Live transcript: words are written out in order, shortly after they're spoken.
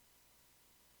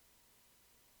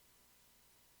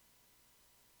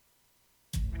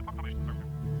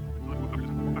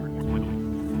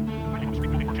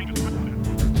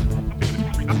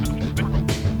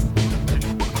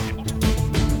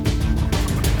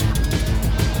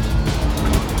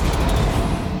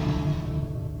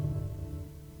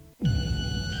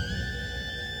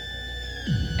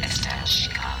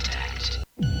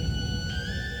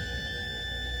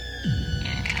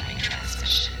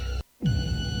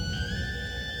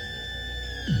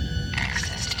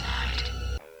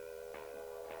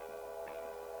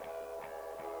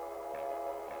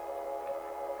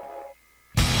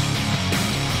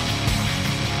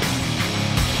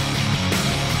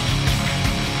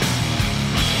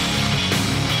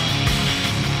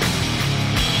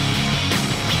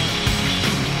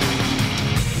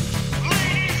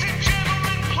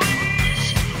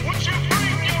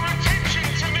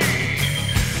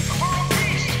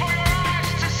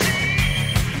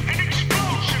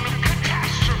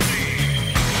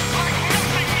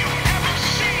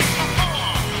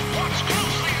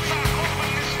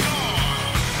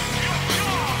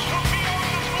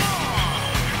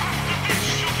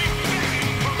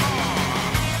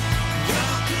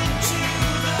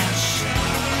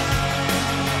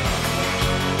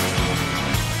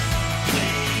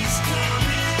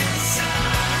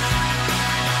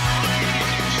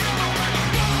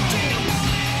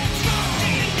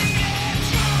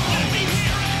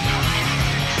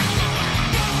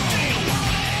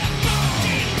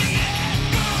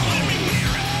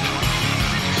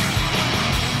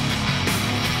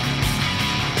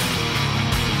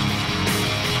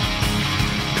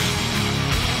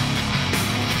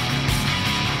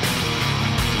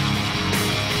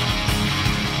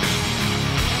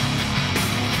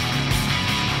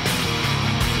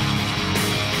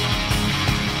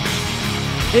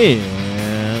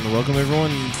And welcome everyone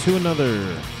to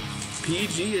another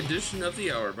PG edition of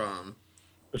the Hour Bomb.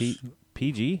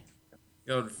 PG?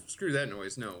 Oh, screw that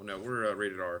noise. No, we're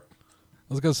rated R. I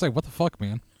was gonna say, what the fuck,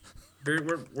 man?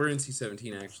 We're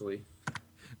NC-17 actually.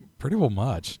 Pretty well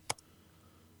much.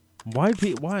 Why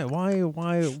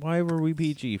were we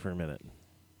PG for a minute?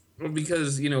 Well,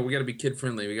 because we got to be kid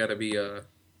friendly. We got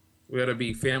to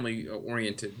be family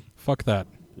oriented. Fuck that.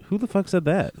 Who the fuck said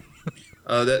that?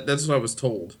 That's what I was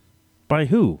told. By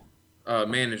who?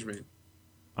 Management.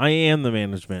 I am the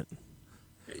management.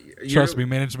 Trust me,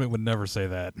 management would never say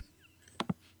that.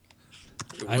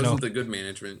 It wasn't the good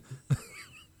management.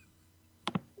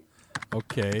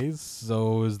 Okay,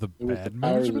 so is the bad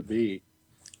management?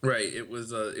 Right. It was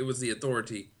the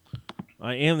authority.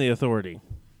 I am the authority.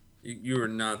 You are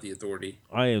not the authority.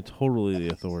 I am totally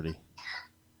the authority.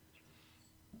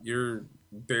 You're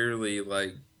barely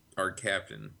like our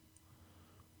captain.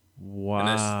 Wow. And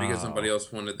that's just because somebody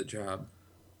else wanted the job.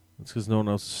 It's because no one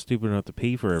else is stupid enough to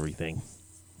pay for everything.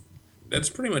 That's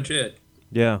pretty much it.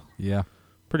 Yeah. Yeah.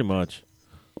 Pretty much.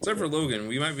 Except for Logan.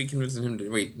 We might be convincing him to...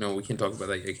 Wait, no, we can't talk about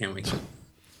that yet, can we?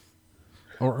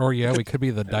 Or yeah, we could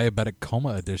be the diabetic coma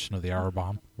edition of the Hour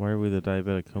Bomb. Why are we the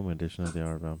diabetic coma edition of the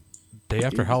Hour Bomb? Day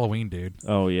after Halloween, dude.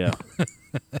 Oh, yeah.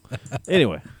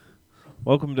 Anyway.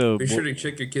 Welcome to... Be sure to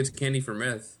check your kids' candy for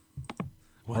meth.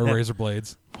 Or razor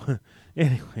blades.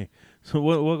 Anyway, so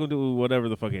welcome to whatever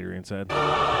the fuck Adrian said.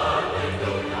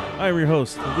 I'm your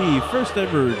host, the first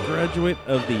ever graduate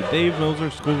of the Dave Milzer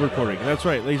School of Reporting. That's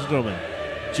right, ladies and gentlemen.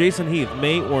 Jason Heath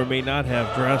may or may not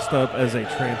have dressed up as a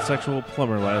transsexual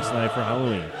plumber last night for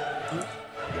Halloween.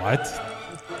 What?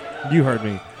 You heard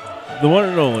me. The one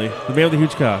and only, the man with the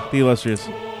huge cock, the illustrious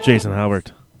Jason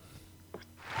Halbert.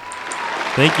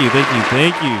 Thank you.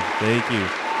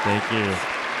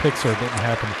 Pics or it didn't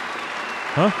happen.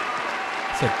 Huh?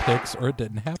 I said pics or it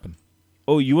didn't happen.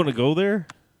 Oh, you want to go there?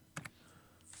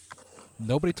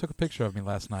 Nobody took a picture of me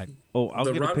last night. Oh, I'll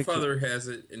the get a picture. Rodfather has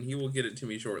it, and he will get it to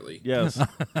me shortly. Yes.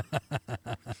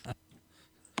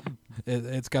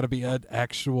 It's got to be an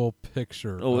actual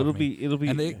picture. Oh, it'll me.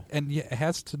 be, and it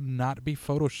has to not be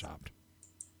photoshopped.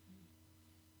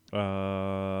 It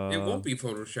won't be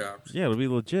photoshopped. Yeah, it'll be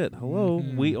legit. Hello,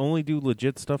 we only do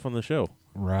legit stuff on the show.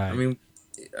 Right. I mean,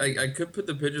 I could put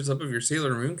the pictures up of your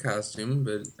Sailor Moon costume,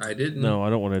 but I didn't. No, I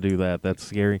don't want to do that. That's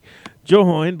scary. Joe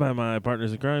Hoyne by my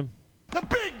partners in crime. The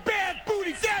big bad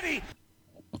booty daddy!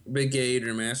 Big Gay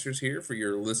Adrian Masters here for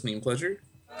your listening pleasure.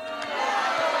 Fuck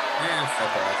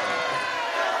off.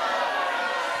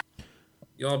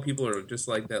 Y'all people are just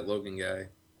like that Logan guy.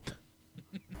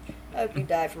 I hope you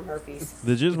die from herpes.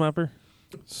 The Jizz Mopper.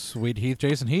 Sweet Heath,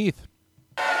 Jason Heath.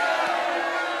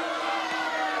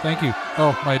 Thank you.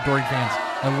 Oh, my adoring fans.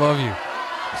 I love you.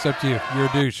 Except you. You're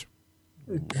a douche.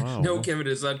 Wow. No, Kevin,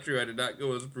 it's not true. I did not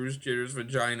go as Bruce Jenner's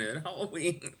vagina at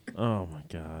Halloween. Oh, my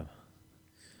God.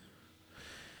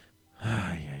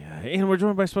 Yeah. And we're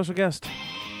joined by a special guest.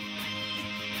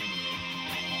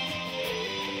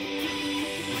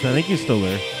 I think he's still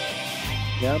there.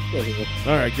 Yeah, I'm still here.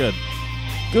 All right, good.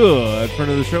 Good. Friend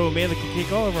of the show, a man that can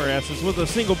kick all of our asses with a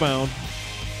single bound.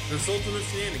 The Sultan of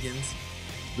Shenanigans.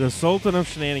 The Sultan of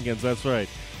Shenanigans, that's right.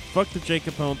 Fuck the Jake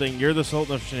Capone thing. You're the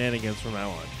Sultan of Shenanigans from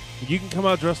now on. You can come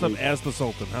out dressed up as the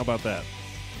Sultan. How about that?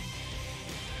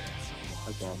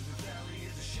 That's awesome.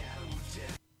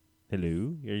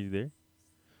 Hello? Are you there?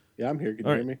 Yeah, I'm here. Can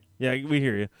you All hear right. me? Yeah, we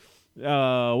hear you.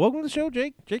 Welcome to the show,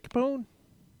 Jake. Jake Capone.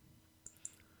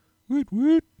 Woot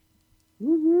woot.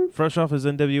 Fresh off his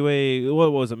NWA,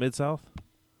 what was it, Mid-South?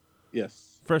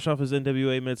 Yes. Fresh off his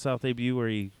NWA Mid-South debut where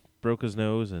he broke his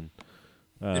nose and...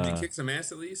 Did you kick some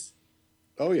ass at least?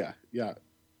 Oh, yeah. Yeah.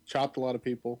 Chopped a lot of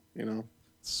people,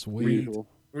 Sweet. Usual.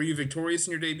 Were you victorious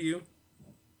in your debut?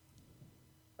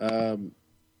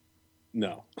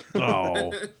 No.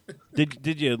 Oh.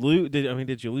 Did you lose?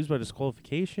 Did you lose by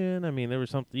disqualification? I mean, there was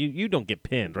something... You don't get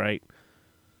pinned, right?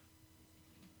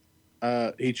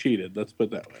 He cheated. Let's put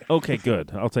it that way. Okay,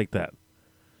 good. I'll take that.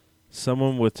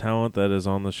 Someone with talent that is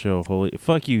on the show. Holy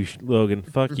fuck you, Logan.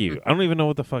 Fuck you. I don't even know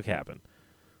what the fuck happened.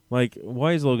 Like,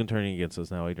 why is Logan turning against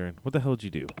us now, Adrian? What the hell did you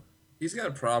do? He's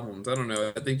got problems. I don't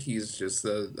know. I think he's just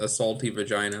a salty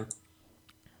vagina.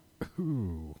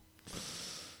 Ooh.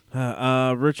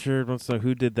 Richard wants to know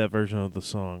who did that version of the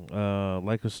song.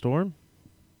 Like a Storm?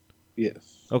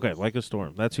 Yes. Okay, Like a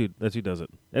Storm. That's who does it.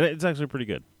 And it's actually pretty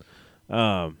good.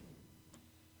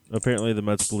 Apparently the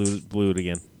Mets blew it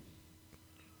again.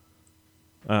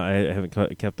 I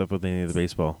haven't kept up with any of the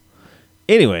baseball.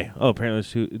 Anyway, apparently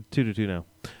it's 2-2 now.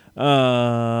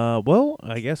 Well,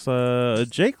 I guess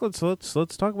Jake, let's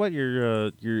talk about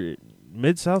your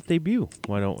Mid-South debut.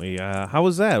 Why don't we? How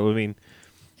was that? I mean,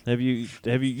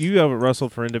 you haven't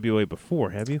wrestled for NWA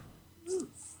before, have you?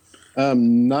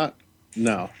 No.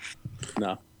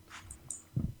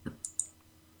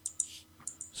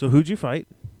 So who'd you fight?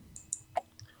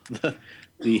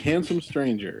 The Handsome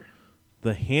Stranger.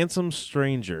 The Handsome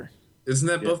Stranger. Isn't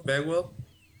that Buff Bagwell?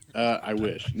 I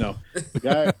wish. No. The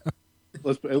guy,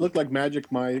 it looked like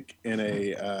Magic Mike in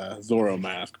a Zorro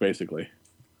mask, basically.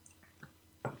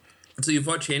 So you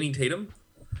fought Channing Tatum?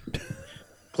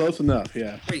 Close enough,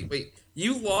 yeah. Wait.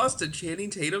 You lost to Channing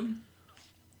Tatum?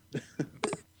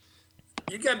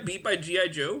 You got beat by G.I.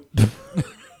 Joe?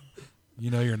 You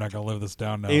know you're not going to live this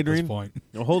down now Adrian? at this point.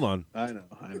 Oh, hold on. I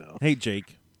know. Hey,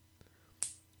 Jake.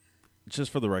 Just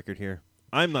for the record here,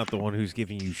 I'm not the one who's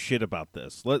giving you shit about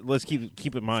this. Let's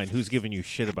keep in mind who's giving you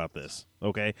shit about this.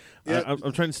 Okay, Yeah,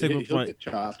 I'm trying to stick with he'll my. get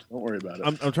chopped. Don't worry about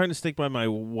it. I'm trying to stick by my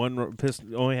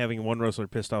only having one wrestler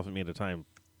pissed off at me at a time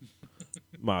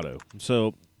motto.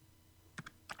 So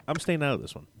I'm staying out of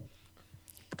this one.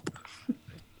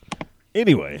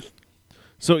 Anyway,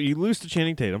 so you lose to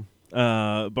Channing Tatum,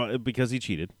 but because he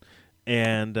cheated,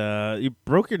 and you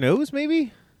broke your nose.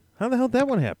 Maybe how the hell did that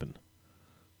one happen?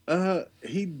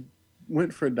 He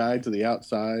went for a dive to the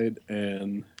outside,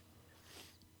 and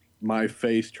my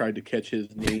face tried to catch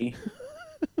his knee.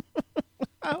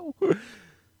 Ow.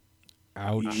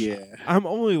 Ouch. Yeah. I'm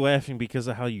only laughing because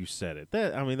of how you said it.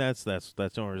 That's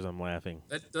the only reason I'm laughing.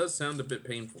 That does sound a bit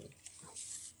painful.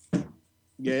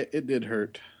 Yeah, it did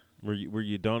hurt. Were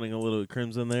you donning a little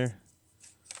crimson there?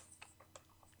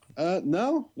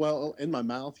 No. Well, in my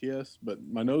mouth, yes, but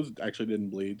my nose actually didn't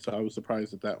bleed, so I was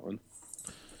surprised at that one.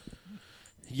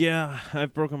 Yeah,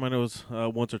 I've broken my nose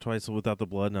once or twice without the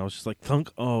blood, and I was just like,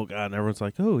 thunk. Oh, God. And everyone's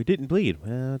like, oh, it didn't bleed.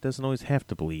 Well, it doesn't always have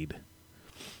to bleed.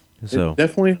 So, It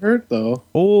definitely hurt, though.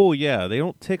 oh, yeah, they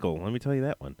don't tickle. Let me tell you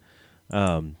that one.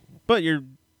 But you're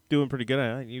doing pretty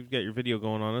good. You've got your video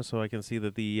going on us, so I can see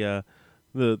that the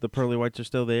pearly whites are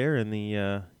still there, and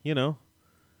the,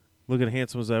 looking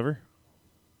handsome as ever.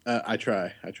 I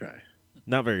try.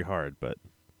 Not very hard, but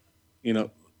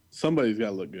Somebody's got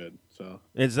to look good, so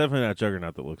it's definitely not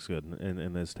Juggernaut that looks good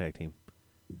in this tag team.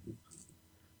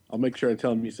 I'll make sure I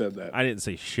tell him you said that. I didn't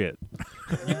say shit.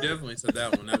 You definitely said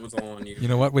that one. That was all on you. You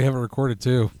know what? We have it recorded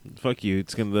too. Fuck you.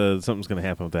 Something's gonna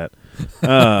happen with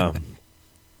that.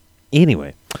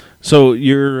 Anyway, so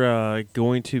you're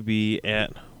going to be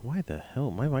at. Why the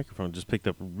hell? My microphone just picked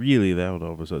up really loud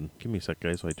all of a sudden. Give me a sec,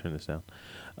 guys, while I turn this down.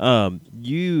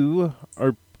 You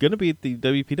are going to be at the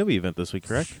WPW event this week,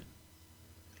 correct?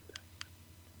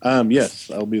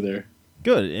 Yes, I'll be there.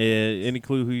 Good. Any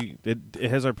clue who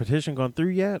has our petition gone through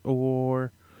yet,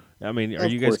 or I mean, are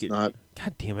Of you guys course not.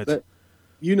 God damn it! The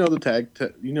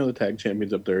tag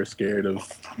champions up there are scared of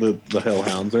the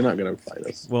Hellhounds. They're not going to fight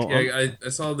us. Well, Yeah, I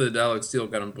saw that Alex Steele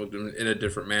got him booked in a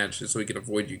different match so he could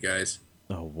avoid you guys.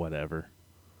 oh, whatever.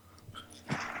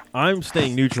 I'm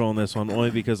staying neutral on this one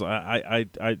only because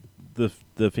the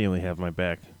family have my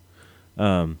back.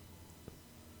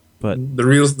 But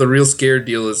The real scared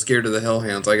deal is scared of the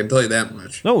Hellhounds. I can tell you that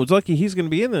much. no, it's lucky he's going to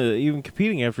be even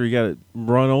competing after he got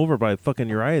run over by fucking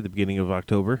Uriah at the beginning of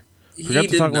October. Forgot He to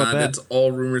did talk not. about that. It's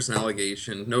all rumors and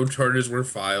allegation. No charges were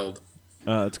filed.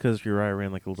 It's because Uriah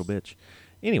ran like a little bitch.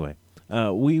 Anyway,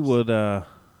 we would.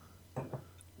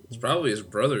 It's probably his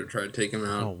brother tried to take him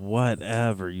out. Oh,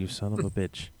 whatever, you son of a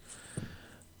bitch.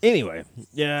 Anyway,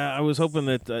 yeah, I was hoping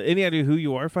that. Any idea who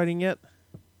you are fighting yet?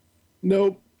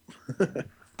 Nope.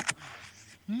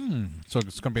 So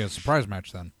it's going to be a surprise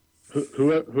match then.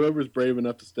 Whoever's brave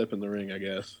enough to step in the ring, I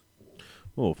guess.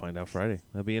 We'll find out Friday.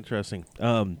 That'll be interesting.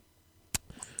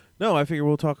 No, I figure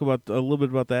we'll talk about a little bit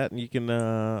about that, and you can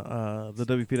the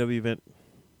WPW event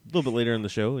a little bit later in the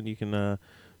show, and you can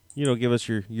give us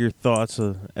your thoughts,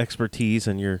 expertise,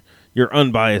 and your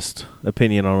unbiased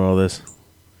opinion on all this.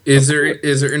 Is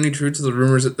there any truth to the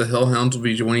rumors that the Hellhounds will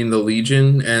be joining the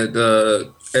Legion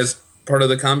as part of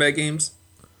the combat games?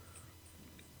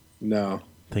 No.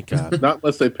 Thank God. Not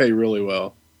unless they pay really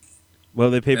well.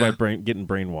 Well, they pay Yeah. by getting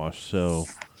brainwashed, so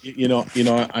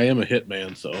I am a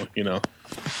hitman, so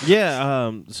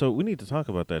yeah. So we need to talk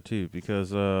about that too,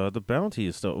 because the bounty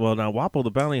is still now. Wapo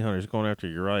the bounty hunter is going after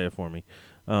Uriah for me,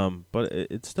 but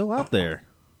it's still out there.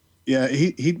 Yeah,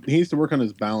 he needs to work on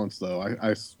his balance though.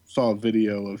 I saw a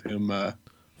video of him.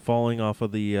 Falling off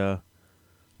of the. I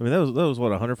mean, that was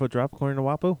what, 100-foot drop according to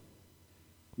Wapo,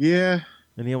 Yeah,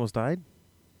 and he almost died.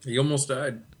 He almost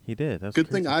died. He did. That's good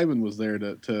crazy. thing Ivan was there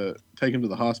to take him to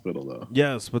the hospital though.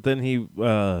 Yes, but then he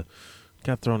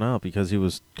got thrown out because he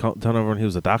was telling everyone he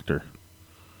was a doctor.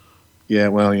 Yeah,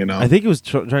 well, I think he was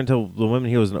trying to tell the women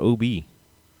he was an OB.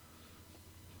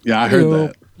 Yeah, I heard Ew.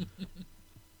 that.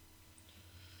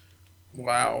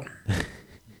 Wow.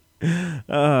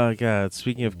 Oh God!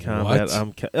 Speaking of combat,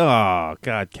 What? oh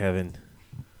God, Kevin.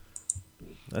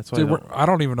 That's why Dude, I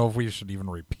don't even know if we should even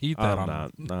repeat that.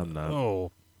 I'm not.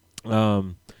 Oh.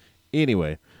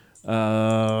 Anyway, do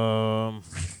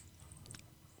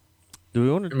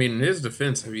we want I to? mean, in his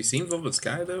defense, have you seen Velvet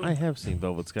Sky though? I have seen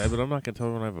Velvet Sky, but I'm not gonna tell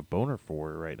everyone I have a boner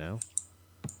for it right now.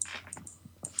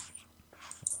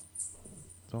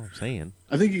 That's all I'm saying.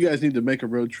 I think you guys need to make a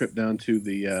road trip down to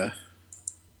the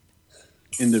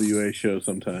NWA show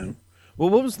sometime. Well,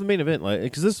 what was the main event like?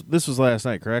 Because this was last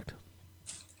night, correct?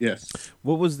 Yes.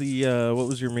 What was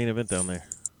your main event down there?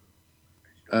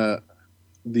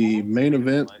 The main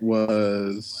event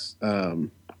was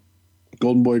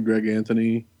Golden Boy Greg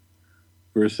Anthony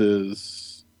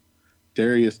versus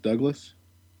Darius Douglas.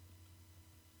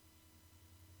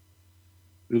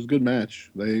 It was a good match.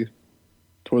 They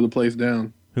tore the place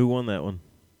down. Who won that one?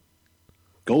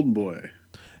 Golden Boy.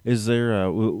 Is there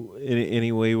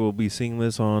any way we'll be seeing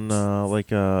this on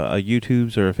like a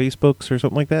YouTube's or a Facebook's or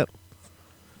something like that?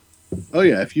 Oh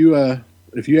yeah, if you had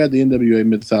the NWA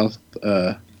Mid South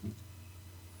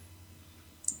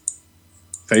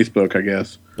Facebook, I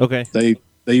guess Okay. they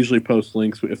usually post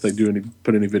links if they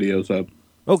put any videos up.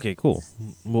 Okay, cool.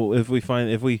 Well, if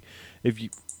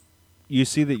you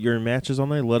see that your match is on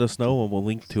there, let us know and we'll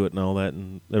link to it and all that,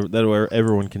 and that way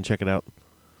everyone can check it out.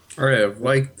 All right, I've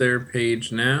liked their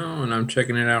page now, and I'm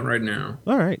checking it out right now.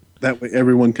 All right. That way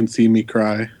everyone can see me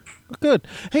cry. Good.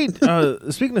 Hey,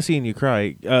 speaking of seeing you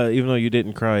cry, even though you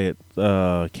didn't cry at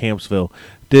Campsville,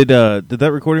 did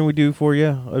that recording we do for you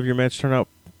of your match turn out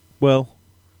well?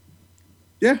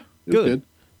 Yeah, it was Good.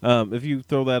 good. If you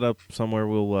throw that up somewhere,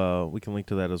 we can link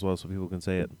to that as well so people can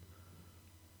say it.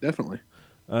 Definitely.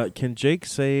 Can Jake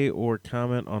say or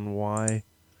comment on why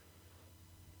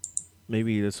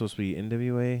maybe it's supposed to be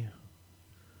NWA,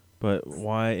 but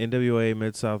why NWA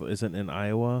Mid-South isn't in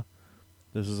Iowa?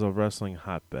 This is a wrestling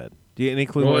hotbed. Do you have any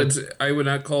clue? Well, I would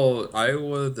not call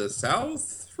Iowa the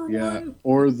South for one.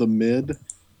 Or the mid.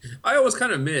 Iowa's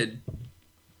kind of mid,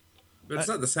 but it's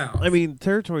not the South. I mean,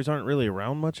 territories aren't really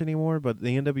around much anymore, but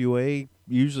the NWA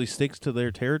usually sticks to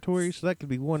their territory, so that could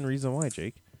be one reason why,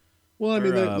 Jake. Well, I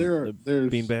mean, there's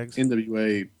beanbags.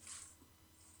 NWA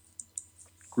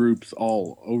groups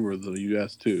all over the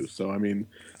U.S. too. So, I mean,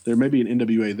 there may be an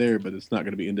NWA there, but it's not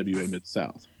going to be NWA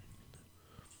Mid-South.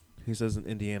 He says in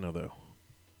Indiana, though.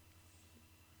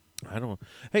 I don't know.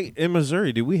 Hey, in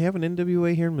Missouri, do we have an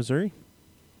NWA here in Missouri?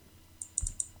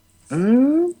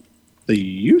 They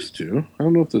used to. I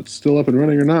don't know if it's still up and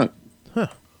running or not. Huh.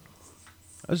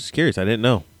 I was just curious. I didn't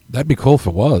know. That'd be cool if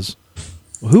it was.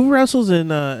 Who wrestles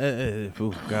in,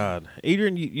 oh, God.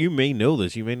 Adrian, you may know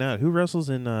this. You may not. Who wrestles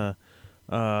in the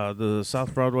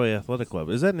South Broadway Athletic Club?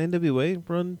 Is that an NWA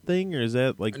run thing, or is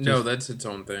that like No, that's its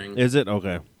own thing. Is it?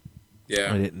 Okay.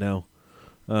 Yeah. I didn't know.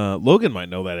 Logan might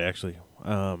know that, actually.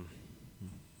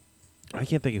 I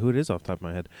can't think of who it is off the top of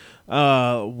my head.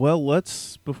 Well,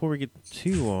 let's, before we get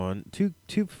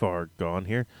too far gone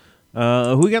here,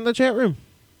 who we got in the chat room?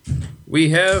 We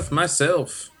have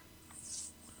myself.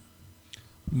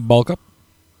 Bulk up.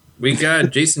 We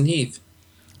got Jason Heath.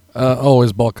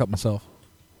 Always bulk up myself.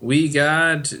 We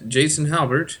got Jason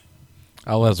Halbert.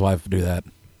 I'll let his wife do that.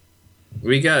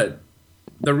 We got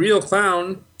the Real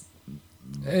Clown.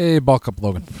 Hey, bulk up,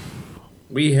 Logan.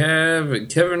 We have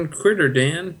Kevin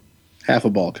Critterdan. Half a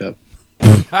ball cup.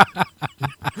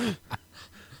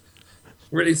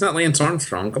 Really, it's not Lance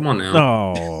Armstrong. Come on now.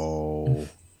 Oh.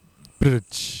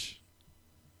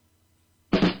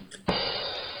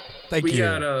 Thank we you.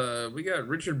 got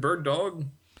Richard Bird Dog.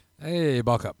 Hey,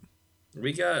 bulk up.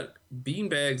 We got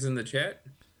Beanbags in the chat.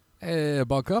 Hey,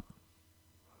 bulk up.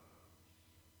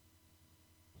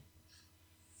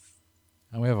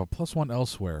 And we have a +1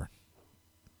 elsewhere.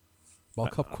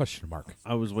 Bulk up question mark.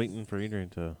 I was waiting for Adrian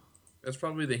to... That's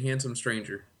probably the handsome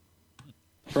stranger.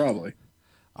 Probably.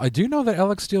 I do know that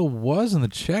Alex Steele was in the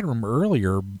chat room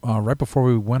earlier, right before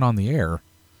we went on the air.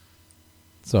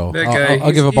 So That guy,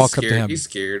 I'll give a bulk up scared. to him. He's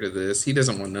scared of this. He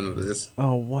doesn't want none of this.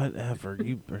 Oh, whatever.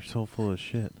 You are so full of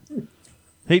shit.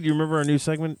 Hey, do you remember our new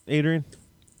segment, Adrian?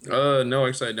 No,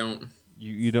 actually I don't.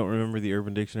 You don't remember the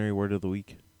Urban Dictionary word of the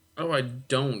week? Oh, I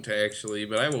don't actually,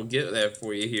 but I will get that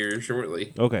for you here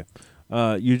shortly. Okay.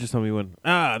 You just tell me when.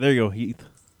 Ah, there you go, Heath.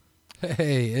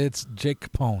 Hey, it's Jake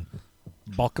Capone.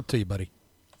 Bulk up to you, buddy.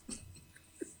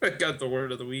 I got the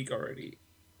word of the week already.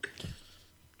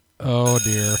 Oh,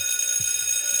 dear.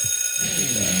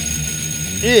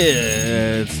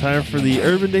 It's time for the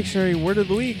Urban Dictionary word of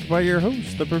the week by your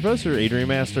host, the Professor Adrian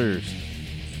Masters.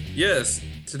 Yes,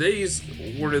 today's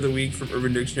word of the week from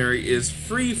Urban Dictionary is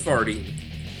free farting.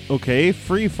 Okay,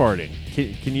 free farting.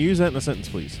 Can you use that in a sentence,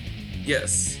 please?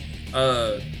 Yes.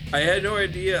 I had no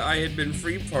idea I had been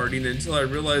free farting until I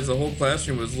realized the whole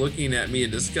classroom was looking at me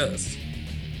in disgust.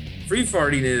 Free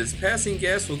farting is passing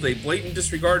gas with a blatant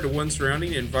disregard to one's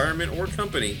surrounding environment or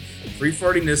company. Free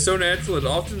farting is so natural that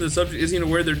often the subject isn't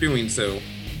aware they're doing so.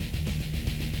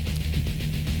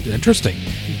 Interesting.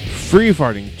 Free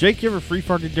farting. Jake, you ever free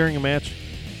farted during a match?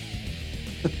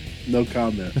 No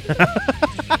comment.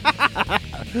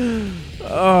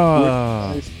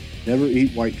 Never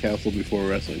eat White Castle before a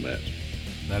wrestling match.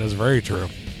 That is very true.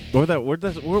 What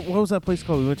was that place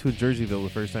called? We went to in Jerseyville the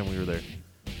first time we were there.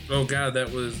 Oh god,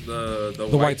 that was the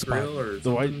White Spot. Grill or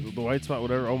The white spot,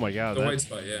 whatever. Oh my god. the White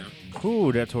Spot, yeah.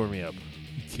 Ooh, that tore me up.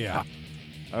 Yeah.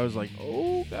 I was like,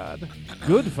 oh god.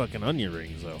 Good fucking onion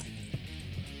rings though.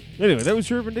 Anyway, that was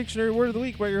your Urban Dictionary Word of the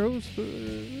Week by your host,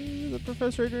 the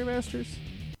Professor Adrian Masters.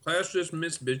 Class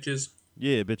dismissed, bitches.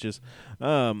 Yeah, bitches.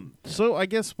 So I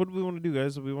guess what do we want to do,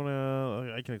 guys? Do we want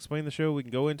to? I can explain the show. We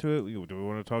can go into it. Do we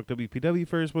want to talk WPW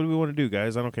first? What do we want to do,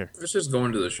 guys? I don't care. Let's just go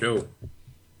into the show.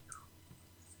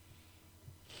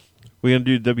 We gonna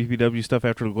do WPW stuff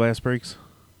after the glass breaks?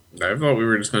 I thought we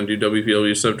were just going to do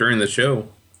WPW stuff during the show.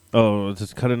 Oh,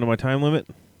 just cut into my time limit?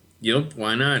 Yep,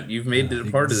 why not? You've made it a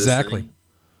part of this Exactly. thing.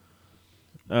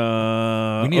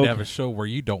 We need to have a show where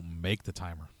you don't make the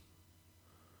timer.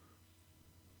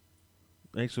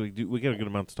 Actually, we got a good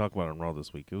amount to talk about on Raw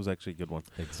this week. It was actually a good one.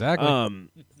 Exactly.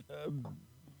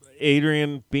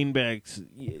 Adrian, beanbags.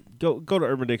 Go to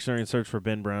Urban Dictionary and search for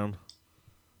Ben Brown.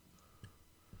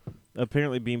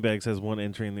 Apparently, beanbags has one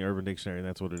entry in the Urban Dictionary, and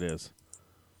that's what it is.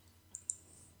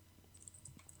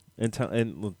 And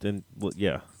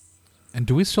yeah, And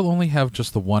do we still only have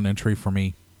just the one entry for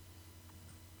me?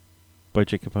 by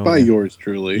Jake Capone. By yours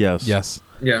truly. Yes. Yes.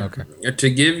 Yeah. Okay. To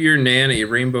give your nan a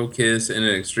rainbow kiss in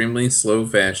an extremely slow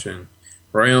fashion.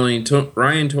 Ryan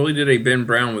totally did a Ben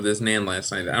Brown with his nan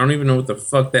last night. I don't even know what the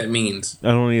fuck that means.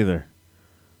 I don't either.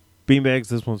 Beanbags,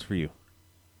 this one's for you.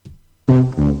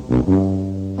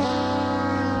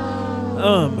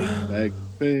 Bag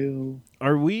fail.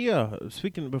 Are we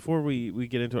speaking before we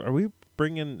get into it? Are we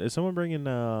is someone bringing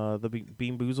the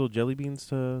Bean Boozled jelly beans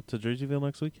to Jerseyville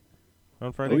next week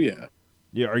on Friday? Oh yeah.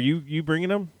 Yeah. Are you bringing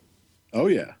them? Oh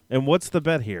yeah. And what's the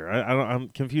bet here? I'm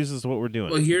confused as to what we're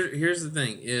doing. Well, here's the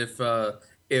thing. If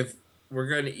we're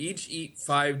going to each eat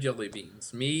 5 jelly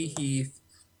beans, me, Heath,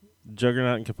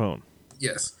 Juggernaut and Capone.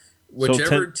 yes,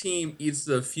 whichever team eats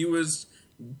the fewest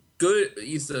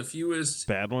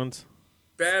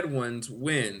bad ones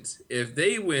wins. If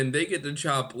they win, they get to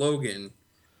chop Logan,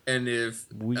 and if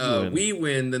we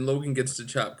win, then Logan gets to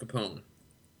chop Capone.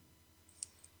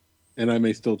 And I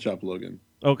may still chop Logan.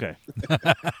 Okay.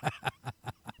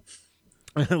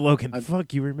 Logan,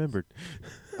 fuck, you remembered.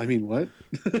 I mean, what?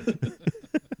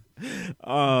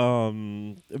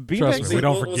 Trust me, we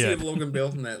don't We'll see forget. if Logan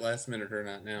bailed in that last minute or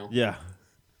not now. Yeah.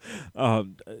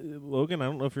 Logan, I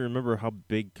don't know if you remember how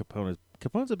big Capone is.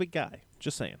 Capone's a big guy.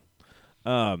 Just saying.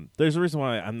 There's a reason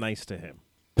why I'm nice to him.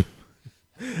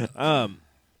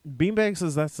 Beanbag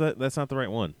says that's not the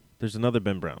right one. There's another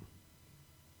Ben Brown.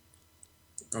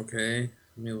 Okay,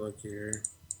 let me look here.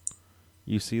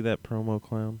 You see that promo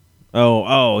clown?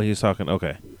 Oh, he's talking.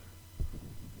 Okay.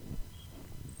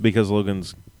 Because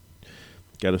Logan's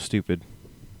got a stupid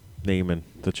name in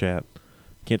the chat.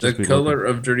 Can't just The be color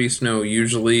Logan. of dirty snow,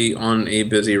 usually on a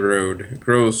busy road.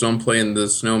 Gross, don't play in the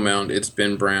snow mound. It's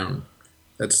Ben Brown.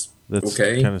 That's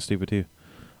okay. Kind of stupid too.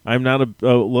 I'm not a.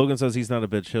 Oh, Logan says he's not a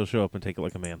bitch. He'll show up and take it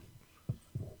like a man.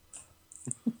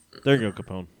 There you go,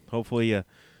 Capone. Hopefully,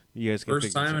 you guys can.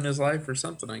 First time in his life or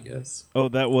something, I guess. Oh,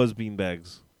 that was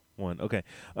Beanbags one. Okay.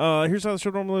 Here's how the show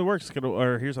normally works.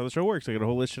 Here's how the show works. I got a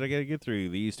whole list that I got to get through.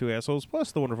 These two assholes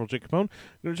plus the wonderful Jake Capone. I'm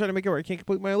going to try to make it where I can't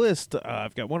complete my list.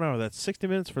 I've got 1 hour. That's 60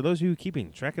 minutes for those of you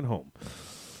keeping track at home.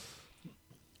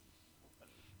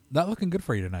 Not looking good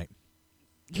for you tonight.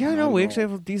 Yeah, I know. We actually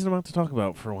have a decent amount to talk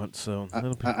about for once. So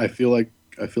I feel like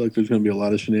there's going to be a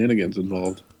lot of shenanigans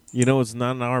involved. it's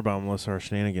not an hour bomb unless there are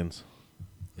shenanigans.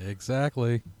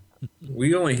 Exactly.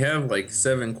 We only have like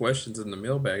 7 questions in the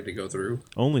mailbag to go through.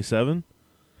 Only 7?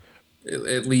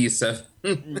 At least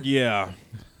 7. Yeah.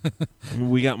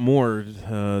 We got more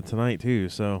tonight too.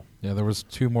 So Yeah, there was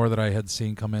 2 more that I had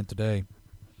seen come in today.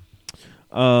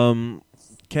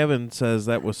 Kevin says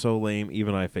that was so lame.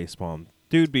 Even I facepalm.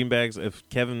 Dude, beanbags. If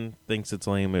Kevin thinks it's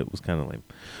lame, it was kind of lame.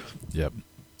 Yep.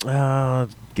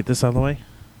 Get this out of the way.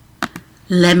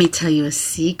 Let me tell you a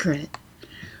secret.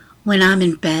 When I'm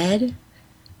in bed,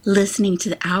 listening to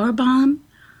the Hour Bomb,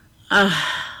 I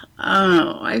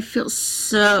Oh, I feel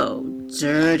so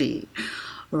dirty.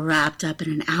 Wrapped up in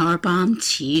an Hour Bomb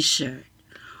t-shirt.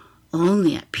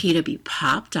 Only at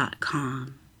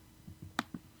pwpop.com.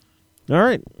 All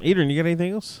right, Adrian, you got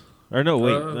anything else? Or no,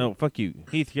 wait, no, fuck you,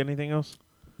 Heath. You got anything else?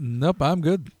 Nope, I'm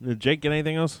good. Jake, got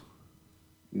anything else?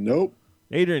 Nope.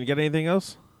 Adrian, got anything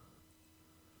else?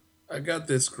 I got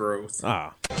this growth.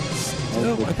 Ah,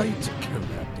 No, I thought you took care of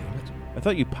that, damn it. I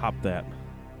thought you popped that.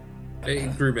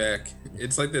 It grew back.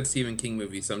 It's like that Stephen King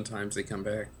movie. Sometimes they come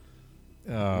back.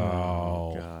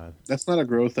 Oh. God. That's not a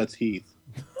growth. That's Heath.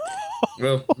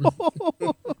 Well,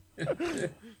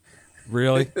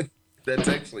 Really? that's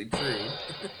actually true.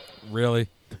 Really?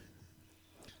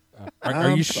 Are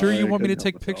I'm you sure sorry, you I want me to couldn't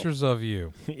take help myself. pictures of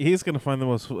you? He's gonna find the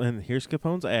most. And here's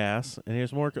Capone's ass, and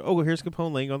here's more. Oh, here's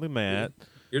Capone laying on the mat.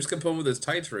 Here's Capone with his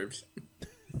tights ripped.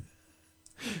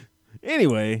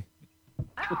 Anyway, Look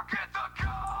at the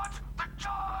cards, the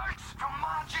charts from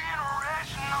my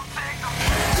generation. I'll take the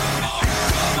come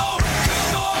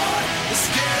on, let's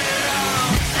get it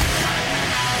on.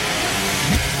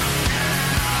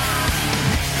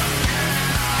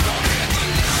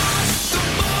 The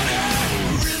money,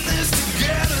 we're in this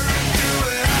together and do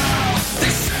it all.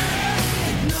 They say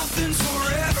nothing's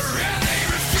forever, and they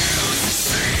refuse to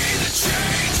see the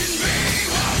change in me.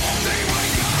 Why won't they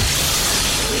wake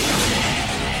up?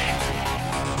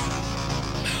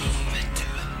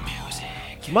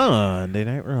 Monday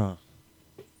Night Raw.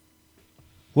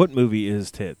 What movie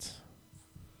is tits?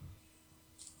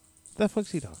 The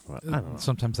fuck's he talking about? I don't know.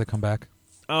 Sometimes they come back.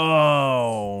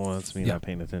 Oh, that's me Yeah. not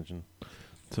paying attention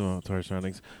to our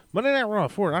surroundings. Monday Night Raw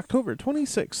for October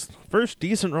 26th. First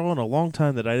decent Raw in a long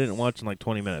time that I didn't watch in like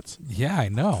 20 minutes. Yeah, I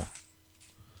know.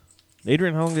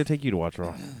 Adrian, how long did it take you to watch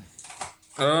Raw?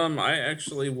 I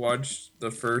actually watched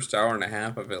the first hour and a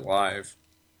half of it live.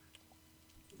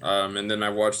 And then I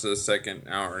watched the second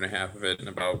hour and a half of it in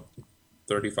about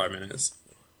 35 minutes.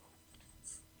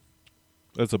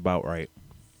 That's about right.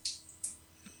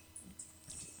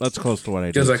 That's close to what I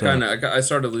did. Because so- I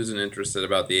started losing interest at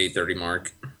about the 8:30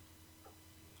 mark.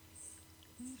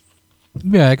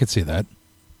 Yeah, I could see that.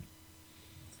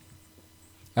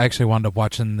 I actually wound up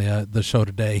watching the show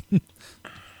today.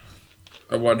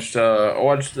 I watched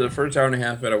the first hour and a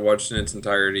half of it. I watched in its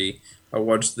entirety. The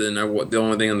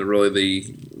only thing on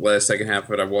the last second half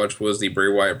of it I watched was the Bray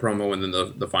Wyatt promo and then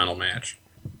the final match.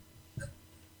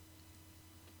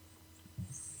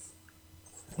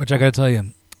 Which I gotta tell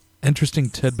you, interesting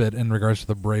tidbit in regards to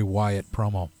the Bray Wyatt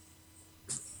promo.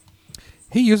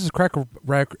 He uses Cracker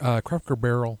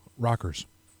Barrel rockers.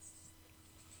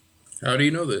 How do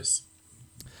you know this?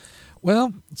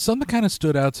 Well, something kind of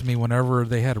stood out to me whenever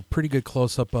they had a pretty good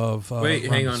close-up of Wait,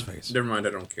 hang on. Roman's face. Never mind, I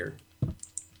don't care.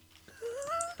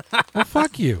 Well,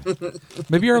 fuck you.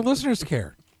 Maybe our listeners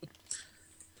care.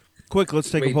 Quick,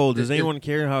 let's take a Wait, poll. Does it- anyone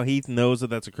care how Heath knows that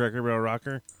that's a Cracker Barrel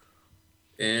rocker?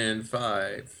 And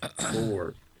 5, 4,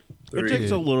 It 3.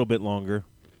 takes a little bit longer.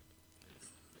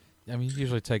 I mean, it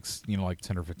usually takes, like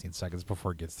 10 or 15 seconds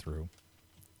before it gets through.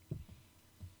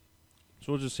 So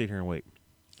we'll just sit here and wait.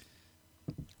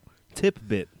 Tip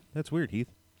bit. That's weird, Heath.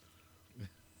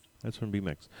 That's from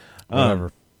B-Mix.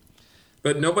 Whatever.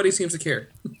 But nobody seems to care.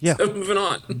 Yeah. So moving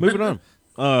on. Moving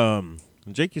on.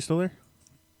 Jake, you still there?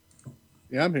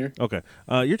 Yeah, I'm here. Okay.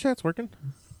 Your chat's working?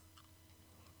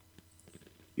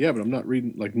 Yeah, but I'm not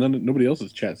reading. Like nobody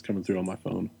else's chat's coming through on my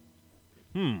phone.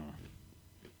 I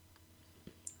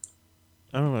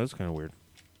don't know. That's kind of weird.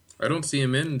 I don't see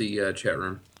him in the chat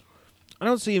room. I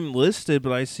don't see him listed,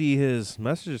 but I see his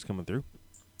messages coming through.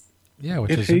 Yeah,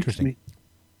 which It is hates interesting. me.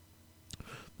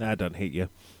 Nah, it doesn't hate you.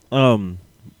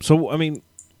 So, I mean,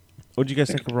 what did you guys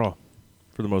think of Raw,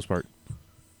 for the most part?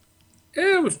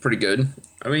 Yeah, it was pretty good.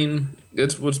 I mean,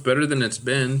 it's what's better than it's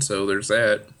been, so there's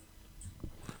that.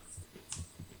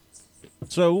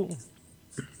 So,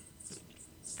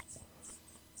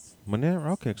 Monday Night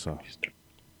Raw kicks off.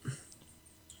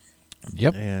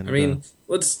 Yep. And, I mean,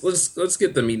 let's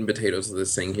get the meat and potatoes of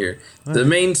this thing here. The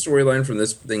main storyline from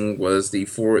this thing was they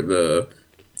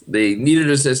needed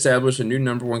to establish a new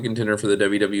number one contender for the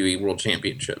WWE World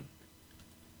Championship.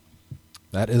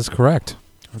 That is correct.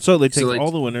 so they take so, like-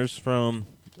 all the winners from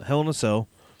Hell in a Cell,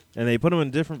 and they put them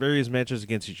in different various matches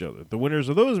against each other. The winners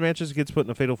of those matches gets put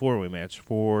in a fatal four-way match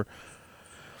for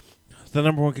the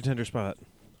number one contender spot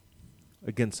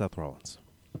against Seth Rollins.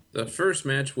 The first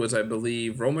match was, I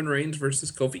believe, Roman Reigns versus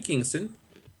Kofi Kingston.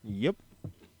 Yep.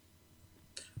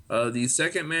 The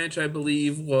second match, I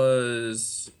believe,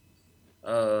 was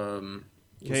KO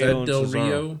that and Del Cesaro.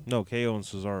 Rio? No, KO and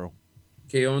Cesaro.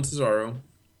 KO and Cesaro.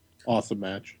 Awesome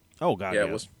match. Oh, God, Yeah,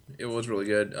 yes. it was really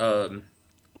good.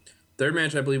 Third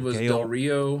match, I believe, was KO. Del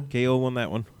Rio. KO won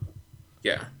that one.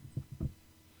 Yeah.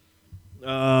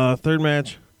 Third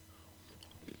match.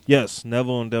 Yes,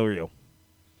 Neville and Del Rio.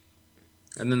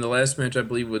 And then the last match, I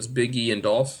believe, was Big E and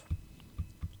Dolph.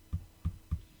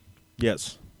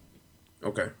 Yes.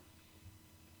 Okay.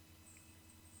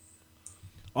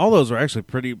 All those were actually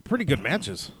pretty good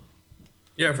matches.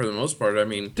 Yeah, for the most part. I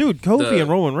mean, Dude, Kofi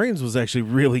and Roman Reigns was actually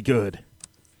really good.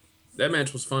 that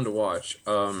match was fun to watch.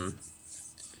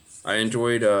 I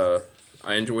enjoyed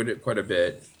it quite a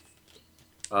bit.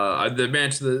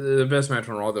 The best match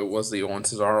on Raw though was the Owen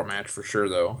Cesaro match for sure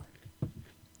though.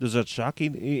 Does that shock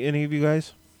any of you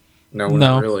guys? No, No.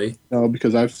 not really. No,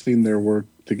 because I've seen their work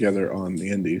together on the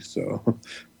Indies, so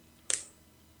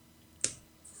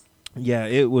Yeah,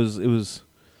 it was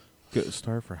good.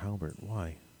 Star for Halbert.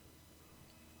 Why?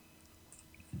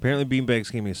 Apparently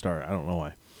Beanbags gave me a star. I don't know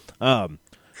why.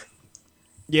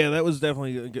 Yeah, that was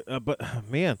definitely good. But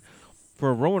man, for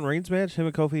a Roman Reigns match, him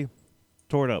and Kofi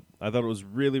tore it up. I thought it was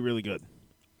really, really good.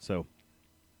 So,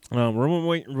 Roman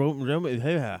Reigns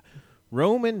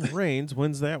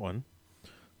wins that one.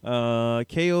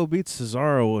 KO beats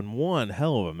Cesaro in one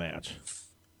hell of a match.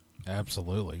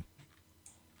 Absolutely.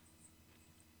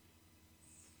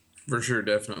 For sure,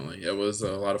 definitely. It was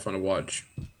a lot of fun to watch.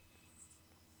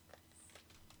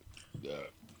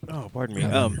 Oh, pardon me.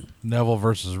 Neville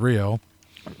versus Rio.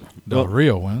 Del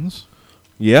Rio wins.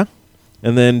 Yeah,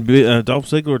 and then Dolph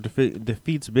Ziggler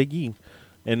defeats Big E,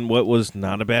 in what was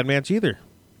not a bad match either.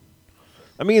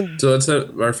 I mean, So that's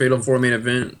our Fatal 4 main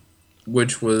event,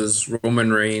 which was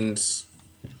Roman Reigns,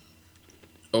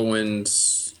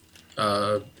 Owens,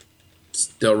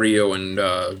 Del Rio, and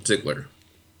Ziggler.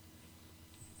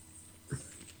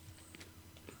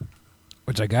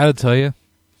 Which I got to tell you,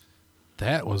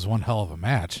 that was one hell of a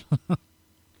match.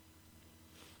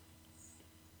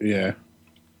 yeah.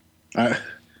 I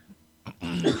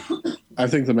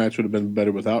think the match would have been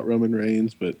better without Roman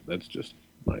Reigns, but that's just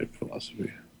my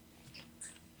philosophy.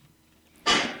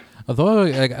 Although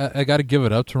I got to give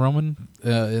it up to Roman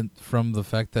from the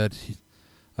fact that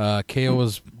KO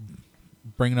was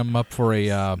bringing him up for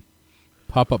a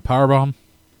pop-up powerbomb.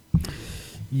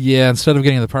 Yeah, instead of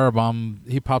getting the powerbomb,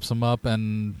 he pops him up,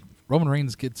 and Roman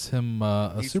Reigns gets him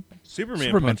a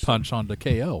Superman punch onto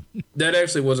KO. That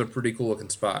actually was a pretty cool looking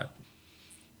spot.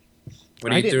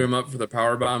 When he threw him up for the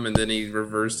powerbomb and then he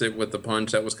reversed it with the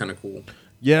punch, that was kind of cool.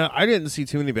 yeah, I didn't see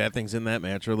too many bad things in that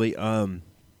match, really. I'm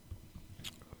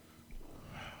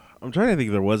trying to think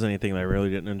if there was anything that I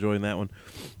really didn't enjoy in that one.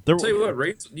 I'll tell you what,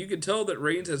 Reigns, you could tell that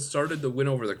Reigns had started to win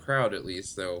over the crowd at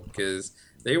least, though, because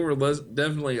they were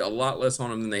definitely a lot less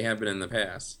on him than they have been in the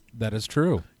past. That is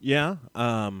true. Yeah,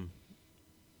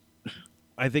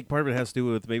 I think part of it has to do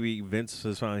with maybe Vince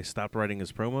has finally stopped writing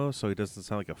his promos, so he doesn't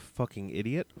sound like a fucking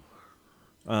idiot.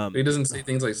 He doesn't say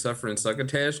things like suffer and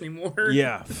succotash anymore.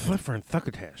 Yeah, flipper and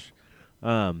thuckatash.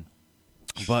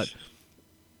 But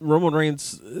Roman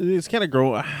Reigns is kind of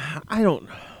grow. I don't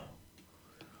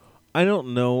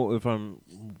know if I'm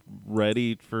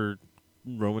ready for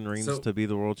Roman Reigns to be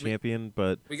the world champion,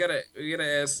 but we gotta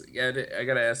ask. I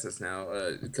gotta ask this now,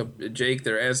 Jake.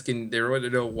 They want to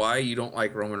know why you don't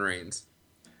like Roman Reigns.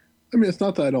 I mean, it's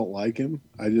not that I don't like him.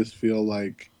 I just feel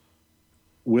like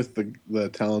with the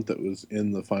talent that was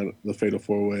in the Fatal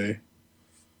 4-Way,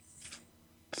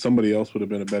 somebody else would have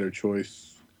been a better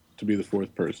choice to be the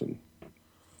fourth person.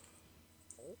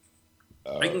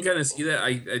 I can kind of see that.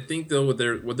 I think though what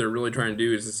they're really trying to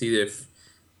do is to see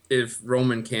if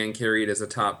Roman can carry it as a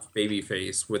top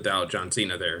babyface without John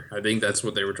Cena there. I think that's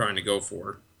what they were trying to go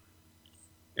for.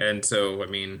 And so, I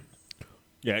mean,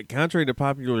 yeah, contrary to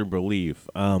popular belief,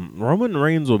 Roman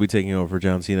Reigns will be taking over for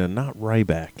John Cena, not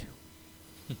Ryback.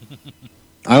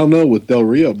 I don't know, with Del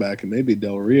Rio back, and maybe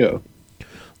Del Rio.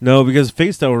 No, because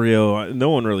Face Del Rio, no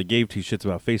one really gave two shits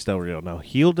about Face Del Rio. Now,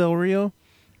 Heel Del Rio,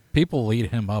 People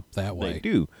lead him up that way. they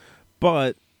do.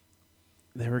 But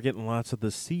they were getting lots of the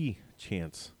C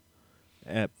chants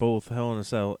at both Hell in a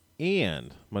Cell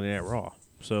and Monday Night Raw.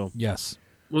 So, Yes.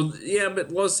 well, yeah,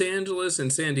 but Los Angeles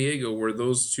and San Diego, where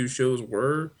those two shows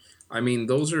were, I mean,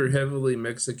 those are heavily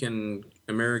Mexican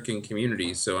American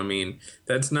communities. So, I mean,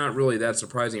 that's not really that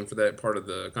surprising for that part of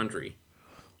the country.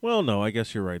 well, no, I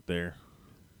guess you're right there.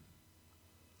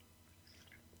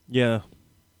 Yeah.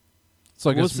 So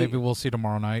I We'll guess see. maybe we'll see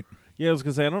tomorrow night. Yeah, I was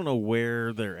going to say, I don't know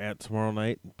where they're at tomorrow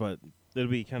night, but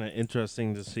it'll be kind of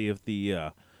interesting to see if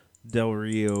the Del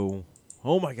Rio,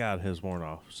 oh my God, has worn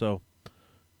off. So,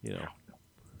 you know.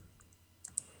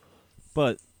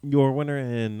 But your winner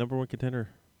and number one contender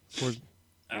for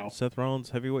Seth Rollins'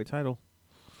 heavyweight title,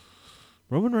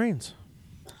 Roman Reigns.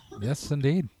 Yes,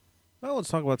 indeed. Well, let's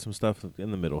talk about some stuff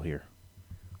in the middle here.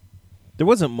 there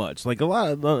wasn't much. Like a lot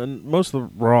of most of the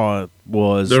Raw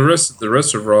was The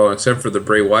rest of Raw, except for the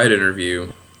Bray Wyatt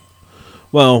interview.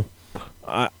 well.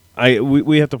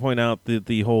 We have to point out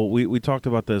the whole we talked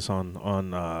about this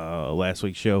on last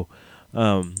week's show.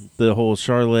 The whole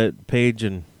Charlotte, Paige,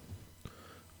 and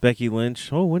Becky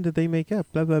Lynch. Oh, when did they make up?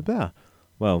 Blah blah blah.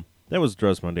 Well, that was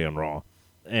Dress Monday on Raw,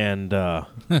 and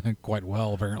Quite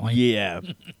well, apparently. yeah.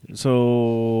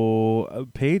 So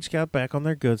Paige got back on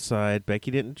their good side.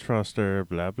 Becky didn't trust her.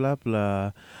 Blah blah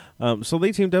blah. So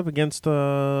they teamed up against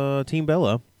Team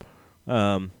Bella,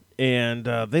 and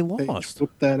they lost.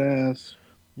 Whoop that ass.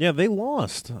 Yeah, they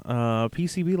lost.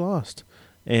 PCB lost,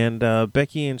 and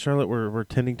Becky and Charlotte were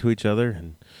tending to each other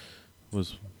and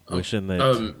was wishing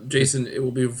that. Jason, it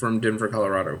will be from Denver,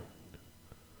 Colorado.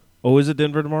 Oh, is it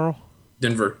Denver tomorrow?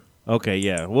 Denver. Okay,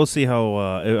 yeah, we'll see how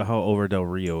over Del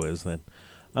Rio is then.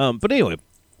 But anyway,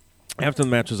 after the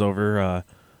match was over,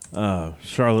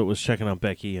 Charlotte was checking on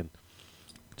Becky and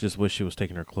just wished she was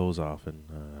taking her clothes off. And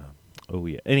oh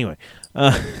yeah. Anyway,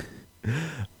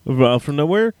 well, from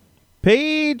nowhere,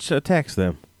 Paige attacks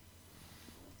them.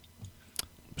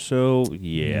 So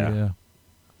yeah.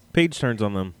 Paige turns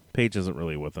on them. Paige isn't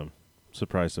really with them.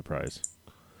 Surprise, surprise.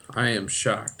 I am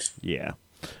shocked. Yeah.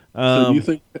 So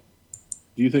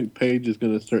do you think Paige is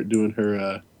going to start doing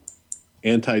her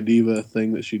anti-diva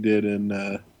thing that she did in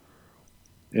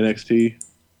NXT?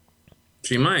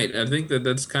 She might. I think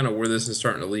that's kind of where this is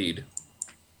starting to lead.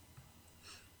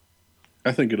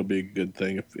 I think it'll be a good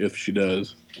thing if she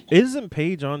does. Isn't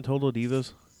Paige on Total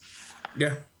Divas?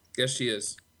 Yeah. Yes, she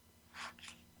is.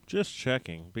 Just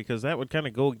checking, because that would kind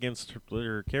of go against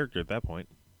her character at that point.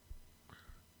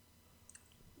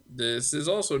 This is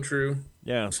also true.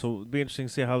 Yeah, so it'd be interesting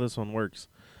to see how this one works.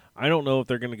 I don't know if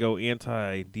they're going to go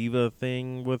anti-diva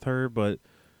thing with her, but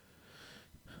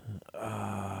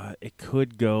it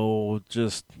could go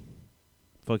just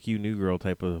fuck you, new girl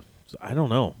type of... I don't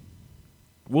know.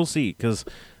 We'll see, because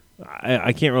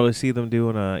I can't really see them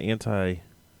doing an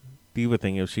anti-diva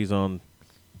thing if she's on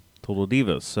Total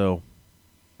Divas, so...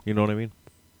 You know what I mean?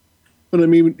 But I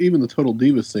mean, even the Total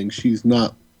Divas thing, she's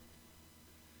not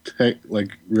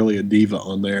really a diva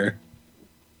on there.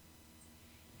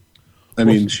 I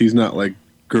mean, she's not like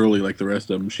girly like the rest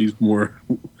of them. She's more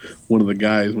one of the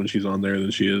guys when she's on there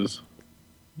than she is.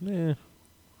 Yeah.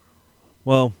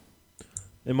 Well,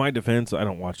 in my defense, I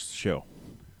don't watch the show.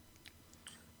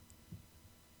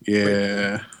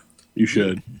 Yeah, you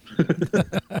should.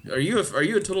 Are you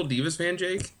a Total Divas fan,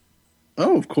 Jake?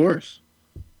 Oh, of course.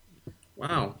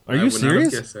 Wow. Are you I would not have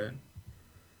serious? guessed that.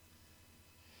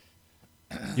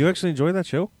 You actually enjoy that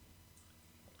show?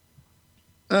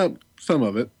 Some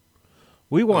of it.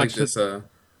 We I like watched this.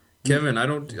 Kevin, I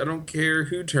don't care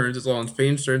who turns as long as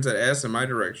Paige turns that ass in my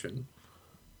direction.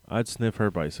 I'd sniff her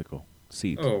bicycle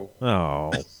seat. Oh.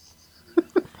 Oh.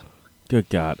 Good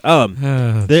God. Oh, we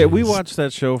jeez. watched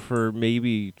that show for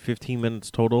maybe 15 minutes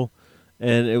total,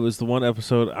 and it was the one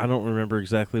episode. I don't remember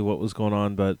exactly what was going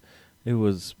on, but it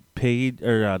was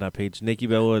not Paige, Nikki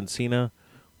Bella and Cena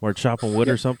were chopping wood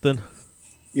or something.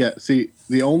 Yeah, see,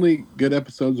 the only good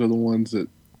episodes are the ones that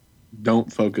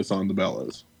don't focus on the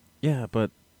Bellas. Yeah, but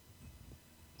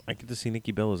I get to see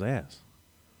Nikki Bella's ass.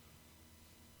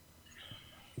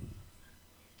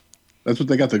 That's what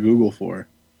they got the Google for.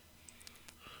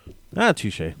 Ah,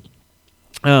 touche.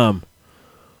 No,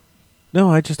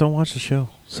 I just don't watch the show.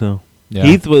 So Yeah.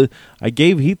 I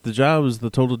gave Heath the job as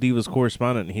the Total Divas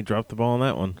correspondent, and he dropped the ball on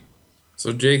that one.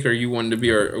 So Jake, will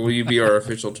you be our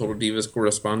official Total Divas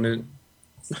correspondent?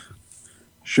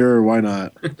 Sure, why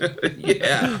not?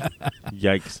 Yeah.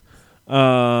 Yikes.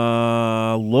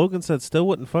 Logan said still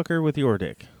wouldn't fuck her with your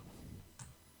dick.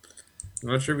 I'm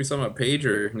not sure if we saw about Paige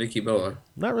or Nikki Bella.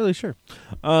 Not really sure.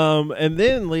 And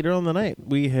then later on the night,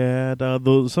 we had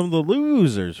some of the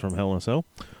losers from Hell in a Cell.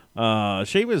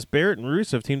 Sheamus, Barrett, and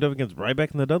Rusev teamed up against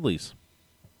Ryback and the Dudleys.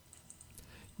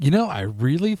 You know, I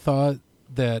really thought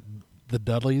that the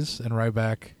Dudleys and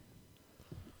Ryback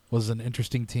was an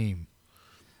interesting team.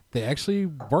 They actually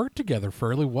worked together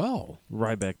fairly well.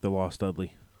 Ryback, the lost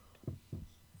Dudley.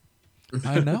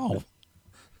 I know.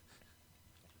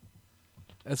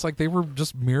 It's like they were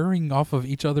just mirroring off of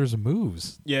each other's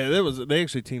moves. Yeah, they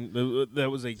actually teamed. That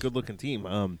was a good looking team.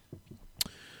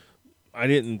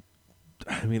 They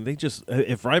just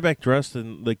if Ryback dressed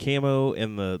in the camo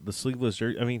and the sleeveless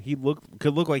shirt, I mean,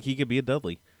 could look like he could be a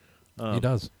Dudley. He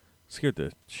does. Scared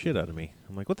the shit out of me.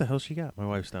 I'm like, what the hell she got? My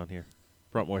wife's down here.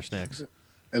 Brought more snacks.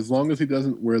 As long as he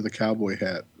doesn't wear the cowboy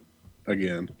hat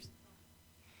again.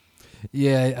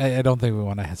 Yeah, I don't think we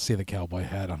want to see the cowboy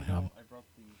hat on him. I brought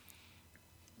the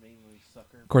mainly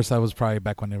Of course, that was probably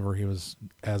back whenever he was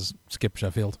as Skip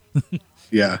Sheffield.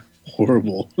 Yeah,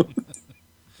 horrible.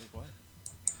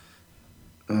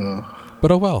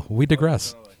 But oh well, we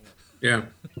digress. Yeah.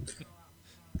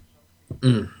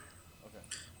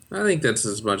 I think that's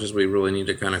as much as we really need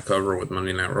to kind of cover with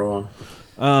Monday Night Raw.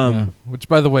 Yeah. Which,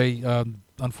 by the way,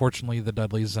 unfortunately, the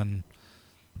Dudleys and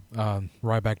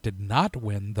Ryback did not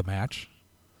win the match.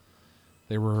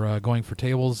 They were going for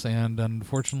tables, and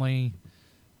unfortunately,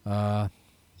 Bubba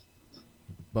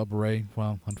Ray,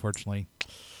 well, unfortunately,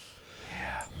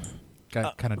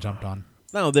 got kind of jumped on.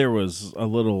 No, there was a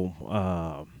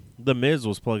little. The Miz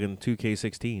was plugging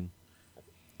 2K16.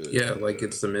 Yeah, like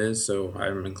it's The Miz, so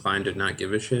I'm inclined to not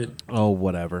give a shit. Oh,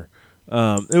 whatever.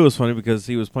 It was funny because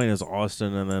he was playing as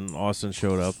Austin, and then Austin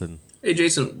showed up, and Hey,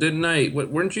 Jason,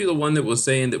 weren't you the one that was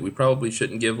saying that we probably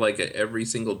shouldn't give like every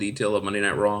single detail of Monday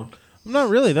Night Raw? not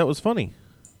really. That was funny.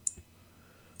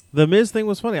 The Miz thing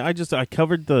was funny. I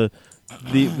covered the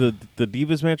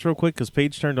Divas match real quick because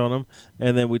Paige turned on him,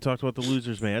 and then we talked about the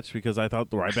losers match because I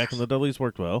thought the Ryback and the Dudleys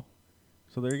worked well.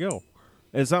 So there you go.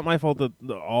 It's not my fault that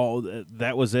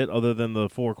that was it, other than the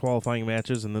 4 qualifying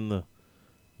matches, and then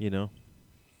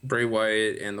Bray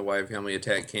Wyatt and the Wyatt family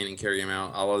attack Kane and carry him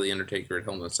out, a la The Undertaker at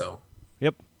Hell in a Cell.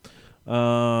 Yep.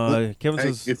 Kevin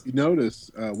says, if you notice,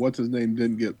 what's his name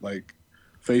didn't get like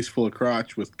face full of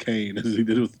crotch with Kane as he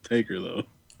did with the Taker, though.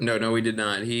 No, he did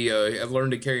not. He I've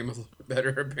learned to carry him a little better,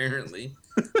 apparently.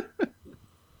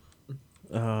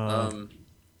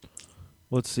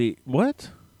 let's see. What?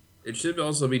 It should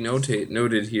also be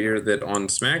noted here that on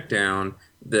SmackDown,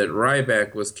 that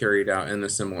Ryback was carried out in a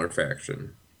similar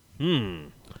faction.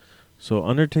 So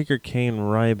Undertaker, Kane,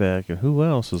 Ryback, and who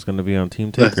else is going to be on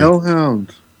Team Taker? The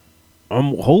Hellhounds.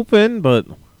 I'm hoping, but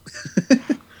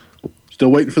Still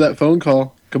waiting for that phone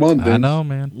call. Come on, Vince. I know,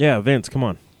 man. yeah, Vince, come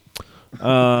on.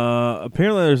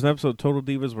 Apparently, there's an episode of Total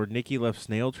Divas where Nikki left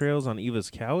snail trails on Eva's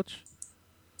couch.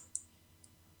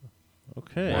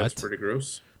 Okay. That's pretty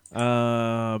gross.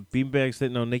 Beanbag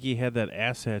said, no, Nikki had that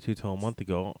ass tattoo till a month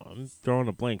ago. I'm throwing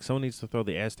a blank. Someone needs to throw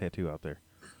the ass tattoo out there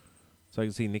so I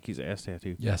can see Nikki's ass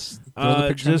tattoo. Yes. Throw the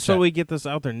picture in the Just so chat. we get this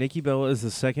out there, Nikki Bella is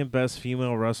the second best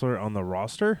female wrestler on the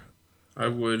roster. I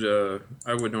would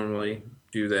normally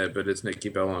do that, but it's Nikki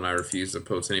Bella, and I refuse to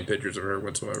post any pictures of her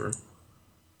whatsoever.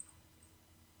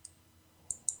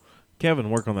 Kevin,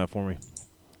 work on that for me.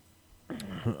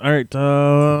 All right,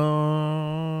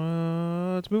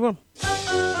 let's move on.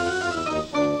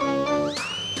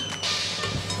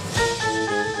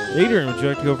 Adrian, would you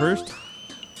like to go first?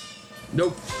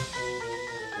 Nope.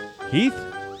 Heath?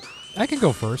 I can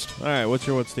go first. All right, what's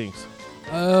your what stinks?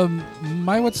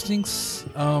 My what stinks,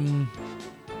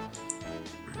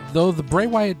 though the Bray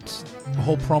Wyatt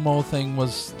whole promo thing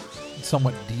was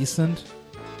somewhat decent,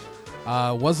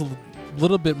 was a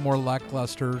little bit more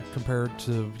lackluster compared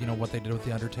to, what they did with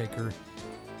The Undertaker.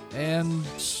 And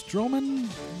Strowman,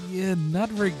 yeah, not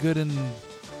very good in,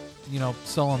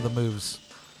 selling the moves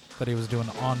that he was doing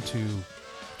onto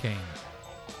Kane.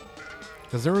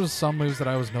 Because there was some moves that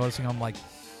I was noticing, I'm like,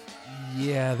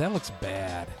 yeah, that looks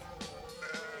bad.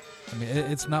 I mean,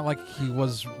 it's not like he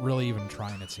was really even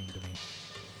trying, it seemed to me.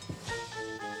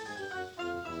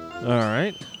 All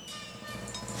right.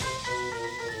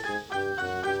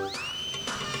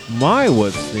 My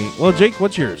what stink? Well, Jake,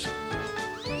 what's yours?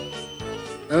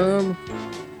 I'm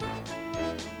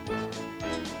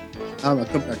gonna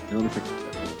come back. Let me think.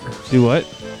 Do what?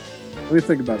 Let me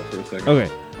think about it for a second.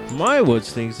 Okay. My what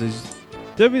stinks is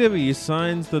WWE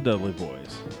signs the Dudley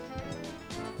Boys.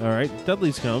 All right,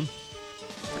 Dudley's come.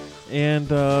 And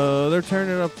they're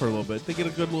turning it up for a little bit. They get a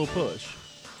good little push.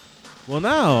 Well,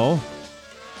 now,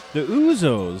 the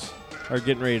Uzos are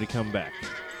getting ready to come back.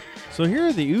 So here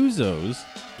are the Uzos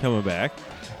coming back.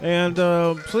 And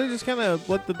so they just kind of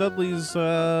let the Dudleys,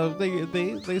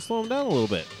 they slow them down a little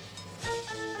bit.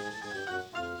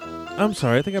 I'm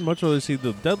sorry, I think I'd much rather see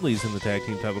the Dudleys in the tag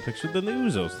team title picture than the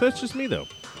Uzos. That's just me, though.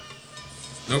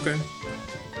 Okay.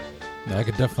 Yeah, I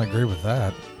could definitely agree with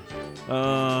that.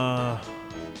 I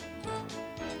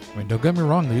mean, don't get me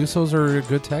wrong, the Usos are a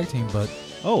good tag team, but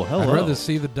Oh, hello. I'd rather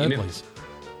see the Dudleys.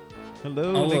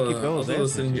 Hello, Nikki Bella's I'll ass.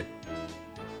 listen here.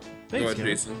 Thanks, Go ahead, Kevin.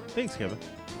 Jason. Thanks, Kevin.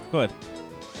 Go ahead.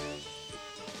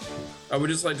 I would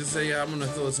just like to say I'm gonna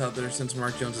throw this out there since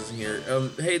Mark Jones isn't here.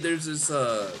 Hey, there's this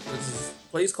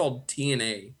place called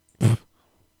TNA.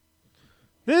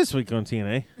 This week on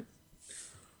TNA.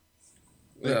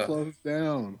 They closed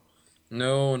down.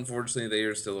 No, unfortunately, they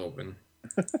are still open.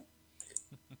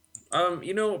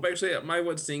 Actually, my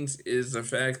what stinks is the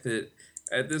fact that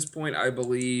At this point, I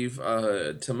believe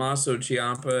Tommaso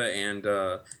Ciampa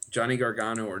and Johnny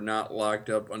Gargano are not locked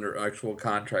up under actual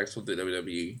contracts with the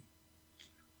WWE,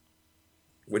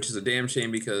 which is a damn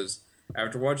shame because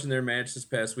after watching their match this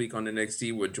past week on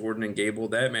NXT with Jordan and Gable,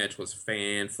 that match was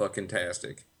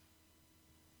fan-fucking-tastic.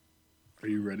 Are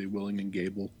you ready, Willing and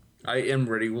Gable? I am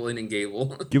ready, willing, and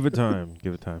Gable. Give it time.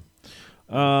 Give it time.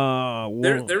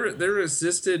 Their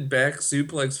assisted back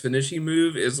suplex finishing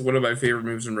move is one of my favorite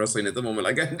moves in wrestling at the moment.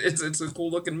 Like it's a cool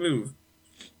looking move.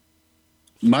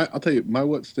 I'll tell you,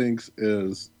 what stinks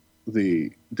is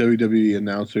the WWE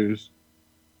announcers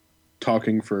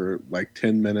talking for like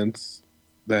 10 minutes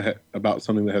about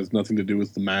something that has nothing to do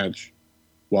with the match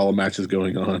while a match is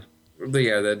going on.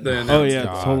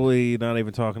 Yeah, totally not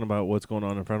even talking about what's going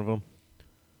on in front of them.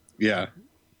 Yeah.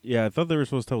 Yeah, I thought they were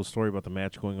supposed to tell a story about the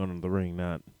match going on in the ring,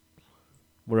 not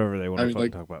whatever they want to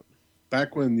talk about.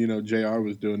 Back when, JR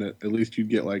was doing it, at least you'd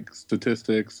get like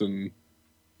statistics and,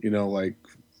 like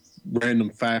random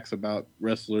facts about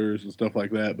wrestlers and stuff like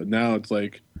that. But now it's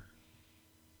like,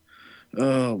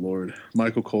 oh, Lord,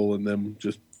 Michael Cole and them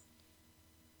just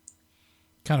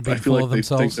kind of being I feel full like of they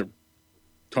themselves. think they're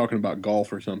talking about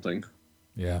golf or something.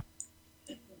 Yeah.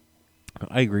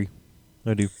 I agree.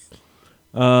 I do.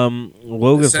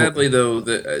 Logan. Sadly, though,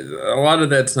 a lot of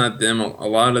that's not them. A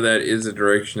lot of that is the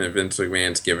direction that Vince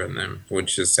McMahon's given them,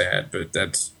 which is sad, but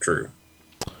that's true.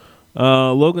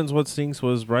 Logan's what stinks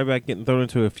was Ryback getting thrown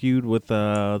into a feud with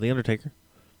the Undertaker,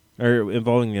 or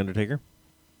involving the Undertaker.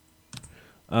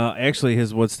 Actually,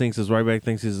 his what stinks is Ryback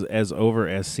thinks he's as over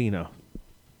as Cena.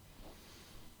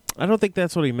 I don't think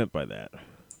that's what he meant by that.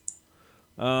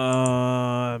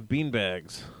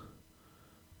 Beanbags.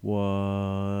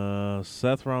 Was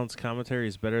Seth Rollins' commentary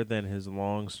is better than his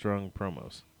long-strung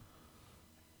promos?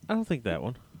 I don't think that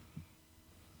one.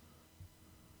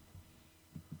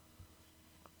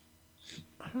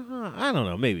 I don't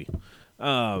know. Maybe.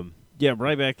 Yeah,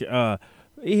 Ryback. I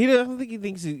don't think he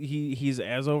thinks he's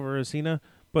as over as Cena,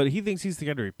 but he thinks he's the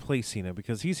guy to replace Cena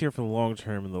because he's here for the long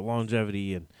term and the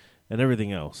longevity and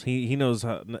everything else. He knows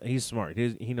he's smart.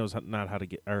 He knows how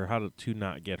to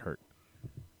not get hurt.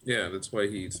 Yeah, that's why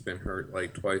he's been hurt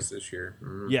like twice this year.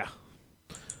 Mm-hmm. Yeah.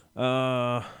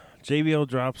 JBL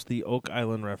drops the Oak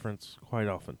Island reference quite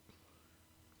often.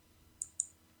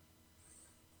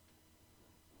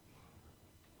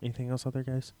 Anything else out there,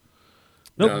 guys?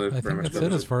 Nope. No, I think that's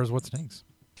it as far as what stinks.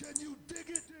 Can you dig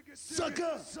it,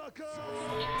 sucker?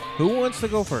 Who wants to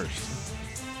go first?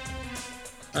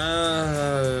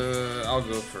 I'll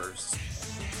go first.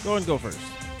 Go first.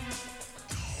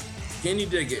 Can you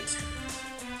dig it?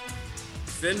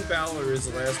 Finn Balor is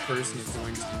the last person who's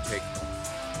going to take off.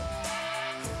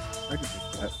 I can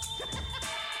think that.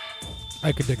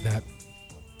 I could dig that.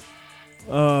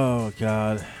 Oh,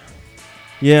 God.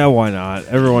 Yeah, why not?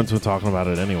 Everyone's been talking about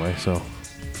it anyway, so.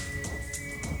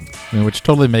 I mean, which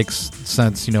totally makes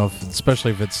sense,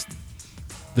 especially if it's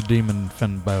the Demon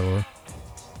Finn Balor.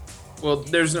 Well,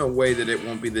 there's no way that it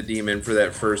won't be the Demon for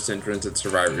that first entrance at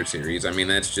Survivor Series. I mean,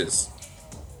 that's just...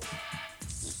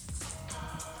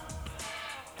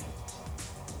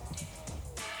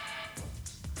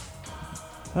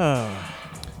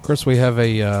 Of course, we have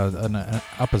an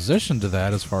opposition to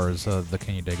that as far as the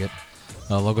Can You Dig It.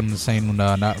 Logan is saying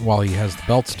not while he has the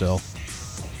belt still.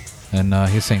 And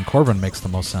he's saying Corbin makes the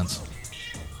most sense.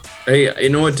 Hey, you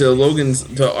know what? To Logan's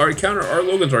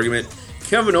argument,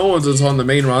 Kevin Owens was on the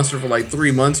main roster for like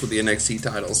 3 months with the NXT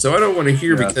title, so I don't want to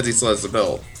hear because he still has the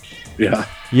belt. Yeah.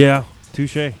 Yeah,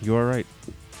 touche. You are right.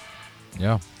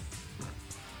 Yeah.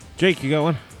 Jake, you got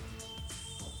one?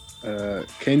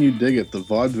 Can you dig it? The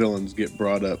Vaudevillains get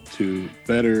brought up to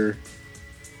better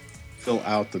fill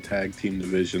out the tag team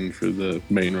division for the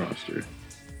main roster.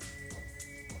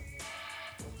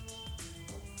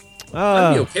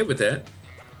 I'd be okay with that.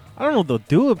 I don't know if they'll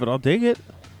do it, but I'll dig it.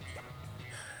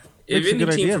 If It's a any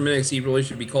good team idea. from NXT really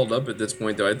should be called up at this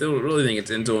point, though, I really think it's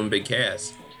Enzo and Big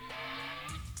Cass.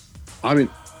 I mean,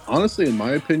 honestly, in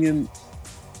my opinion,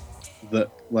 a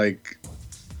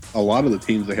lot of the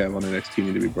teams they have on NXT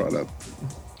need to be brought up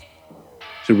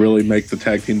to really make the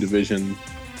tag team division.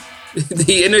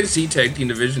 The NXT tag team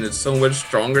division is so much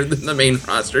stronger than the main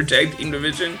roster tag team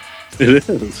division. It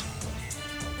is.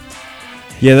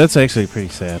 Yeah, that's actually pretty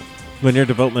sad. When your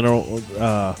developmental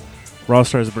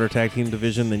roster has a better tag team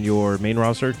division than your main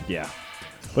roster, yeah.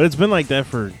 But it's been like that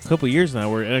for a couple of years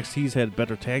now, where NXT's had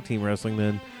better tag team wrestling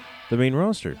than the main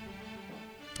roster.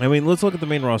 I mean, let's look at the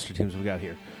main roster teams we got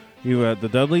here. You've got the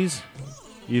Dudleys.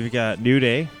 You've got New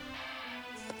Day.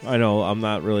 I know I'm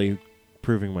not really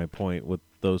proving my point with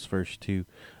those first two.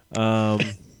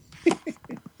 The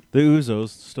Usos,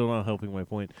 still not helping my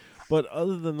point. But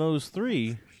other than those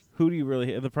three, who do you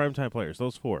really have? The primetime players,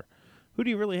 those four. Who do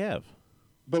you really have?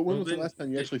 But when Well, was the then last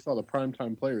time you actually saw the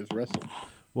primetime players wrestle?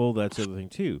 Well, that's the other thing,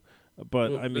 too.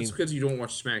 But, Well, I mean... that's because you don't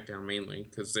watch SmackDown mainly,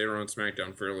 because they're on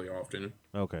SmackDown fairly often.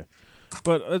 Okay.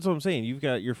 But that's what I'm saying. You've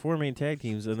got your four main tag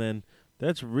teams, and then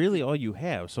that's really all you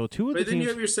have. So two of the But then teams... you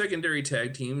have your secondary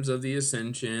tag teams of the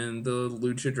Ascension, the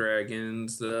Lucha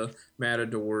Dragons, the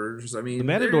Matadors. I mean, The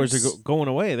Matadors are going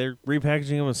away. They're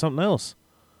repackaging them as something else.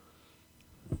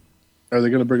 Are they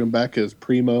going to bring them back as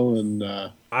Primo and?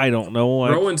 I don't know.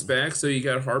 Rowan's back, so you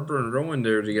got Harper and Rowan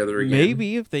there together again.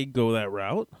 Maybe if they go that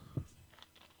route.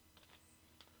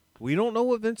 We don't know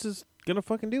what Vince is going to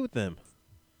fucking do with them.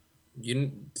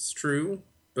 It's true,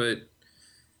 but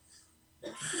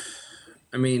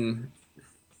I mean,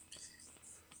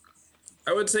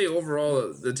 I would say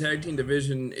overall the tag team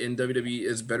division in WWE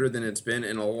is better than it's been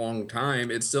in a long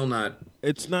time. It's still not.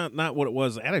 It's not what it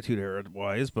was Attitude Era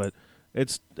wise, but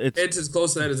it's as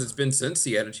close to that as it's been since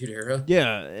the Attitude Era.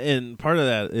 Yeah, and part of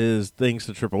that is thanks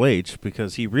to Triple H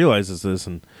because he realizes this,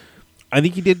 and I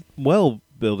think he did well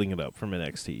building it up from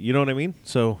NXT. You know what I mean?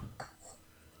 So,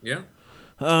 Yeah.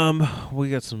 we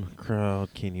got some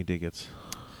crowd. Can you dig it?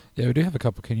 Yeah, we do have a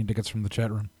couple Can You Dig It's from the chat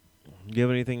room. Do you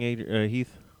have anything,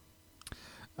 Heath?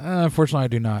 Unfortunately, I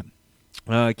do not.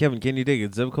 Kevin, can you dig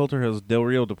it? Zeb Coulter has Del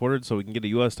Rio deported so we can get a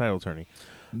U.S. title attorney.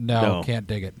 No, can't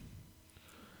dig it.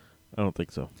 I don't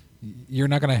think so. You're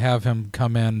not going to have him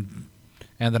come in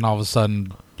and then all of a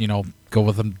sudden, go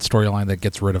with a storyline that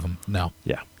gets rid of him. No.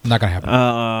 Yeah. Not going to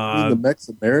happen. the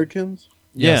Mex-Americans?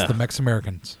 Yes, yeah. the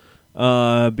Mex-Americans.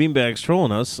 Beanbag's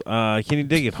trolling us. Can you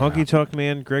dig it? Honky Tonk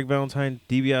Man, Greg Valentine,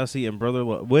 DiBiase, and Brother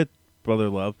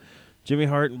Love, Jimmy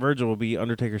Hart, and Virgil will be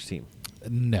Undertaker's team.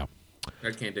 No.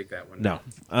 I can't dig that one. No.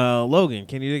 Logan,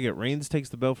 can you dig it? Reigns takes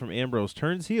the belt from Ambrose,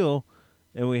 turns heel,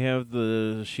 and we have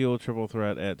the Shield triple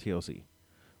threat at TLC.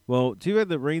 Well, too bad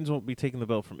that Reigns won't be taking the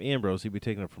belt from Ambrose. He'd be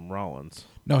taking it from Rollins.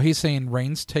 No, he's saying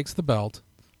Reigns takes the belt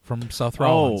from Seth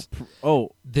Rollins.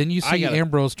 Then you see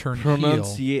Ambrose turn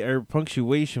heel.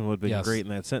 Punctuation would have been great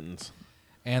in that sentence.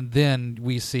 And then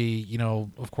we see,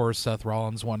 of course, Seth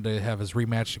Rollins wanted to have his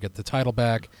rematch to get the title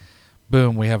back.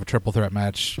 Boom, we have a triple threat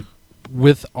match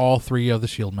with all three of the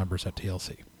Shield members at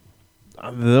TLC.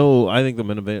 Though I think the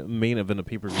main event of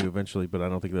pay-per-view eventually, but I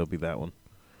don't think that'll be that one.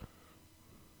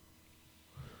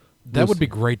 That would be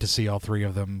great to see all three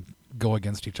of them go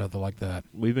against each other like that.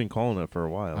 We've been calling it for a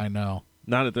while. I know.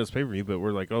 Not at this pay-per-view, but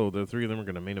we're like, the three of them are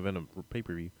going to main event a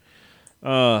pay-per-view.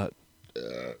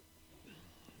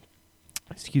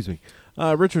 Excuse me.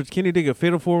 Richards, can you dig a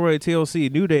fatal four-way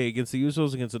TLC New Day against the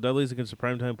Usos, against the Dudleys, against the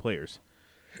Primetime Players?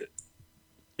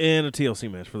 And a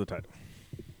TLC match for the title.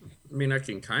 I mean, I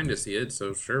can kind of see it,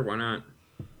 so sure, why not?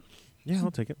 Yeah,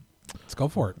 I'll take it. Let's go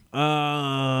for it.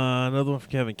 Another one for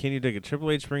Kevin. Can you dig it? Triple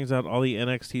H brings out all the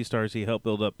NXT stars he helped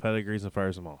build up pedigrees and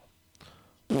fires them all.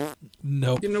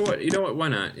 Nope. You know what? Why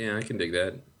not? Yeah, I can dig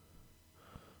that.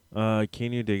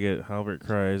 Can you dig it? Halbert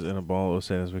cries in a ball of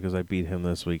sadness because I beat him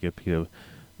this week at PW.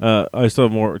 I still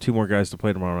have two more guys to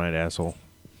play tomorrow night, asshole.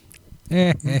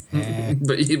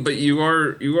 but you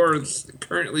are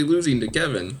currently losing to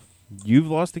Kevin. You've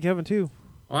lost to Kevin too.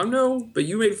 I know, but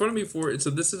you made fun of me for it, so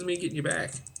this is me getting you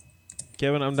back.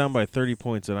 Kevin, I'm down by 30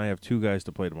 points, and I have two guys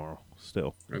to play tomorrow.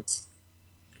 Still,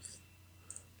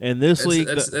 in this league,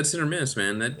 that's hit or miss,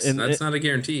 man. That's not a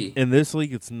guarantee. In this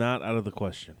league, it's not out of the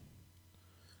question.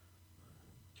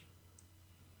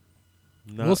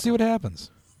 We'll see what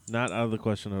happens. Not out of the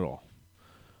question at all.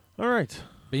 All right,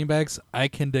 Beanbags, I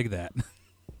can dig that.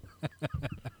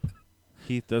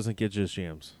 Heath doesn't get just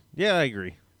jams. Yeah, I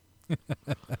agree.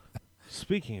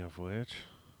 Speaking of which,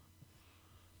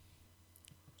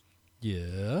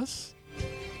 yes,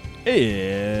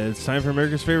 it's time for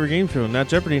America's favorite game show. Not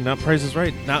Jeopardy, not Price is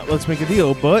Right, not Let's Make a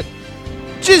Deal, but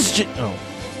Jizz Jams.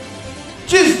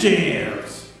 Jizz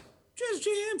Jams.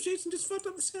 Jason just fucked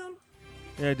up the sound.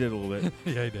 Yeah, I did a little bit.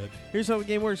 Yeah, I did. Here's how the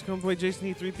game works. Come play Jason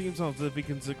Heath 3 theme songs. If he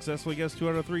can successfully guess 2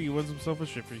 out of 3, he wins himself a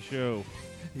shit-free show.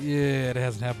 Yeah, it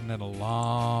hasn't happened in a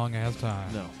long ass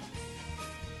time. No.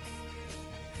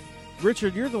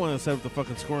 Richard, you're the one that set up the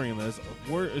fucking scoring in this.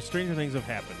 Stranger things have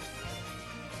happened.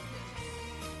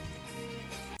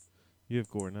 You have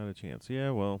Gore, not a chance.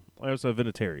 Yeah, well, I also have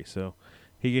Vinatieri, so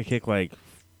he could kick like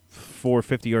 4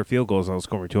 50-yard field goals and I'll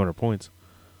score 200 points.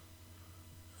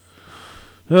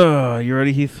 You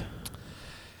ready, Heath?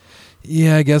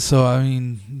 Yeah, I guess so. I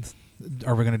mean,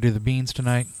 are we going to do the beans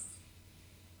tonight?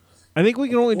 I think we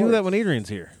can only do that when Adrian's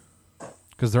here.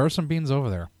 Because there are some beans over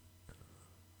there.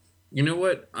 You know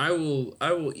what? I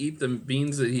will eat the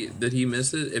beans that he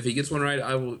misses. If he gets one right,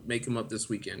 I will make him up this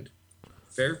weekend.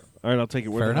 Fair. All right, I'll take it.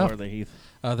 Where Fair the hell enough. are they, Heath?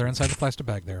 They're inside the plastic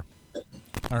bag there,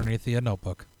 underneath the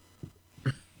notebook.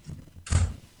 Because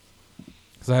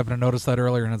I happened to notice that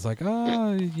earlier, and it's like,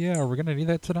 oh, yeah, are we going to need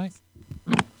that tonight?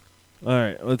 All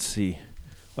right, let's see.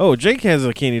 Oh, Jake has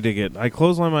a candy ticket. I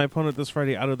clothesline my opponent this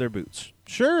Friday out of their boots.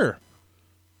 Sure.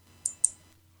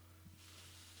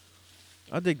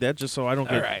 I'll dig that just so I don't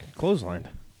get clotheslined.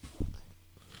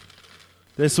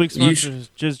 This week's sponsor is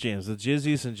Jizz Jams, the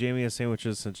jizziest and jammiest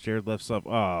sandwiches since Jared left sub.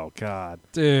 Oh, God.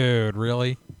 Dude,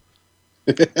 really?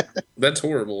 That's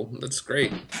horrible. That's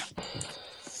great.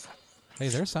 Hey,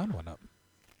 their sound went up.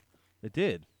 It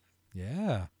did.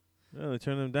 Yeah. Oh, they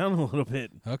turned them down a little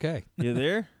bit. Okay. You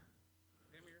there?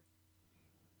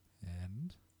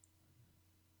 And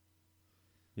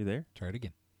You there? try it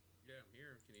again. Yeah, I'm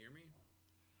here. Can you hear me?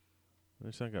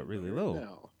 Their sound got really low.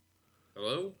 Now.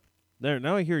 Hello? There,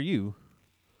 now I hear you.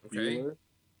 Okay. Bueller?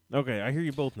 Okay, I hear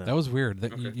you both now. That was weird.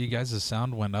 That Okay. you guys'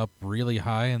 sound went up really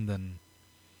high and then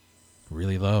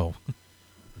really low.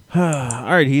 All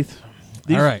right, Heath.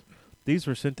 These, All right. These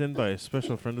were sent in by a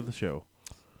special friend of the show,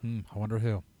 I wonder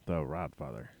who. the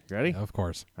Rodfather. You ready? Of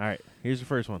course. All right, here's the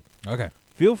first one. Okay.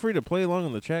 Feel free to play along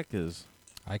in the chat, because,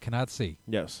 I cannot see.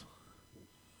 yes.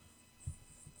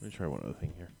 Let me try one other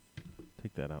thing here.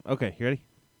 Take that out. Okay, you ready?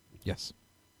 Yes.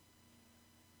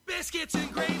 Biscuits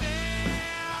and gravy.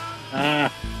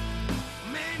 Ah,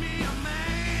 Made me a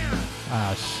man.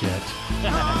 Ah, shit.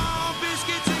 Oh,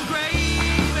 biscuits and gravy.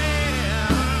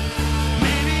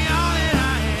 Made me all that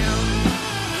I am.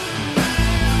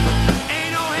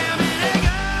 Ain't no ham and egg.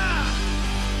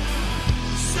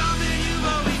 Something you've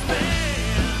always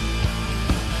been.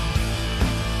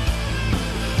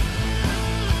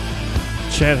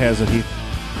 Chat has it, Heath.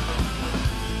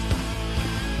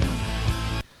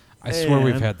 I swear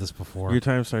we've And had this before. Your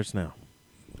time starts now.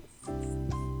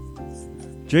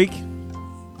 Jake,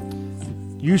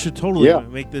 you should totally Yeah.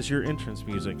 make this your entrance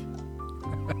music.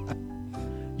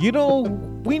 You know,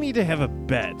 we need to have a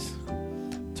bet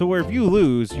to where if you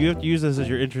lose, you have to use this as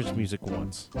your entrance music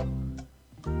once.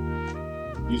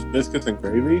 use biscuits and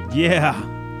gravy? Yeah.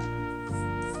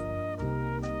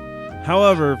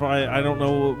 However, if I don't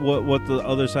know what the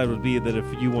other side would be, that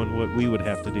if you won, what we would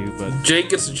have to do, but Jake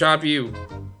gets to chop you.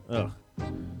 ugh.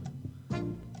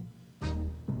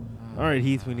 All right,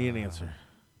 Heath, we need an answer.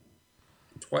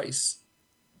 Twice.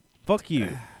 Fuck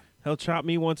you. Hell, chop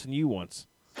me once and you once.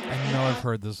 I know I've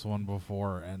heard this one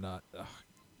before, and for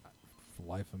the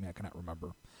life of me, I cannot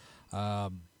remember.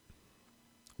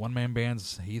 One-man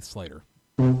band's Heath Slater.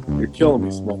 You're killing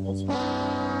me, Smalls.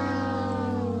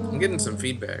 I'm getting some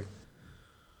feedback.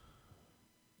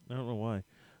 I don't know why.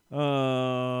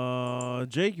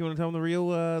 Jake, you want to tell him the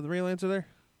real answer there?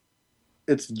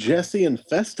 It's Jesse and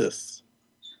Festus.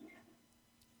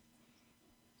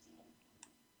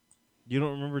 You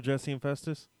don't remember Jesse and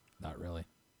Festus? Not really.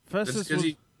 Festus Because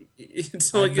was,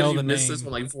 it's only I know because you the missed this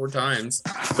name. one like 4 times.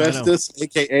 Festus,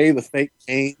 a.k.a. the fake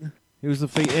Kane. he was the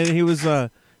fake, and he was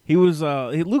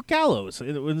Luke Gallows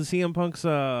in CM Punk's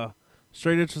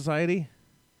Straight Edge Society.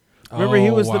 Remember, he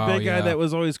was the big guy that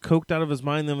was always coked out of his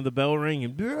mind. Then with the bell ring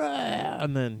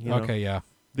and then Okay, yeah.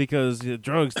 because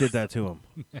drugs did that to him.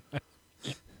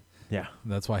 Yeah.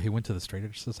 That's why he went to the Straight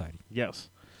Edge Society. Yes.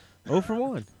 0 for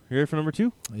 1. You ready for number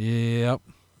 2? Yep.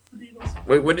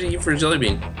 Wait, what did he eat for a jelly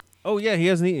bean? Oh yeah, he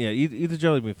hasn't eaten yet. Eat the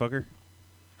jelly bean, fucker.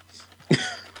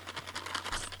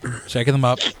 Checking them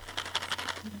up.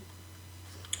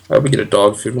 I hope we get a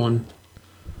dog food one.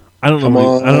 I don't know. Come I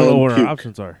don't know on, what our puke.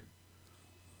 options are.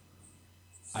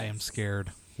 I am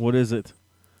scared. What is it?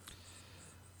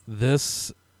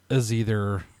 This is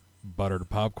either buttered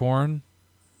popcorn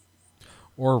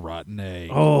or rotten egg.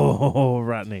 Oh,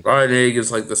 rotten egg. Rotten egg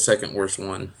is like the second worst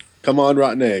one. Come on,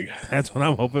 rotten egg. That's what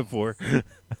I'm hoping for.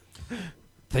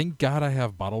 Thank God I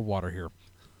have bottled water here.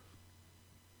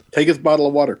 Take his bottle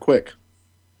of water, quick.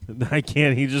 I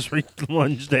can't. He just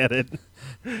lunged at it.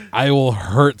 I will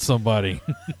hurt somebody.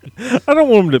 I don't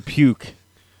want him to puke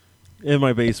in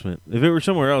my basement. If it were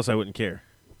somewhere else, I wouldn't care.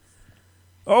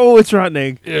 Oh, it's rotten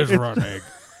egg. It's rotten egg.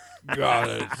 Got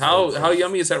it. How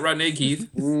yummy is that rotten egg, Keith?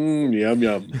 Yum,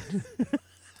 yum.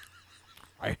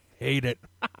 I hate it.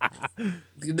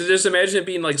 Just imagine it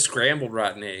being like scrambled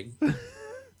rotten egg.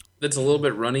 That's a little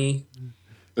bit runny.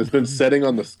 It's been setting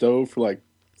on the stove for like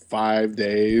 5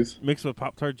 days. Mixed with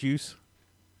Pop-Tart juice.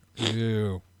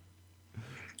 Ew.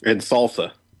 And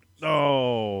salsa.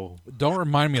 Oh. Don't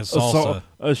remind me of salsa.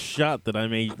 A shot that I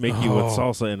may make you with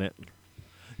salsa in it.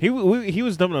 He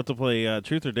was dumb enough to play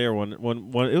Truth or Dare one. It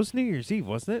was New Year's Eve,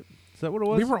 wasn't it? Is that what it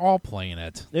was? We were all playing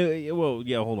it. Well,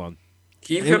 yeah, hold on.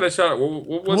 Keith got a shot.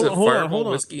 What was it? Hold on, Fireball, hold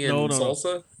on. whiskey, and No.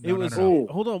 salsa? It was. no.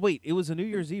 Hold on, wait. It was a New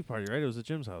Year's Eve party, right? It was at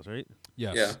Jim's house, right?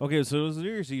 Yes. Yeah. Okay, so it was a New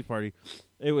Year's Eve party.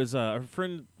 It was a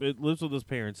friend. It lives with his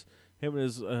parents. Him and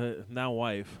his now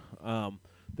wife.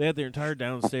 They had their entire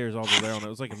downstairs all their own. It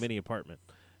was like a mini apartment,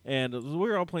 and we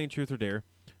were all playing Truth or Dare.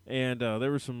 And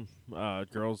there were some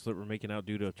girls that were making out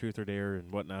due to Truth or Dare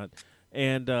and whatnot.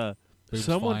 And Boobs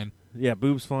someone, flying. yeah,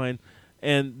 boobs flying.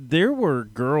 And there were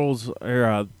girls.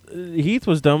 Heath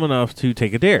was dumb enough to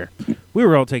take a dare. We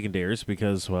were all taking dares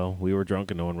because, well, we were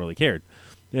drunk and no one really cared.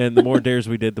 And the more dares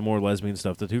we did, the more lesbian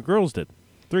stuff the two girls did.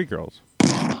 3 girls.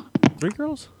 3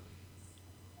 girls?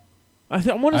 I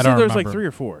want to say don't there was like remember. 3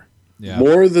 or 4. Yeah.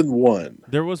 More than one.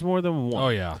 There was more than one. Oh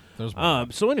yeah. There's more.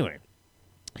 So anyway,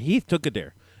 Heath took a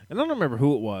dare. And I don't remember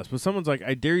who it was, but someone's like,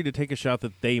 I dare you to take a shot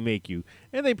that they make you.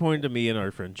 And they pointed to me and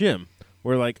our friend Jim.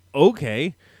 We're like,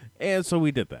 okay. And so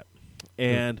we did that.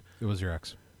 And It was your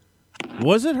ex.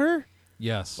 was it her?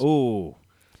 Yes. Oh.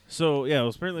 So, yeah, it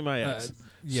was apparently my ex.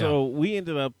 yeah. So we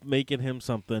ended up making him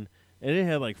something, and it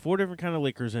had like 4 different kind of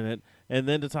liquors in it. And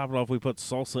then to top it off, we put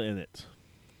salsa in it.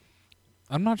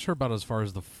 I'm not sure about as far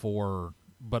as the 4,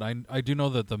 but I do know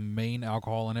that the main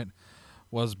alcohol in it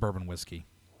was bourbon whiskey.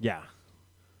 Yeah.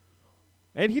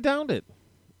 And he downed it.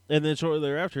 And then shortly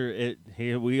thereafter,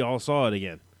 we all saw it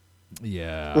again.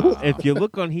 Yeah. If you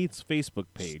look on Heath's Facebook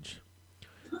page,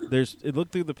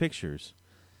 look through the pictures,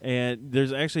 and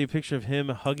there's actually a picture of him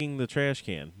hugging the trash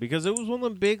can because it was one of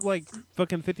them big, like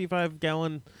fucking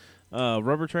 55-gallon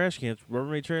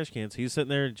Rubbermaid trash cans. He's sitting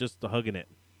there just hugging it.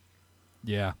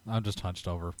 Yeah, I'm just hunched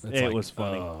over. It's It like, was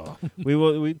funny. We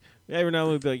every now and then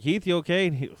we'd be like, Heath, you okay?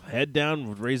 And he'd head down,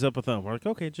 would raise up a thumb. We're like,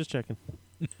 okay, just checking.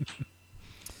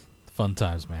 Fun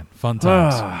times, man. Fun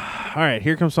times. All right,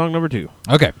 here comes song number 2.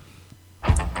 Okay.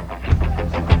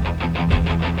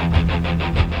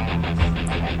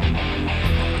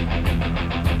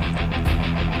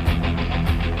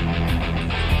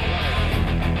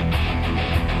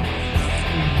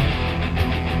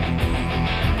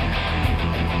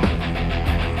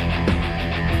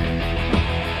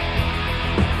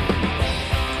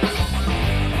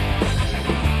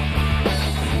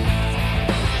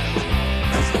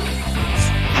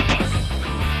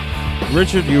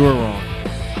 Richard, you were wrong.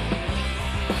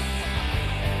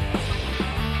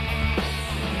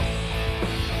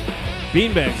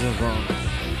 Beanbags is wrong.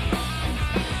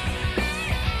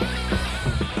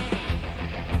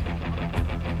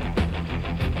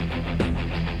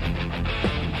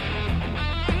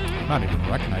 I'm not even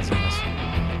recognizing this.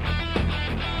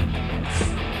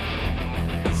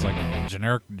 It's like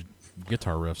generic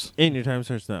guitar riffs. And your time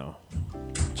starts now.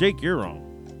 Jake, you're wrong.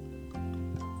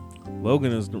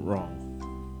 Logan is wrong.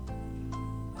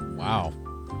 Wow.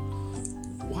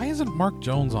 Why isn't Mark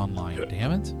Jones online?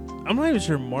 Damn it. I'm not even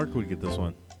sure Mark would get this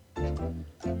one.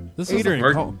 This is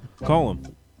Adrian, call him.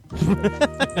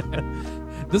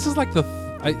 this is like the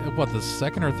the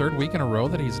second or third week in a row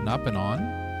that he's not been on.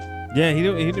 Yeah, he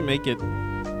didn't make it.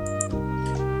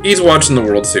 He's watching the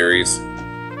World Series.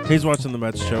 He's watching the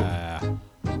Mets choke.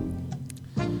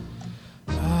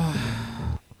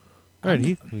 All right,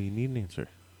 Heath, we need an answer.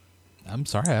 I'm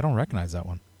sorry, I don't recognize that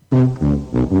one.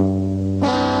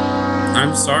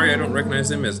 I'm sorry, I don't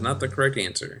recognize him as not the correct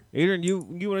answer. Adrian, you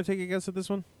want to take a guess at this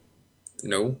one?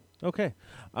 No. Okay.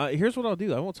 Here's what I'll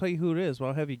do. I won't tell you who it is, but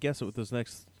I'll have you guess it with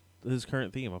his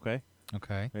current theme, okay?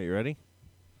 Okay. Are you ready?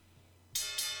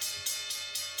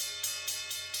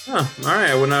 Huh. All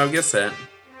right, I would not have guessed that.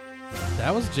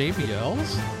 That was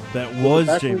JBL's? That was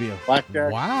Back when JBL.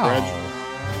 Blackjack Wow. Bradshaw-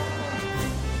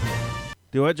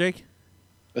 Do what, Jake?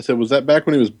 I said, was that back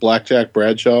when he was Blackjack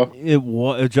Bradshaw? It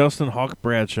was Justin Hawk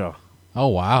Bradshaw. Oh,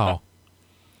 wow.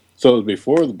 So it was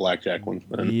before the Blackjack one.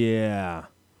 Then. Yeah.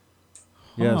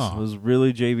 Yes, Huh. it was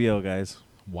really JBL, guys.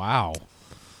 Wow.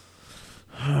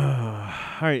 All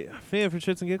right, fan for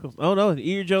shits and giggles. Oh no, eat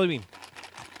your jelly bean.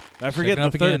 I forget Shaking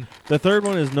up again. the third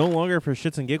one is no longer for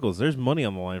shits and giggles. There's money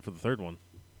on the line for the third one.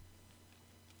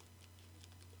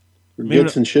 For Maybe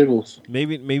Gits and Shiggles.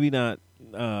 Maybe not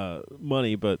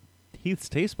money, but Heath's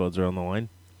taste buds are on the line.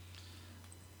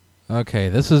 Okay,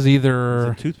 this is Is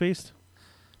either... it toothpaste?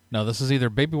 No, this is either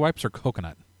baby wipes or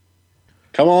coconut.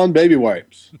 Come on, baby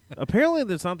wipes. Apparently,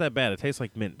 it's not that bad. It tastes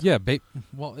like mint. Yeah,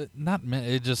 not mint.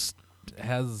 It just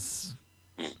has...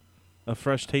 A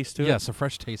fresh taste to it? Yes, a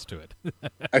fresh taste to it.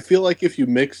 I feel like if you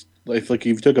mixed, like if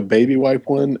you took a baby wipe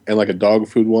one and like a dog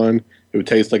food one, it would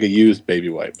taste like a used baby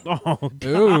wipe. Oh,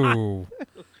 God. Ooh.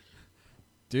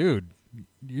 Dude,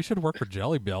 you should work for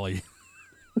Jelly Belly.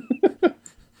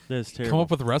 That's terrible. Come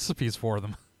up with recipes for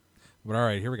them. But all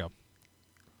right, here we go.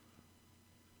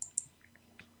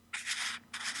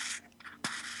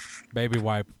 Baby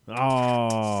wipe.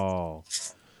 Oh.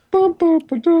 Bum, bum,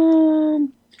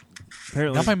 ba-dum.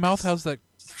 Apparently, Now my mouth has that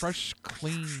fresh,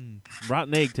 clean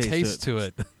rotten egg taste to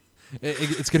it. to it.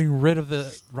 It's getting rid of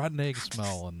the rotten egg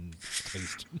smell and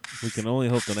taste. We can only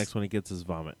hope the next one he gets is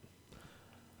vomit.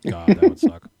 God, that would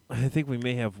suck. I think we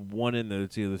may have one in there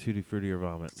that's either Tutti Frutti or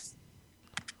vomit.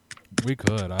 We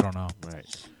could. I don't know. All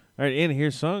right, and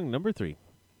here's song number 3.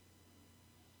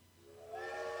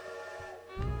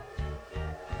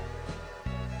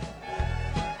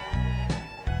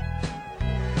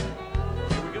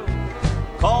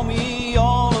 Call me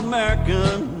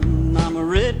all-American, I'm a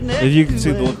redneck. If you can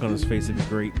see the look on his face, it'd be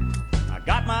great. I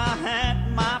got my hat,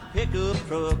 my pickup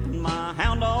truck, and my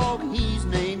hound dog, he's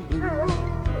named Blue.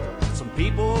 Some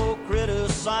people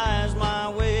criticize my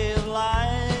way of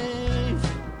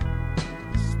life.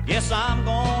 Guess I'm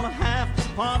gonna have to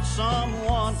punch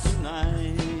someone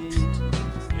tonight.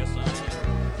 Yes, I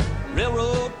am.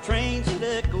 Railroad trains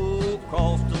that echo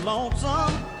across the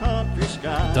lonesome country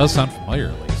sky. It does sound familiar,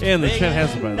 at least. And the chat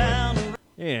has it, by the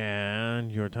way.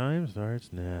 And your time starts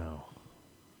now.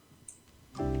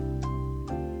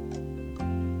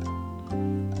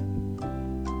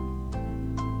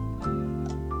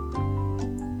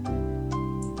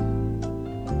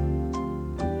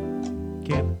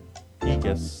 Can't he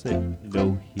guess it?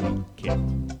 No, he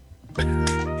can't.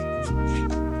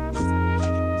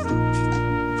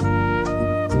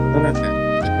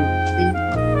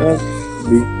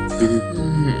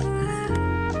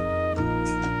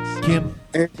 Kim,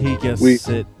 he guess We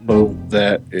it? hope No.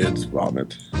 that it's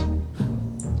vomit.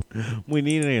 We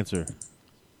need an answer.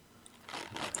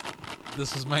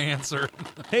 This is my answer.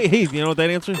 Hey, Heath, you know what that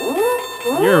answer?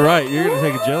 You're right. You're going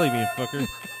to take a jelly bean, fucker.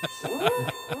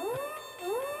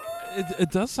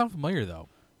 It does sound familiar, though.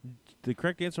 The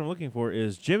correct answer I'm looking for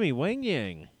is Jimmy Wang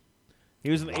Yang. He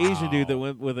was an Asian dude that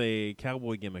went with a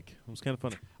cowboy gimmick. It was kind of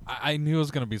funny. I knew it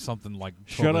was going to be something like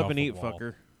Shut totally up off and the eat, wall.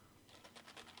 fucker.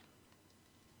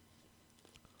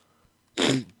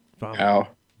 Vomit. Ow.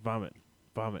 Vomit.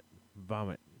 Vomit.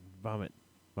 Vomit. Vomit.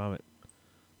 Vomit.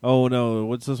 Oh, no.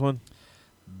 What's this one?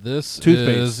 This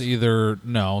Toothpaste. is either...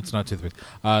 No, it's not toothpaste.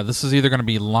 This is either going to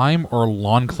be lime or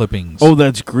lawn clippings. Oh,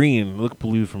 that's green. Look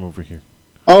blue from over here.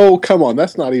 Oh, come on.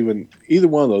 That's not even... Either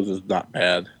one of those is not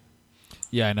bad.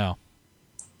 Yeah, I know.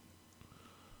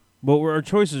 But our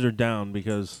choices are down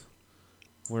because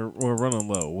we're running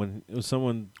low. When it was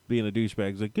someone being a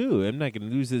douchebag, it's like, ooh, I'm not going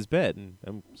to lose this bet. And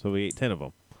so we ate 10 of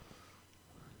them.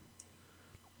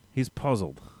 He's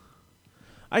puzzled.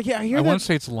 I hear I that. want to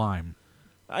say it's lime.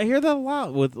 I hear that a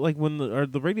lot with like when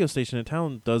the radio station in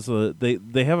town does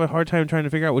they have a hard time trying to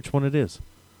figure out which one it is.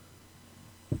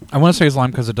 I want to say it's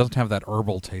lime because it doesn't have that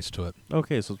herbal taste to it.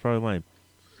 Okay, so it's probably lime.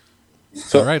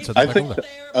 So All right, so I it's think like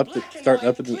up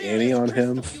the ante on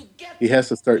him, he has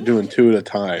to start doing 2 at a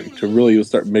time to really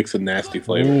start mixing nasty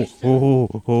flavors.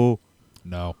 Oh.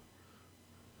 No.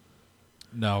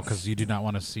 No, because you do not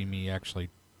want to see me actually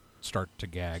start to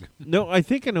gag. No, I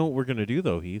think I know what we're gonna do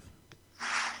though, Heath.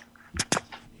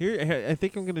 Here, I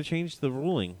think I'm gonna change the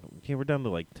ruling. Okay, we're down to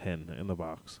like 10 in the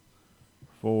box.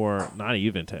 For not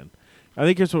even 10. I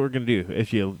think here's what we're gonna do.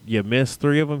 If you miss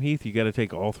 3 of them, Heath, you got to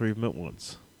take all 3 of them at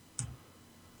once.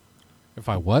 If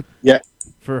I what? Yeah.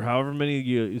 For however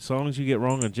many songs you get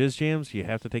wrong on Jizz Jams, you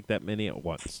have to take that many at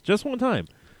once. Just one time.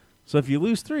 So if you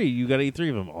lose 3, you got to eat 3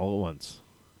 of them all at once.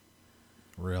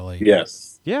 Really?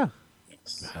 Yes. Yeah.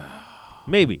 Yes.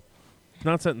 Maybe. It's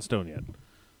not set in stone yet.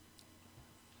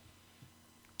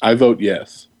 I vote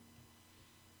yes.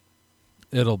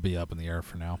 It'll be up in the air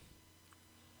for now.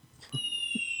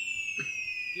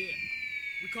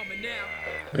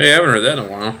 Hey, I haven't heard that in a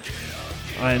while.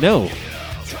 I know.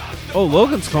 Oh,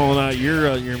 Logan's calling out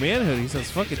your manhood. He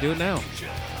says, fuck it, do it now.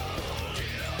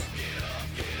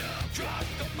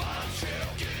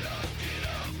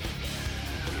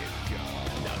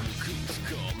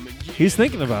 He's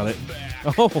thinking about it.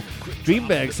 Oh,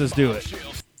 Beanbag says do it.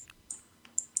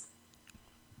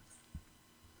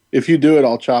 If you do it,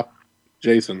 I'll chop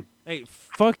Jason. Hey,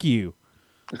 fuck you.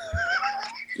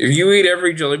 If you eat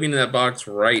every jelly bean in that box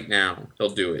right now, he'll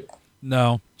do it.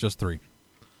 No, just 3.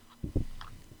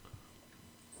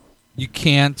 You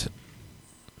can't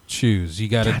choose. You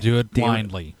got to do it damn it.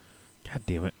 blindly. God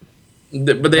damn it.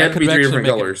 But they That have to could be 3 actually different make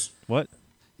it- colors. What?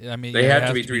 I mean, They it have has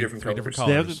to be 3 different three colors.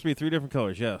 They have colors. to be 3 different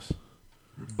colors, yes.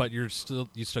 But you still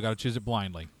got to choose it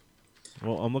blindly.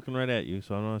 Well, I'm looking right at you,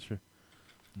 so I'm not sure.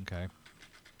 Okay.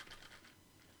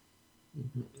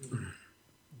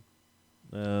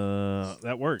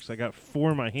 That works. I got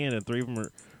 4 in my hand, and 3 of them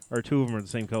or 2 of them are the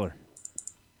same color.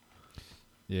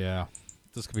 Yeah.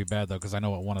 This could be bad though because I know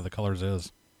what one of the colors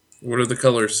is. What are the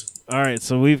colors? All right,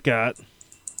 so we've got.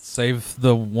 Save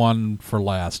the one for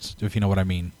last, if you know what I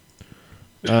mean.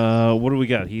 What do we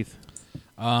got, Heath?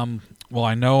 Well,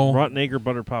 I know Rotten egg or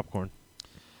butter popcorn.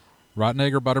 rotten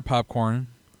egg or butter popcorn,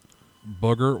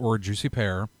 booger or juicy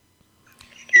pear,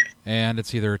 and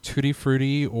it's either tutti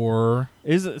frutti or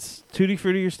Is it Tutti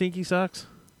Frutti or Stinky Socks?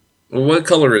 Well, what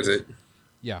color is it?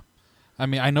 yeah. I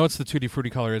mean, I know it's the tutti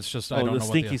frutti color. It's just I don't the know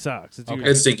Stinky what Socks. It's Okay.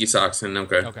 It's Stinky Socks, and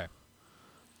okay. Okay.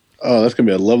 Oh, that's gonna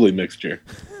be a lovely mixture.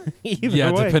 Either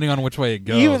Yeah, way. depending on which way it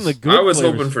goes. Even the good I was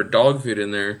flavors. hoping for dog food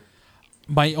in there.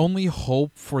 My only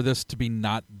hope for this to be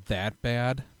not that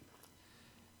bad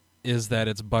is that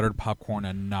it's buttered popcorn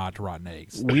and not rotten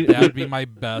eggs. That would be my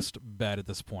best bet at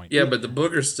this point. Yeah, but the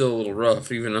booger's still a little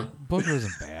rough, even though. Booger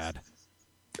isn't bad.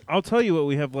 I'll tell you what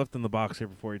we have left in the box here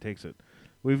before he takes it.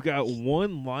 We've got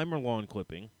 1 lime or lawn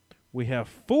clipping. We have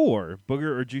 4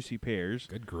 booger or juicy pears.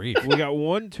 Good grief. We got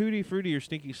 1 tutti frutti or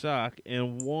stinky sock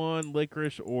and 1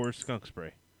 licorice or skunk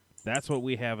spray. That's what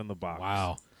we have in the box.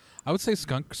 Wow. I would say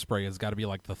skunk spray has got to be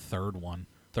like the third one.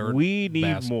 We need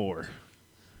best. more.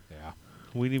 Yeah.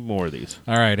 We need more of these.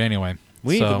 All right, anyway.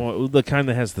 We so, need the kind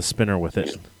that has the spinner with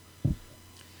it.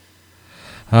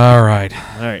 All right.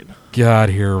 All right. God,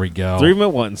 here we go. 3 of them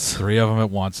at once. 3 of them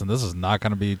at once, and this is not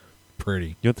going to be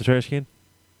pretty. You want the trash can?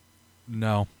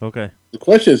 No. Okay. The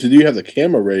question is, do you have the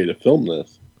camera ready to film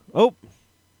this? Oh.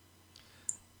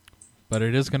 But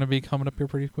it is going to be coming up here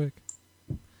pretty quick.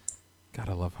 God,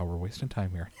 I love how we're wasting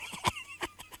time here.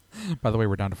 By the way,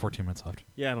 we're down to 14 minutes left.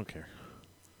 Yeah, I don't care.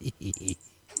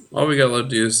 All we got left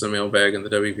to do is the mailbag and the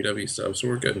WPW stuff, so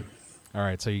we're good. All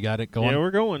right, so you got it going? Yeah,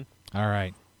 we're going. All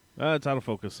right. It's out of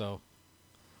focus. So,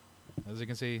 as you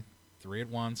can see, 3 at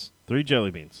once. 3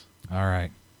 jelly beans. All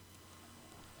right.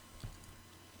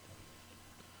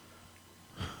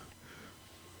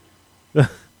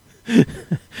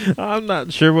 I'm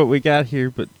not sure what we got here,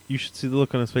 but you should see the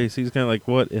look on his face. He's kind of like,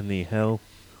 what in the hell?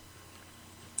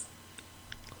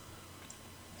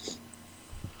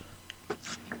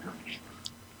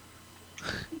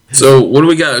 So, what do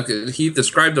we got? He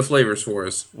described the flavors for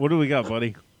us. What do we got,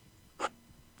 buddy?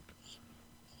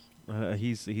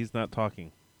 He's not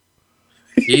talking.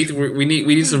 Heath, we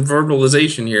need some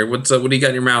verbalization here. What do you got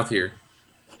in your mouth here?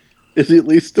 Is he at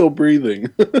least still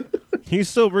breathing? He's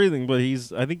still breathing, but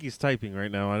I think he's typing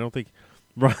right now. I don't think.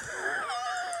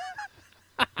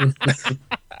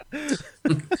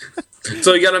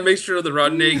 So you got a mixture of the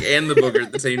rotten egg and the booger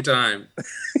at the same time.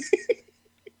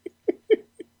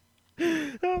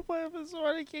 I'm laughing so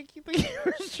hard I can't keep the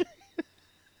camera straight.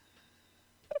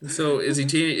 So is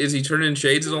he turning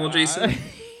shades at all, Jason?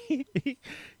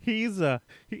 He's not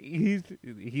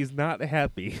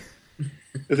happy.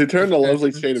 Is he turned a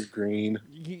lovely shade of green?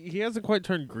 He hasn't quite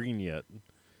turned green yet,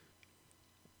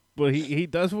 but he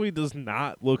definitely does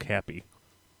not look happy.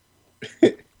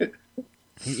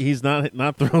 He's not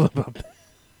thrilled about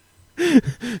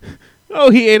that.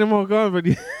 Oh, he ate them all gone, but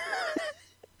the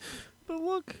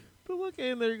look,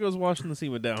 and there he goes washing the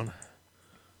semen down.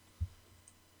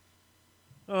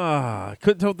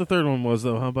 Couldn't tell what the third one was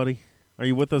though, huh, buddy? Are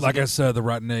you with us? Like again? I said, the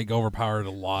rotten egg overpowered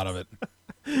a lot of it.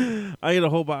 I ate a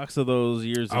whole box of those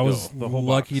years ago. I was the whole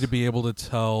lucky box. to be able to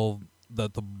tell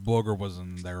that the booger was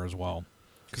in there as well,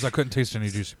 because I couldn't taste any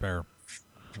juicy pear.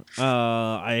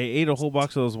 I ate a whole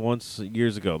box of those once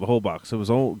years ago. The whole box. It was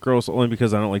gross only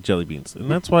because I don't like jelly beans, and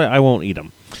that's why I won't eat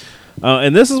them.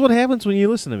 And this is what happens when you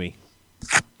listen to me.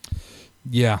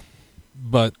 Yeah,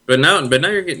 but now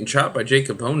you're getting chopped by Jake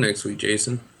Capone next week,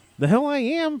 Jason. The hell I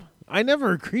am. I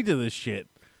never agreed to this shit.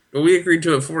 But we agreed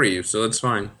to it for you, so that's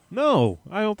fine. No,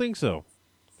 I don't think so.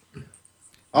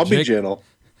 I'll be Jake- gentle.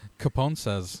 Capone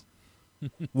says,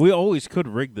 We always could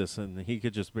rig this, and he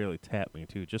could just barely tap me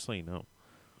too. Just so you know.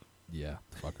 "Yeah,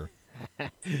 fucker."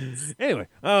 Anyway,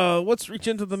 let's reach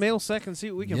into the mail sack and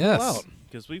see what we can Yes. pull out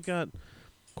because we've got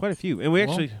quite a few, and we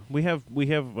actually we have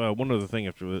one other thing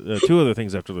after 2 other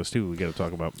things after this too. We got to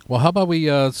talk about. Well, how about we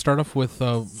start off with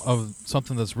of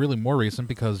something that's really more recent,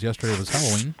 because yesterday was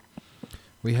Halloween.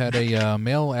 We had a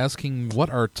mail asking what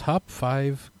our top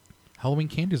 5 Halloween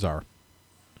candies are.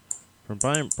 From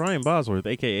Brian Bosworth,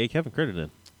 a.k.a. Kevin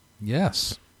Crittenden.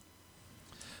 Yes.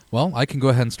 Well, I can go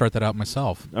ahead and start that out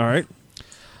myself. All right.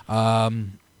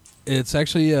 It's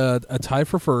actually a tie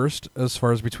for first as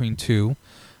far as between 2,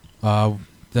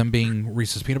 them being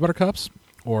Reese's Peanut Butter Cups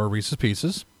or Reese's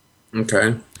Pieces.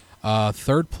 Okay.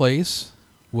 Third place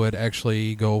would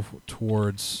actually go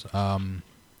towards...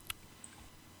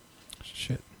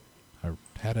 shit. I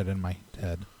had it in my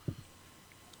head.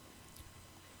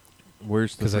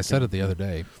 Where's the? Because I said it the other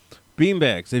day.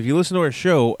 Beanbags, if you listen to our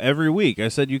show every week, I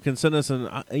said you can send us an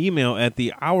email at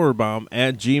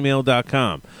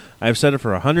thehourbomb@gmail.com. I've said it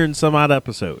for 100 and some odd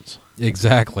episodes.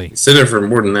 Exactly. Said it for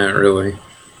more than that, really.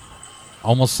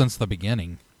 Almost since the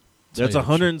beginning. That's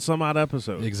 100 and some odd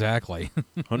episodes. Exactly.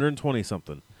 120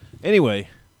 something. Anyway.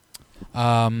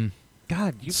 God,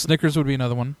 you... Snickers would be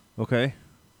another one. Okay.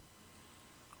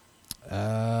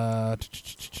 I'm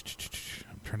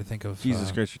trying to think of...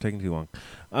 Jesus Christ, you're taking too long.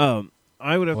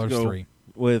 I would have to go 3.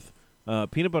 with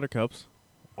peanut butter cups,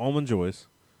 Almond Joys,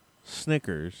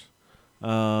 Snickers,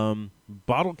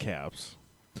 bottle caps,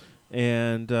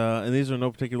 and these are in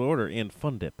no particular order, and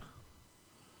Fun Dip.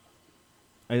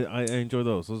 I enjoy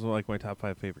those. Those are like my top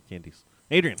 5 favorite candies.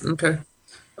 Adrian. Okay.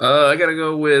 I gotta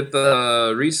go with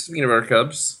Reese's peanut butter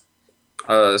cups,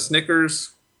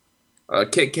 Snickers,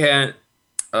 Kit Kat,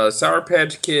 Sour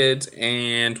Patch Kids,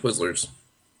 and Twizzlers.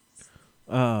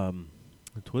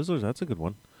 Twizzlers, that's a good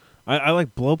one. I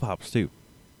like Blow Pops too.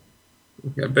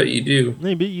 I bet you do.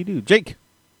 I bet you do. Jake.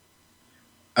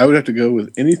 I would have to go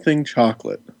with anything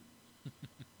chocolate.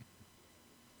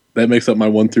 That makes up my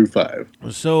 1 through 5.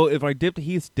 So if I dipped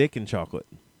Heath's dick in chocolate.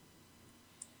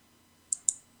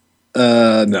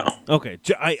 No. Okay.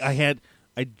 I had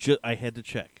to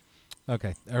check.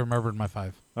 Okay, I remembered my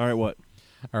 5. All right, what?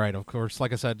 All right, of course,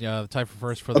 like I said, the tie for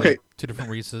first for Okay. the 2 different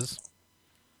Reese's.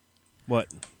 What?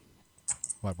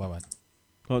 What?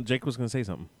 Well, Jake was going to say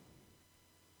something.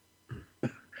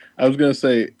 I was going to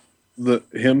say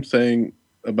him saying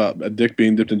about a dick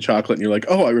being dipped in chocolate, and you're like,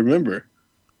 oh, I remember.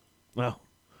 Wow.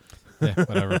 Yeah,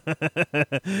 whatever.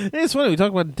 It's funny. We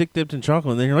talk about dick dipped in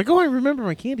chocolate, and then you're like, oh, I remember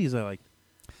my candies I liked.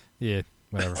 Yeah,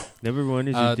 whatever. Number 1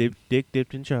 is your dick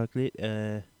dipped in chocolate.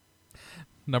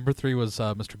 Number 3 was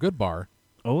Mr. Goodbar.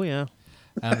 Oh, yeah.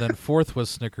 And then 4th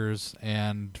was Snickers,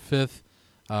 and 5th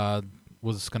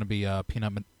was going to be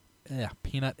peanut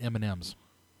M&Ms.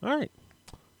 All right.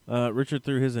 Richard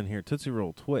threw his in here. Tootsie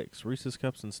Roll, Twix, Reese's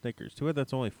Cups, and Snickers. Too bad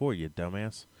that's only 4, you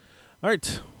dumbass. All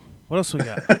right. What else we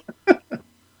got?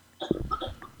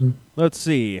 Let's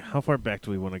see. How far back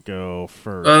do we want to go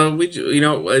first? I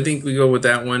think we go with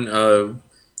that one.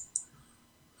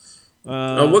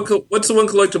 What's the one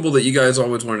collectible that you guys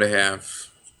always wanted to have?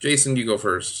 Jason, you go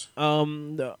first.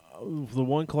 The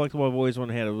one collectible I've always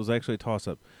wanted to have, it was actually a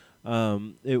toss-up.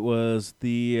 It was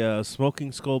the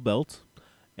Smoking Skull Belt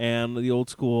and the old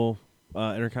school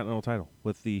Intercontinental title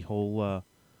with the whole...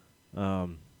 the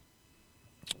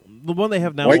one they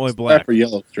have now White only black. strap or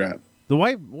yellow strap?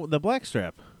 The black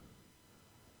strap.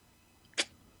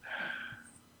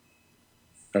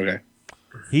 Okay.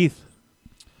 Heath.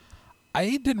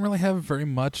 I didn't really have very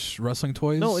much wrestling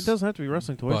toys. No, it doesn't have to be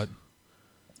wrestling toys. But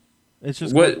It's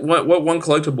just what one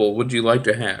collectible would you like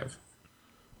to have?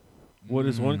 What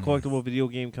is one collectible video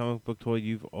game comic book toy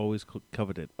you've always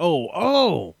coveted?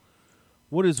 Oh!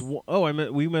 What is?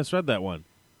 We misread that one.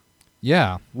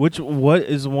 Yeah. What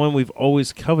is the one we've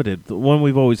always coveted? The one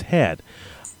we've always had.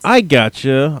 I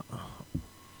gotcha.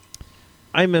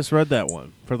 I misread that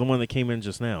one for the one that came in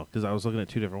just now because I was looking at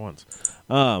 2 different ones.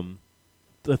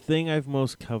 The thing I've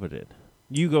most coveted.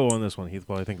 You go on this one, Heath,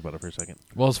 while I think about it for a second.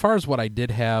 Well, as far as what I did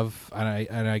have,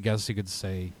 and I guess you could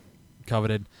say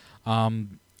coveted, I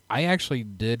actually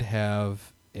did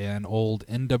have an old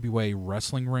NWA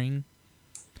wrestling ring,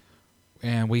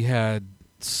 and we had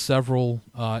several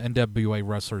NWA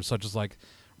wrestlers, such as like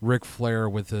Ric Flair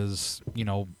with his,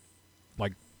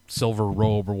 like silver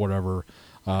robe or whatever,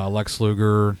 Lex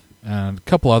Luger, and a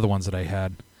couple other ones that I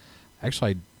had.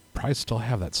 Actually, I probably still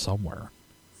have that somewhere.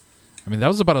 I mean, that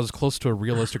was about as close to a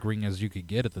realistic ring as you could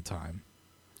get at the time,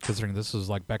 considering this was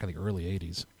like back in the early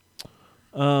 80s.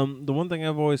 The one thing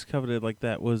I've always coveted like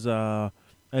that was I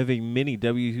have a mini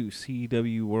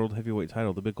WCW World Heavyweight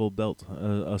title, the big gold belt,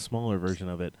 a smaller version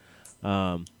of it.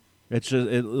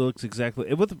 It looks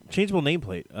exactly with a changeable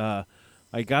nameplate.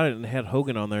 I got it and had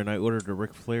Hogan on there, and I ordered a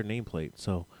Ric Flair nameplate,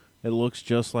 so it looks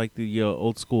just like the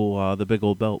old school, the big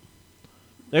old belt.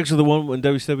 Actually, the one in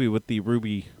WCW with the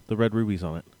red rubies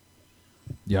on it.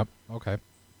 Yep. Okay.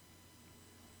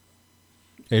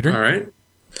 Adrian? All right.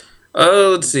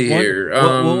 Let's see here.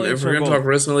 If we're gonna talk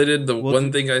wrestling related,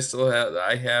 one thing I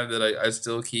have that I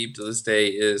still keep to this day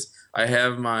is I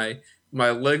have my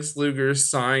Lex Luger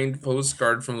signed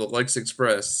postcard from the Lex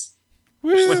Express.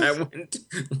 When I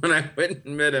went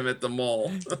and met him at the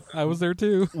mall. I was there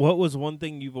too. What was one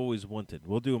thing you've always wanted?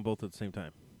 We'll do them both at the same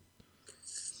time.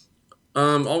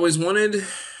 Always wanted.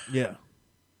 Yeah.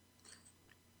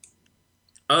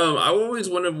 I always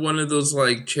wanted one of those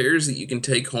like chairs that you can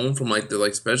take home from like the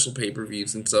like special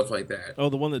pay-per-views and stuff like that. Oh,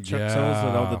 the one that Chuck sells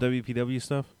and all the WPW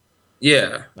stuff?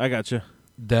 Yeah. I gotcha.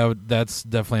 That's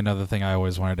definitely another thing I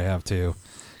always wanted to have too,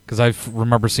 because I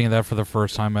remember seeing that for the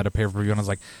first time at a pay-per-view, and I was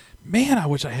like, man, I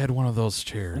wish I had one of those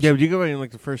chairs. Yeah, but you go in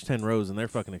like the first 10 rows, and they're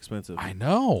fucking expensive. I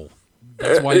know.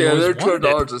 That's why you always they're wanted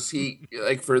it. $200 a seat,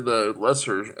 like for the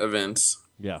lesser events.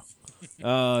 Yeah.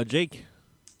 Jake.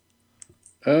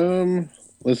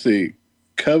 Let's see.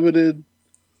 Coveted,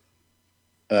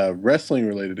 wrestling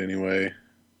related anyway,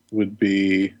 would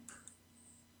be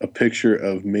a picture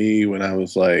of me when I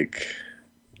was like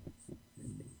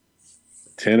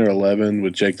 10 or 11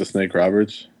 with Jake the Snake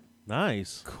Roberts.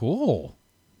 Nice. Cool.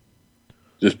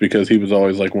 Just because he was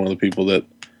always like one of the people that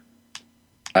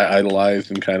I idolized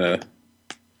and kind of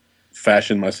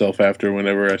fashioned myself after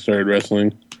whenever I started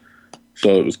wrestling.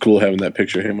 So it was cool having that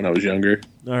picture of him when I was younger.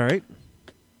 All right.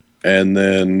 And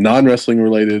then non-wrestling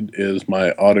related is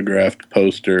my autographed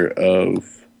poster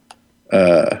of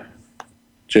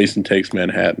Jason Takes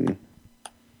Manhattan,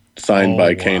 signed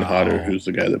by Kane Hodder, who's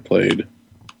the guy that played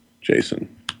Jason.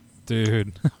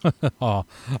 Dude. Oh,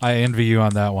 I envy you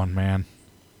on that one, man.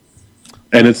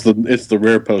 And it's the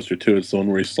rare poster too. It's the one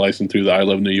where he's slicing through the I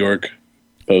Love New York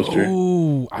poster.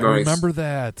 Oh, I Nice. remember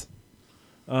that.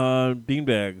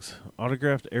 Beanbags.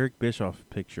 Autographed Eric Bischoff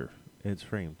picture. It's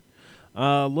framed.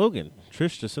 Logan.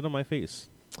 Trish to sit on my face.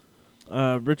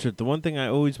 Richard, the one thing I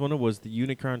always wanted was the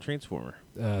Unicron Transformer.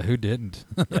 Who didn't?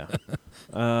 Yeah.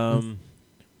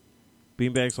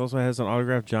 Beanbags also has an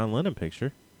autographed John Lennon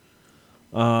picture.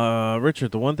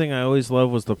 Richard, the one thing I always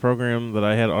loved was the program that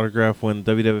I had autographed when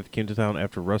WWF came to town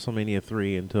after WrestleMania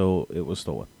 3 until it was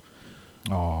stolen.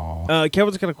 Oh,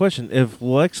 Kevin's got a question. If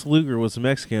Lex Luger was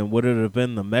Mexican, would it have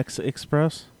been the Mex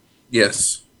Express?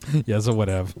 Yes. yes, it would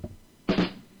have.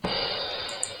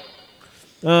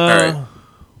 right.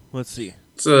 Let's see.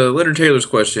 It's Leonard Taylor's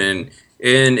question.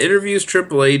 In interviews,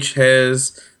 Triple H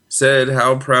has said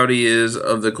how proud he is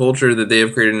of the culture that they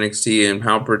have created in NXT and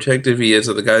how protective he is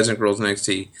of the guys and girls in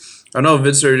NXT. I know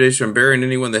Vince is from burying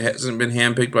anyone that hasn't been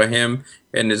handpicked by him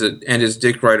and his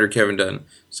dick rider Kevin Dunn.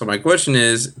 So my question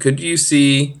is, could you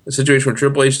see a situation where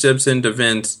Triple H steps into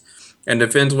Vince and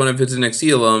defends one of his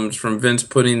NXT alums from Vince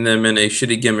putting them in a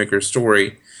shitty gimmick or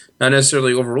story, not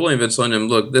necessarily overruling Vince, telling him,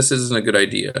 look, this isn't a good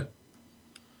idea?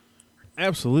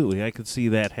 Absolutely, I could see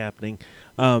that happening.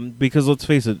 Because let's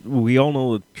face it, we all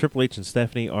know that Triple H and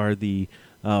Stephanie are the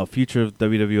future of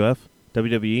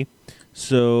WWE.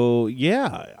 So,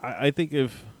 yeah, I think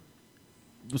if,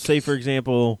 say, for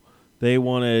example, they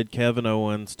wanted Kevin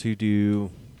Owens to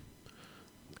do,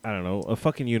 I don't know, a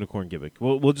fucking unicorn gimmick.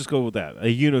 We'll just go with that, a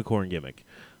unicorn gimmick.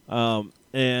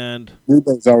 And New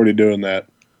Day's already doing that.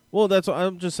 well, that's what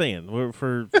I'm just saying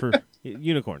for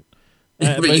unicorn.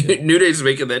 But New Day's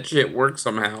making that shit work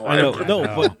somehow. I know.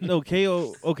 No,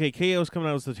 KO. Okay, KO's coming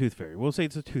out as the Tooth Fairy. We'll say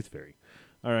it's a Tooth Fairy.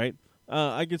 All right.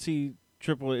 I could see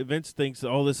Triple H. Vince thinks,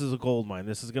 oh, this is a gold mine.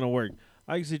 This is going to work.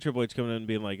 I can see Triple H coming in and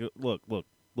being like, look,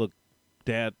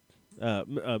 Dad,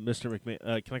 Mr.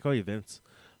 McMahon, can I call you Vince?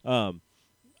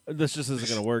 This just isn't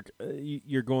going to work.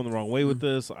 You're going the wrong way with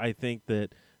this. I think that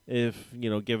if,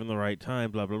 given the right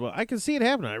time, blah, blah, blah. I can see it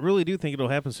happening. I really do think it'll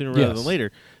happen sooner rather than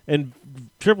later. And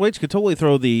Triple H could totally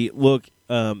throw the, look,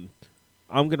 I'm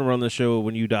going to run the show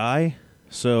when you die,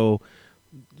 so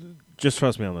just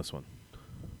trust me on this one.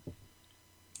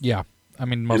 Yeah. I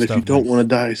mean, most And if you definitely. don't want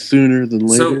to die sooner than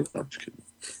later, I'm just kidding.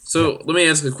 So let me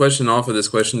ask a question off of this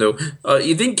question, though.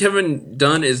 You think Kevin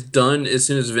Dunn is done as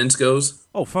soon as Vince goes?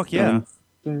 Oh, fuck yeah.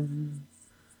 Kevin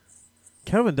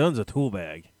Dunn's a tool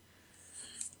bag.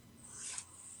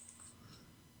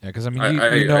 Yeah, because I mean,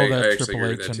 I you know actually that agree Triple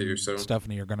with H that and too, so.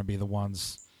 Stephanie are going to be the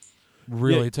ones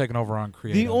really taking over on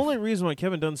creative. The only reason why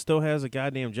Kevin Dunn still has a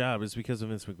goddamn job is because of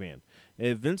Vince McMahon.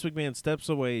 If Vince McMahon steps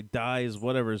away, dies,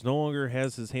 whatever, is no longer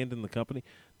has his hand in the company.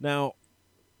 Now,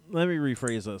 let me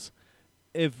rephrase this.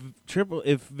 If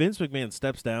Vince McMahon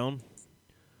steps down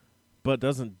but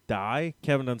doesn't die,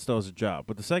 Kevin Dunn still has a job.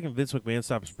 But the second Vince McMahon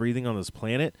stops breathing on this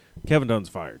planet, Kevin Dunn's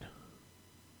fired.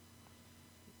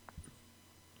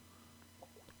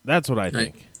 That's what I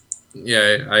think.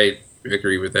 Yeah, I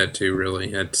agree with that too.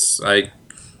 Really,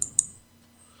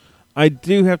 I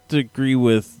do have to agree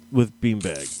with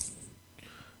Beanbag.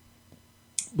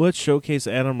 Let's showcase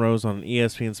Adam Rose on an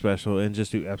ESPN special and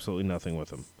just do absolutely nothing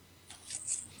with him.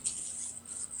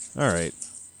 All right.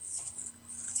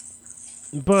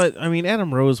 But I mean,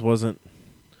 Adam Rose and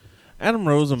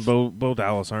Bo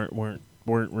Dallas weren't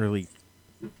really.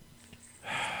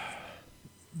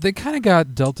 They kind of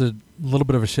got dealt a little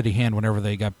bit of a shitty hand whenever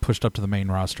they got pushed up to the main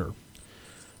roster.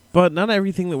 But not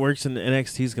everything that works in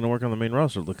NXT is going to work on the main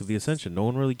roster. Look at the Ascension. No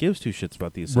one really gives two shits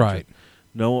about the Ascension. Right.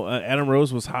 No, Adam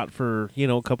Rose was hot for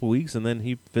a couple weeks and then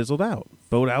he fizzled out.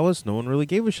 Bo Dallas, no one really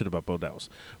gave a shit about Bo Dallas.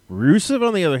 Rusev,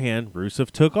 on the other hand,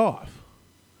 Rusev took off.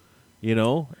 You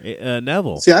know,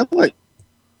 Neville. See, I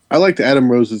like the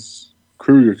Adam Rose's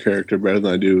Kruger character better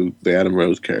than I do the Adam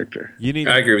Rose character.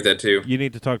 I agree with that too. You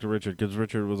need to talk to Richard because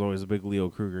Richard was always a big Leo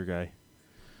Kruger guy.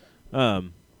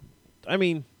 I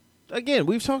mean, again,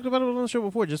 we've talked about it on the show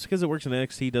before. Just because it works in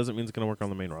NXT doesn't mean it's going to work on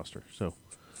the main roster. So,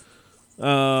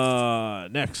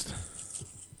 next.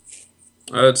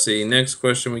 Let's see. Next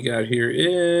question we got here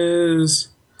is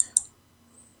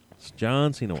It's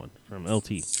John Cena one from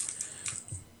LT.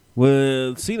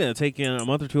 With Cena taking a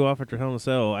month or two off after Hell in a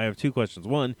Cell, I have two questions.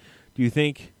 One, do you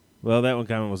think... Well, that one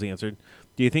kind of was answered.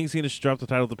 Do you think Cena should drop the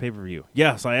title at the pay-per-view?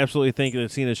 Yes, I absolutely think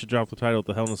that Cena should drop the title at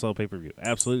the Hell in a Cell pay-per-view.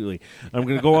 Absolutely. I'm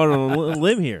going to go out on a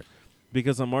limb here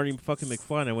because I'm Marty fucking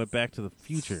McFly and I went back to the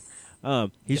future.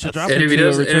 He should drop it and if he to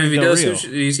does, Return and if he Del does, Rio. who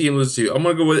should you see him lose to? I'm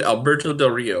gonna go with Alberto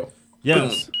Del Rio.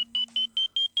 Yes.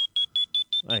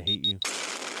 I hate you.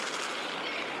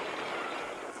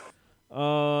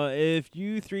 If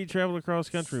you three traveled across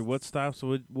country, what stops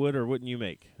would or wouldn't you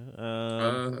make?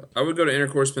 I would go to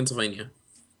Intercourse, Pennsylvania.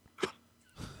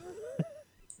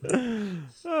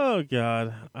 Oh,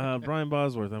 God. Brian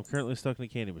Bosworth, I'm currently stuck in a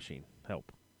candy machine.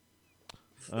 Help.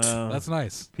 That's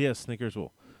nice. P.S. Snickers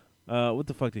will. What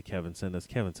the fuck did Kevin send us?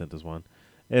 Kevin sent us one.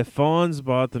 If Fonz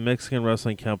bought the Mexican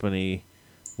wrestling company,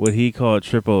 would he call it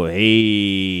Triple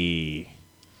A?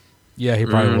 Yeah, he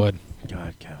probably would.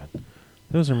 God, Kevin.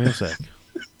 Those are meal sack.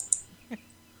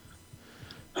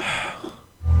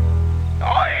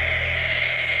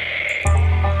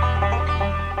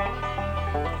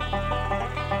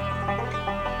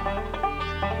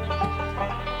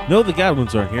 No, the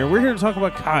Godwins aren't here. We're here to talk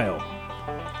about Kyle.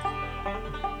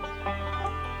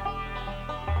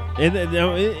 And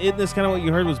isn't this kind of what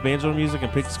you heard was banjo music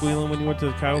and pig squealing when you went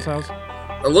to Kyle's house?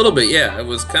 A little bit, yeah. It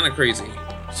was kind of crazy.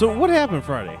 So what happened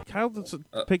Friday? Kyle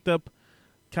picked up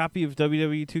a copy of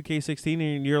WWE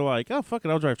 2K16 and you're like, oh, fuck it,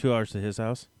 I'll drive 2 hours to his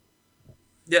house.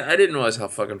 Yeah, I didn't realize how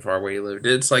fucking far away he lived.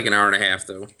 It's like an hour and a half,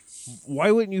 though.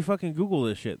 Why wouldn't you fucking Google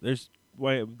this shit?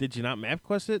 Why did you not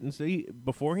MapQuest it and see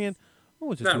beforehand?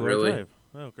 Oh, it's just Not 2 hour really. drive.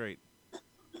 Oh, great.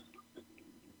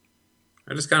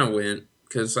 I just kind of went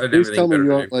because I Please didn't tell me you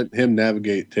better. won't let him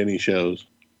navigate to any shows.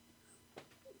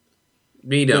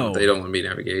 Me don't. No. They don't let me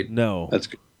navigate. No. That's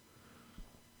good.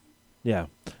 Yeah.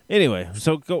 Anyway,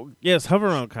 so go. Yes, hover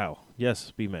around Kyle.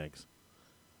 Yes, B-Mags.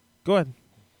 Go ahead.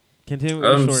 Continue with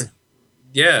your story.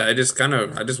 Yeah, I just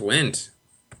went.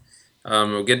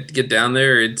 We'll get down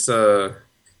there. It's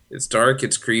dark.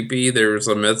 It's creepy. There's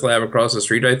a meth lab across the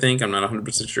street. I think I'm not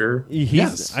 100% sure.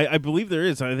 Yes, I believe there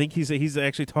is. I think he's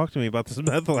actually talked to me about this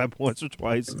meth lab once or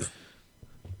twice.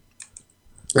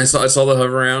 I saw the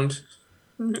hover around.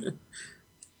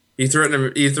 He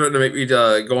threatened to make me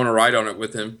go on a ride on it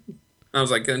with him. I was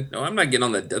like, no, I'm not getting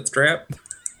on that death trap.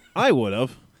 I would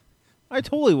have. I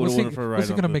totally would have went for a ride. What's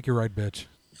he going to make you ride, bitch?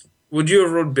 Would you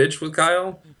have rode bitch with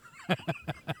Kyle?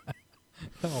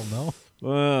 Hell no.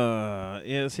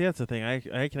 Yeah, see, that's the thing.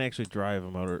 I can actually drive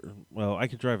a motor. Well, I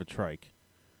could drive a trike.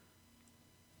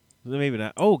 Maybe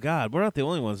not. Oh, God, we're not the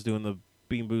only ones doing the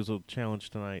Bean Boozled challenge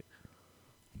tonight.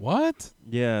 What?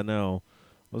 Yeah, no.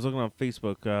 I was looking on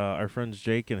Facebook. Our friends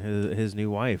Jake and his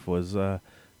new wife was.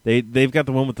 They've got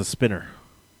the one with the spinner.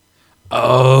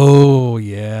 Oh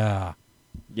yeah.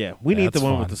 Yeah, we need the That's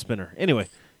one fun. with the spinner. Anyway.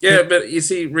 Yeah, but you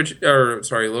see,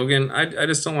 Logan, I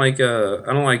just don't like I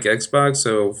don't like Xbox,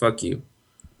 so fuck you.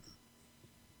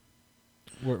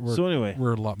 So anyway,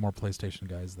 we're a lot more PlayStation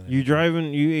guys than you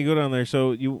driving. You go down there,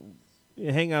 so you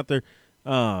hang out there.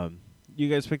 You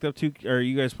guys picked up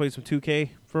you guys played some 2K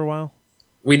for a while.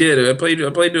 We did. I played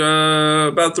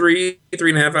about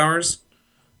 3.5 hours.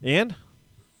 And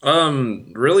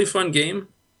really fun game.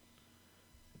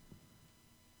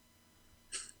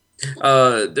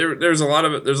 There's a lot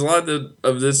of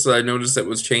this I noticed that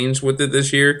was changed with it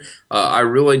this year. I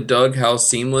really dug how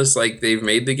seamless they've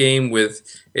made the game with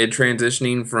it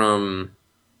transitioning from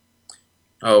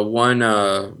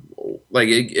it'll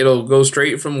go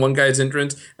straight from one guy's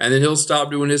entrance and then he'll stop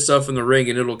doing his stuff in the ring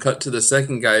and it'll cut to the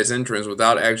second guy's entrance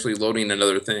without actually loading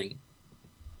another thing.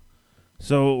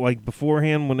 So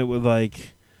beforehand when it would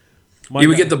you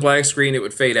would get the black screen, it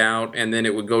would fade out and then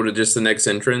it would go to just the next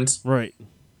entrance. Right.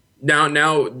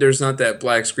 Now there's not that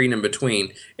black screen in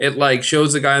between. It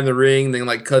shows the guy in the ring, then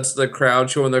cuts the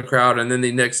crowd, showing the crowd, and then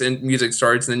the next music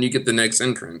starts, and then you get the next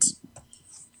entrance.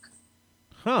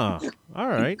 Huh. All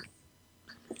right.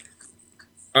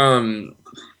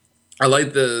 I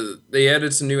like they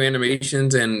added some new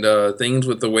animations and things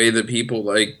with the way that people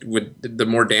the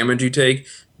more damage you take.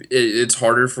 it's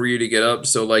harder for you to get up.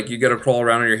 So like you got to crawl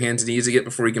around on your hands and knees to get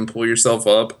before you can pull yourself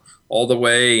up all the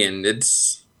way, and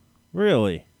it's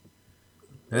Really?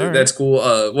 All right. that's cool.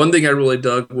 One thing I really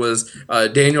dug was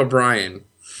Daniel Bryan.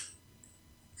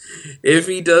 If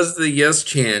he does the yes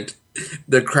chant,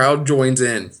 the crowd joins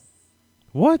in.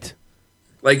 What?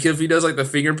 Like if he does like the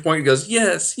finger point, he goes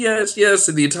yes, yes, yes,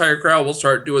 and the entire crowd will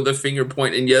start doing the finger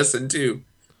point and yes and two.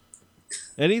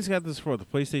 And he's got this for the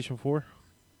PlayStation 4?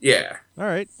 Yeah. All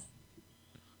right.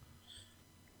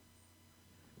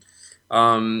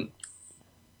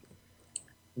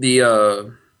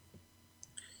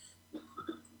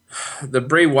 The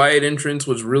Bray Wyatt entrance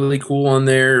was really cool on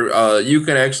there. You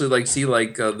can actually like see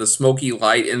like the smoky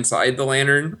light inside the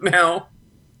lantern now.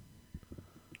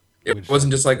 It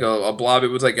wasn't just like a blob. It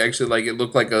was like actually like it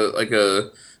looked like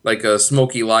a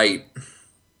smoky light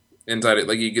inside it.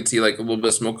 Like you could see like a little bit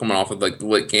of smoke coming off of like the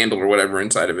lit candle or whatever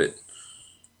inside of it.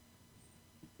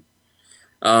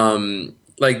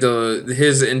 Like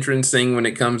his entrance thing when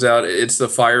it comes out, it's the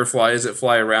fireflies that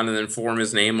fly around and then form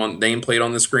his nameplate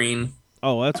on the screen.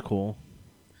 Oh, that's cool.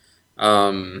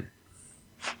 Dude,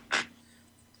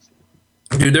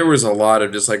 there was a lot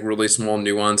of just like really small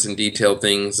nuance and detailed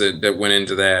things that went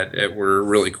into that were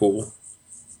really cool.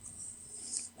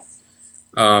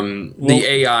 The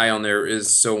AI on there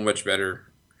is so much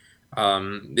better.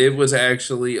 It was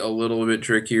actually a little bit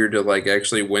trickier to like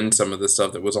actually win some of the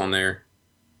stuff that was on there.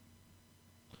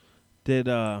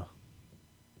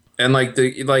 And like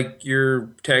your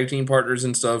tag team partners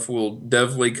and stuff will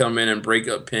definitely come in and break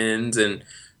up pins, and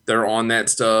they're on that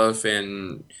stuff,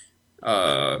 and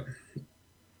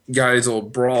guys will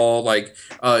brawl. Like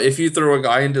if you throw a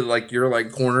guy into like your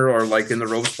like corner or like in the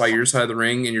ropes by your side of the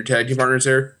ring, and your tag team partner's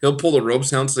there, he'll pull the ropes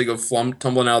down so they go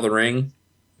tumbling out of the ring.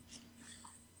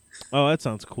 Oh, that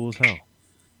sounds cool as hell.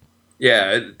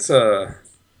 Yeah, it's a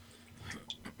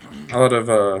lot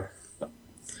of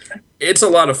it's a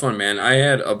lot of fun, man. I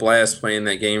had a blast playing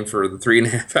that game for the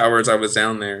 3.5 hours I was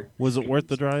down there. Was it worth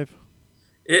the drive?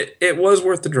 It was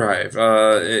worth the drive.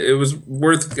 It was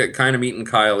worth kind of meeting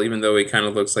Kyle, even though he kind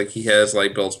of looks like he has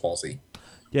like Bell's palsy.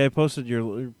 Yeah, I posted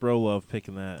your bro love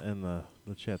picking that in the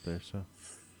chat there. So,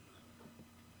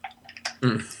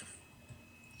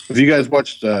 Have you guys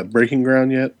watched Breaking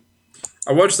Ground yet?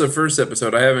 I watched the first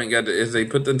episode. I haven't got to. Has they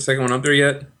put the second one up there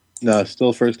yet? No,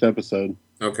 still first episode.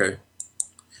 Okay.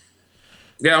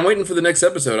 Yeah, I'm waiting for the next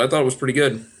episode. I thought it was pretty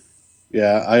good.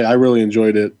 Yeah, I really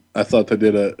enjoyed it. I thought they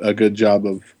did a good job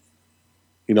of,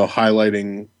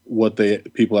 highlighting what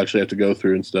people actually have to go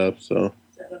through and stuff. So,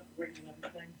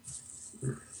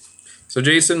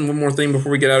 Jason, one more thing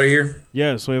before we get out of here.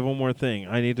 Yeah, so we have one more thing.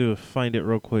 I need to find it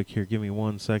real quick here. Give me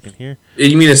 1 second here.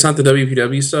 You mean it's not the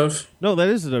WPW stuff? No, that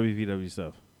is the WPW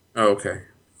stuff. Oh, okay.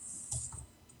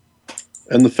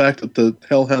 And the fact that the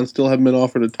Hellhounds still haven't been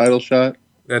offered a title shot.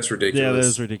 That's ridiculous. Yeah, that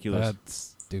is ridiculous.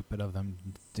 That's stupid of them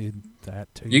to do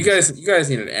that too. You guys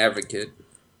need an advocate.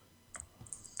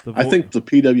 I think the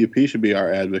PWP should be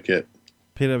our advocate.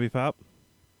 PW Pop?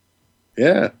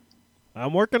 Yeah.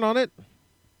 I'm working on it.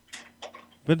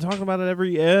 Been talking about it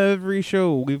every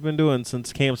show we've been doing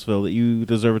since Campsville that you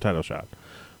deserve a title shot.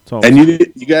 And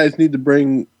you guys need to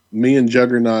bring me and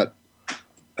Juggernaut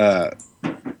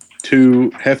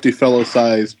 2 hefty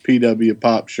fellow-sized PW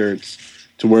Pop shirts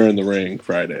to wear in the ring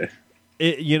Friday.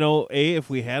 If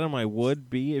we had them, I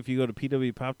would. B, if you go to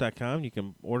pwpop.com, you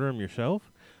can order them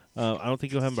yourself. I don't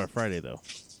think you'll have them by Friday, though.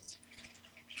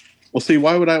 Well, see,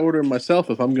 why would I order them myself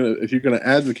if you're gonna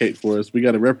advocate for us? We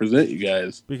got to represent you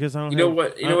guys. Because I don't. You know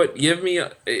what? Give me.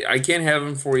 I can't have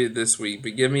them for you this week,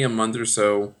 but give me a month or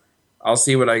so. I'll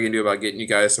see what I can do about getting you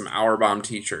guys some Hour Bomb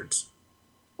T-shirts.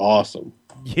 Awesome.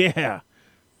 Yeah,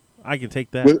 I can take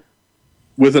that.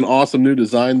 With an awesome new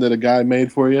design that a guy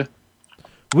made for you.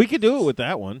 We could do it with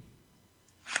that one.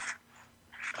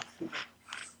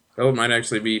 Oh, it might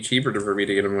actually be cheaper for me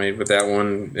to get them made with that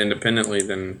one independently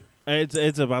than.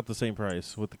 It's about the same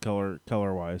price with the color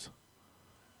wise,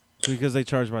 because they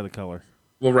charge by the color.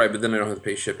 Well, right, but then I don't have to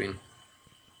pay shipping.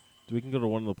 We can go to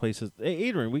one of the places. Hey,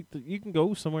 Adrian, you can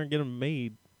go somewhere and get them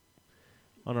made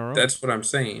on our own. That's what I'm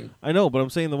saying. I know, but I'm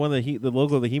saying the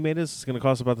logo that he made is going to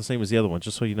cost about the same as the other one,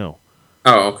 just so you know.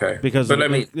 Oh, okay. Because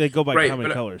they go by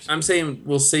common colors. I'm saying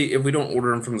we'll see if we don't order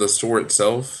them from the store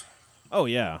itself. Oh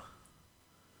yeah,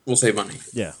 we'll save money.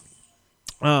 Yeah.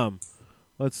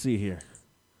 Let's see here.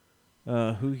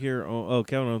 Who here?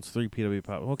 Kevin owns 3 PW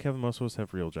Pop. Well, Kevin, most of us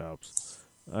have real jobs,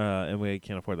 and we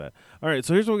can't afford that. All right,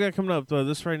 so here's what we got coming up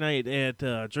this Friday night at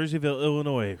Jerseyville,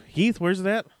 Illinois. Heath, where's it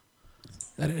at?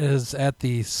 That is at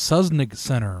the Susnig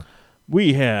Center.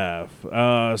 We have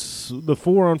the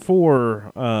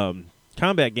 4-on-4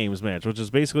 Combat Games match, which is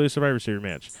basically a Survivor Series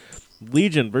match.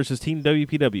 Legion versus Team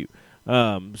WPW.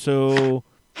 So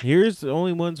here's the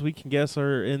only ones we can guess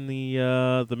are in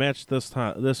the match this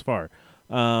far.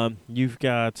 You've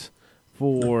got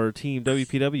for Team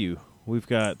WPW, we've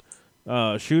got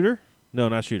Shooter. No,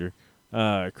 not Shooter.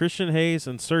 Christian Hayes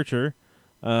and Searcher.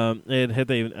 And had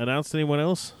they announced anyone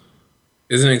else?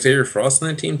 Isn't Xavier Frost on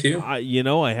that team too? I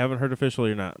haven't heard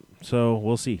officially or not, so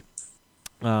we'll see.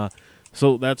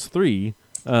 So that's 3,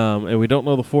 and we don't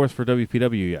know the 4th for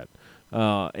WPW yet.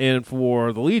 And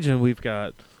for the Legion, we've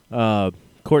got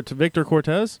Victor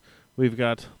Cortez, we've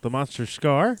got the Monster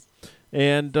Scar,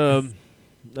 and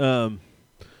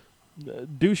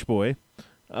Douche Boy,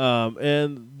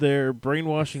 and their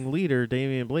brainwashing leader,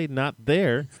 Damian Blade, not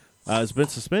there, has been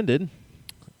suspended,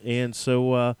 and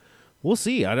so we'll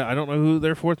see. I don't know who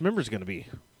their 4th member is going to be.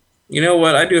 You know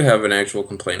what? I do have an actual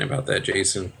complaint about that,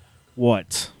 Jason.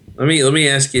 What? Let me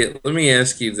ask you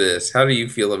this. How do you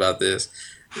feel about this?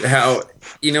 How,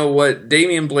 you know what?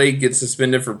 Damian Blade gets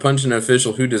suspended for punching an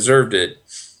official who deserved it,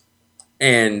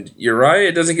 and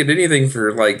Uriah doesn't get anything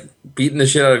for like beating the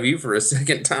shit out of you for a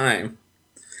second time.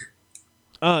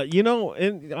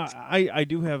 And I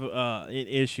do have an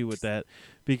issue with that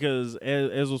because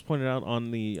as was pointed out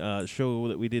on the show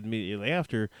that we did immediately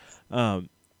after, I'm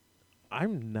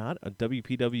not a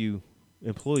WPW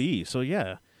employee, so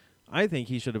yeah. I think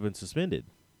he should have been suspended.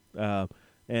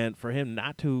 And for him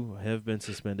not to have been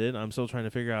suspended, I'm still trying to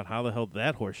figure out how the hell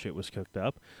that horse shit was cooked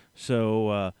up.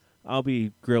 So I'll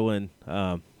be grilling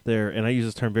there, and I use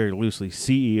this term very loosely,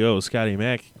 CEO Scotty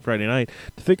Mack Friday night,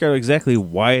 to figure out exactly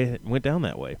why it went down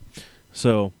that way.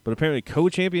 So, but apparently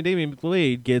co-champion Damian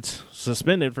Blade gets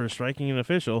suspended for striking an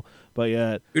official, but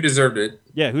yet... Who deserved it?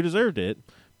 Yeah, who deserved it.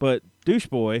 But Douche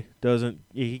Boy doesn't...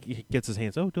 He gets his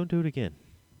hands, don't do it again.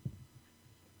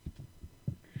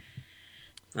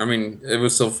 I mean, it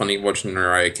was so funny watching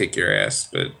Uriah kick your ass,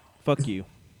 but... Fuck you.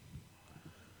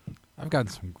 I've gotten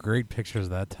some great pictures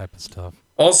of that type of stuff.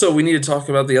 Also, we need to talk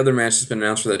about the other match that's been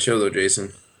announced for that show, though,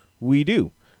 Jason. We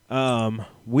do.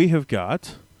 We have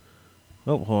got...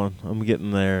 Oh, hold on. I'm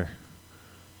getting there.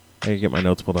 I gotta get my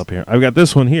notes pulled up here. I've got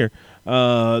this one here.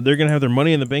 They're going to have their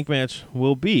Money in the Bank match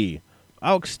will be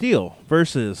Alex Steele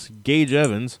versus Gage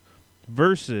Evans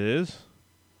versus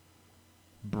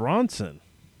Bronson.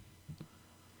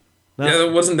 Yeah,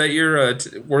 wasn't that your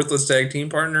worthless tag team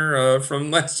partner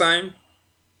from last time?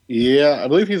 Yeah, I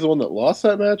believe he's the one that lost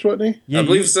that match, wasn't he? Yeah, I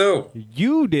believe so.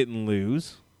 You didn't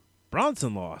lose.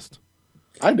 Bronson lost.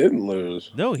 I didn't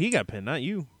lose. No, he got pinned, not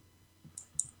you.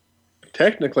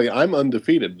 Technically, I'm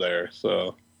undefeated there,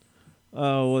 so...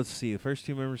 Let's see. The first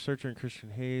 2 members, Searcher and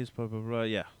Christian Hayes, blah, blah, blah.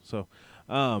 Yeah, so...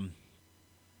 I'm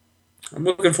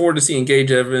looking forward to seeing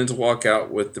Gage Evans walk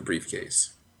out with the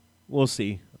briefcase. We'll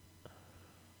see.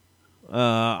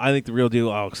 I think the real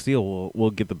deal, Alex Steele,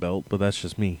 will get the belt, but that's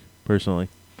just me, personally.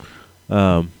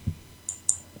 If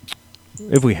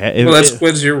we had... Well, that's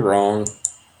because you're wrong.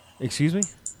 Excuse me?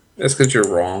 That's because you're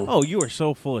wrong. Oh, you are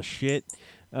so full of shit.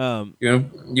 You want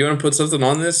to put something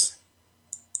on this?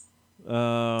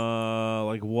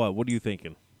 Like what? What are you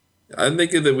thinking? I'm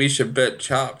thinking that we should bet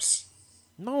chops.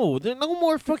 No, there are no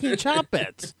more fucking chop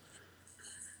bets.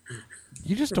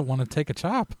 You just don't want to take a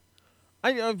chop.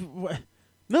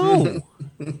 No.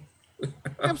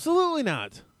 Absolutely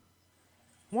not.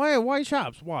 Why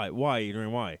chops? Why,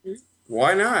 Adrian? Why?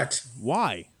 Why not?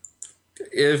 Why?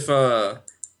 If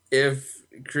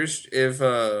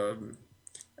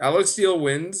Alex Steele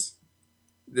wins,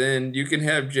 then you can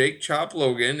have Jake chop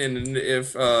Logan, and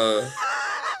if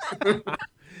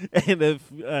and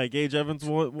if Gage Evans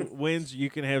wins, you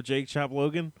can have Jake chop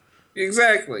Logan.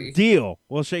 Exactly. Deal.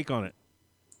 We'll shake on it.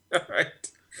 All right.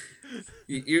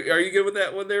 Are you good with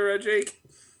that one there, Jake?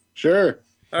 Sure.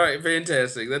 All right,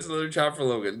 fantastic. That's another chop for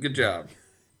Logan. Good job.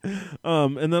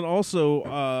 And then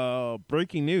also,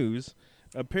 breaking news.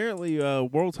 Apparently,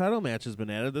 world title match has been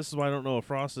added. This is why I don't know if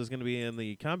Frost is going to be in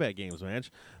the Combat Games match.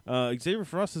 Xavier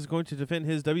Frost is going to defend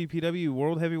his WPW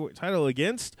World Heavyweight title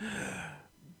against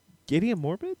Gideon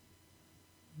Morbid.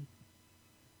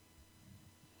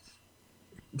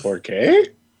 Okay.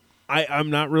 I'm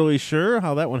not really sure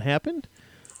how that one happened.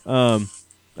 I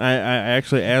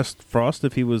actually asked Frost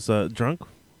if he was drunk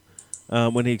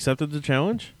when he accepted the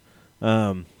challenge,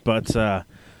 but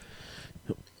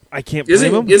I can't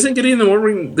blame him. Isn't Gideon the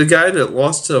Morbid the guy that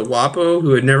lost to Wapo,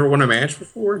 who had never won a match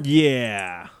before?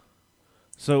 Yeah.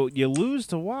 So you lose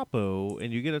to Wapo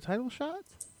and you get a title shot?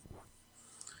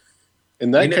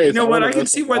 In that case, you know what? I can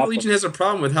see why the Legion has a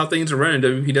problem with how things are run in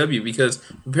WPW, because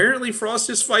apparently Frost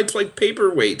just fights like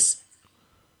paperweights.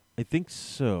 I think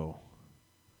so.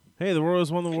 Hey, the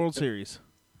Royals won the World Series.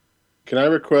 Can I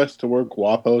request to work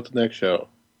WAPO at the next show?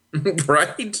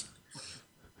 Right?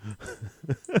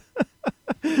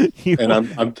 And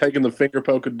I'm taking the finger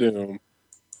poke of doom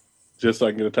just so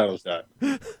I can get a title shot.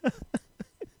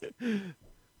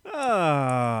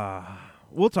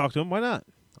 We'll talk to him. Why not?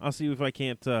 I'll see if I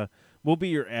can't. We'll be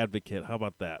your advocate. How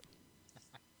about that?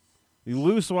 You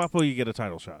lose to WAPO, you get a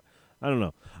title shot. I don't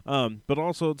know. But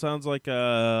also, it sounds like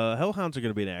Hellhounds are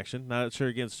going to be in action. Not sure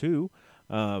against who.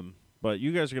 But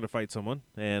you guys are going to fight someone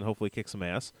and hopefully kick some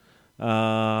ass.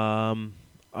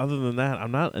 Other than that,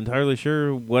 I'm not entirely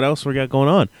sure what else we got going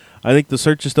on. I think the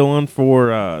search is still on for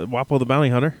WAPO the Bounty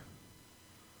Hunter.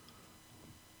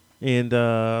 And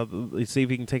let's see if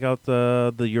he can take out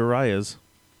the Uriahs.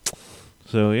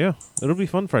 So, yeah, it'll be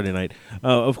fun Friday night.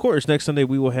 Of course, next Sunday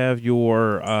we will have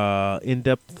your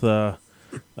in-depth, it's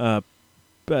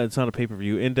not a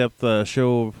pay-per-view, in-depth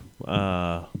show.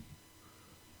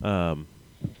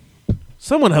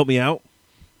 Someone help me out.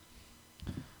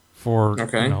 For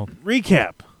Okay.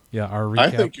 Recap. Yeah, our recap. I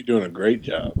think you're doing a great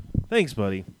job. Thanks,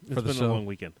 buddy. It's For the been show. a long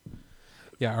weekend.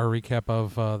 Yeah, our recap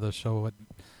of the show at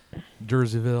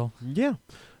Jerseyville. Yeah.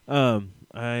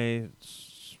 I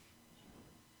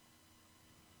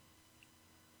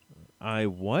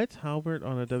what? Halbert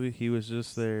on a W. He was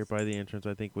just there by the entrance,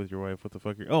 I think, with your wife. What the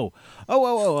fuck? Oh.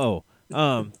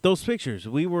 Those pictures.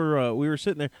 We were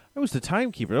sitting there. I was the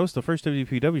timekeeper. That was the first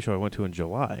WPW show I went to in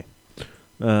July.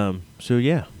 So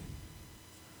yeah.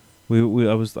 I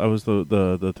was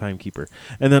the timekeeper.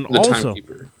 And then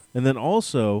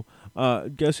also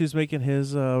guess who's making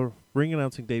his ring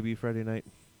announcing debut Friday night?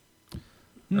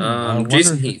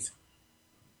 Jason Heath.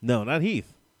 No, not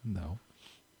Heath. No.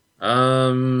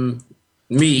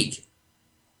 Meek.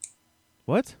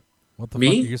 What? What the Me?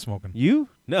 fuck are you smoking? You?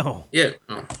 No. Yeah.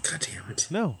 Oh, God damn it.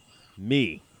 No.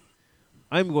 Me.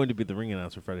 I'm going to be the ring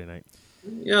announcer Friday night.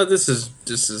 Yeah, this is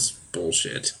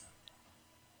bullshit.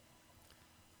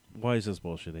 Why is this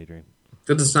bullshit, Adrian?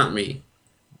 Because it's not me.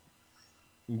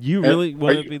 You really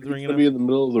want to Are be you the ring going to be announcer? in the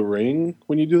middle of the ring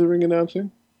when you do the ring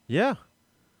announcing? Yeah.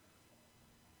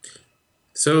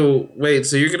 So, wait,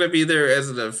 so you're going to be there as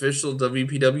an official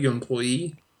WPW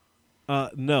employee?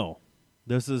 No.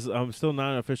 I'm still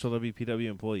not an official WPW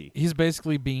employee. He's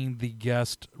basically being the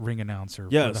guest ring announcer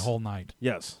for Yes. the whole night.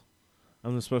 Yes.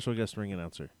 I'm the special guest ring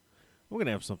announcer. We're going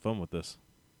to have some fun with this.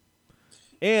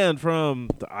 And from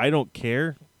the I Don't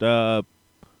Care,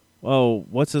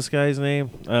 what's this guy's name?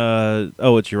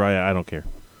 It's Uriah. I Don't Care.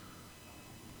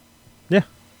 Yeah.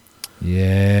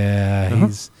 Yeah,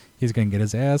 he's gonna get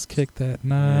his ass kicked that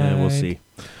night. Yeah, we'll see.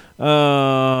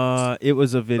 It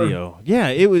was a video. Yeah,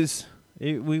 it was.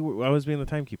 I was being the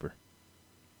timekeeper.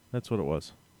 That's what it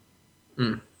was.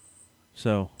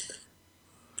 So.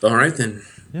 All right, then.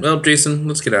 Yeah. Well, Jason,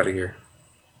 let's get out of here.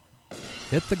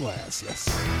 Hit the glass, yes.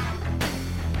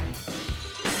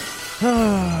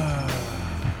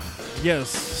 Yes,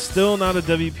 still not a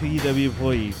WPW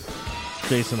employee,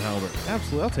 Jason Halbert.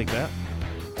 Absolutely, I'll take that.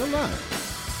 I'm not.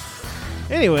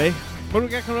 Anyway, what do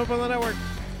we got coming up on the network?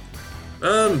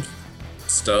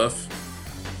 Stuff.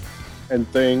 And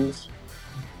things.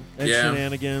 And Yeah.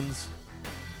 shenanigans.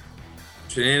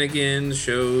 Shenanigans,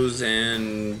 shows,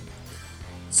 and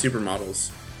supermodels.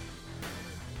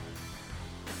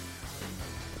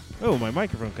 Oh, my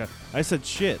microphone cut. I said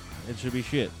shit. It should be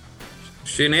shit.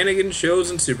 Shenanigans,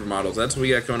 shows, and supermodels. That's what we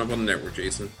got coming up on the network,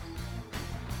 Jason.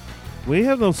 We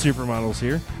have no supermodels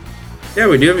here. Yeah,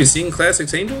 we do. Have you seen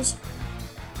Classics Angels?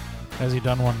 Has he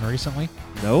done one recently?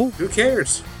 No. Who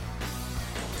cares?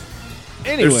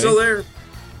 Anyway, They're still there.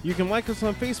 you can like us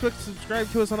on Facebook, subscribe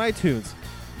to us on iTunes.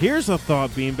 Here's a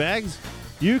thought, beanbags.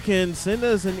 You can send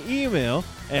us an email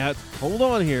at, hold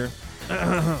on here.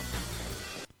 Let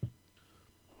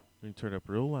me turn it up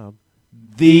real loud.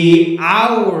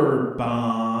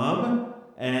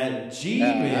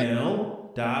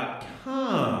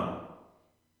 thehourbomb@gmail.com.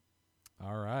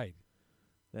 All right.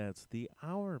 That's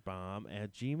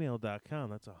thehourbomb@gmail.com.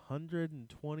 That's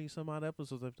 120 some odd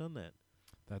episodes I've done that.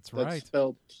 That's That's right.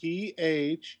 spelled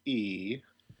THEHOUR.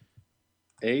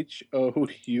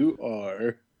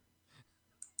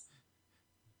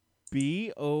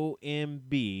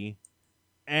 BOMB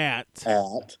at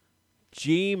At.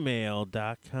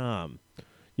 gmail.com.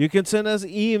 You can send us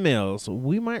emails.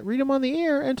 We might read them on the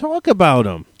air and talk about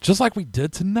them. Just like we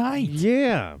did tonight.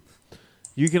 Yeah.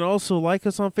 You can also like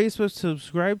us on Facebook,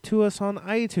 subscribe to us on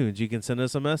iTunes. You can send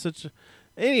us a message,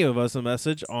 any of us a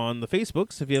message on the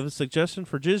Facebooks. If you have a suggestion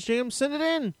for Jizz Jam, send it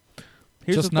in.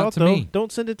 Here's Just the not thought, to though. me.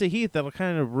 Don't send it to Heath. That'll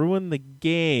kind of ruin the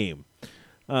game.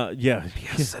 Yeah.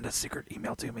 Send a secret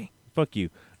email to me. Fuck you.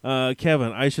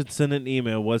 Kevin, I should send an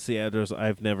email. What's the address?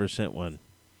 I've never sent one.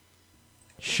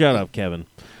 Shut up, Kevin.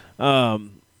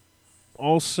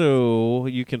 Also,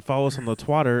 you can follow us on the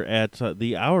Twitter at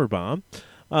the Hour Bomb.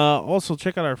 Also,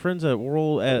 check out our friends at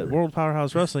World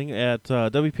Powerhouse Wrestling at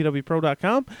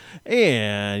WPWPro.com.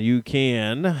 And you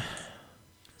can...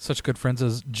 Such good friends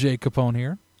as Jay Capone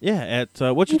here. Yeah, at...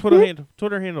 what's your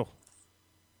Twitter handle?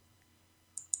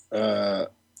 Hang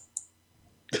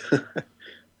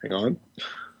on.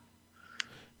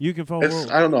 You can follow...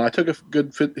 I don't know. I took a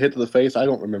good hit to the face. I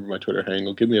don't remember my Twitter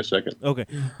handle. Give me a second. Okay.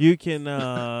 You can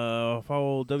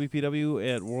follow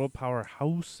WPW at World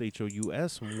Powerhouse,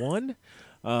 HOUS 1.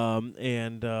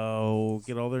 And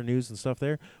get all their news and stuff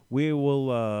there. We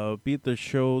will be at the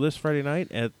show this Friday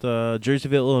night at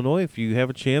Jerseyville, Illinois. If you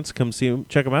have a chance, come see them,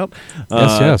 check them out.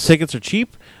 Yes. Tickets are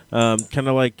cheap, kind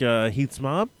of like Heath's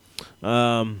Mob.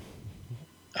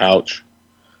 Ouch.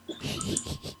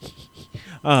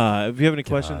 If you have any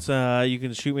questions, you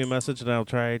can shoot me a message, and I'll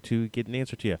try to get an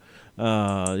answer to you.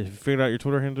 Have you figured out your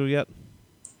Twitter handle yet?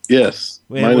 Yes.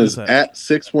 Wait, mine what is is that? at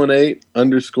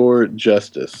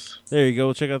 618_justice. There you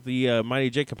go. Check out the Mighty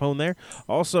Jake Capone there.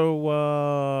 Also,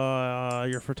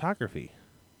 your photography.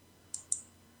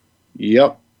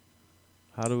 Yep.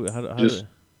 Just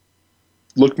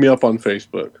look me up on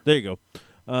Facebook. There you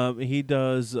go. He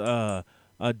does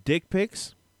dick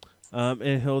pics,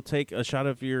 and he'll take a shot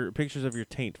of your pictures of your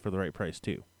taint for the right price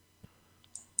too.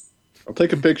 I'll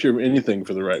take a picture of anything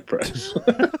for the right price.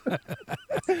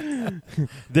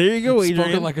 There you go, Adrian.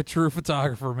 Spoken like a true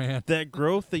photographer, man. That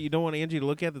growth that you don't want Angie to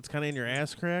look at that's kind of in your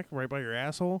ass crack, right by your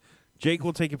asshole, Jake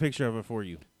will take a picture of it for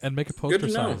you. And make a poster Good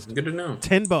to know. sized. Good to know.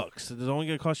 $10. It's only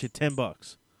going to cost you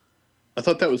 $10. I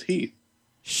thought that was Heath.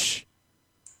 Shh.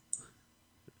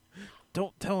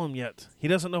 Don't tell him yet. He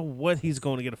doesn't know what he's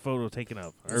going to get a photo taken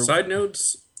of. Side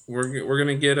notes: we're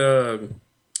gonna get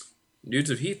nudes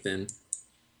of Heath then.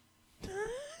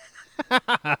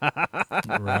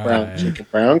 Brown chicken,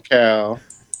 brown cow.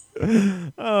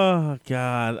 Oh,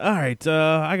 God. All right.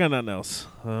 I got nothing else.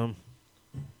 Yeah,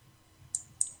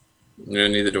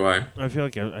 neither do I. I feel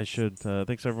like I should.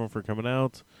 Thanks, everyone, for coming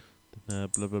out. Blah,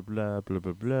 blah, blah, blah,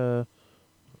 blah, blah.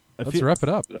 Let's wrap it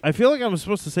up. I feel like I was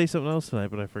supposed to say something else tonight,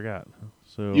 but I forgot.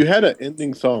 So You had an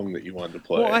ending song that you wanted to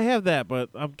play. Well, I have that, but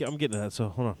I'm getting to that, so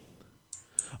hold on.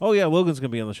 Oh, yeah, Logan's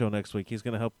going to be on the show next week. He's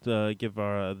going to help give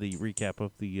the recap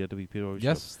of the WPO show.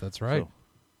 Yes, that's right.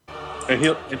 So. And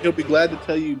he'll be glad to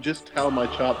tell you just how my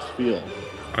chops feel.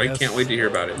 I can't wait to hear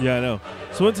about it. Yeah, I know.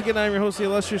 So once again, I'm your host, the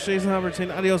illustrious Jason Hubbard, saying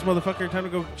adios, motherfucker. Time to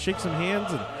go shake some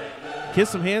hands and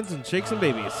kiss some hands and shake some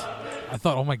babies. I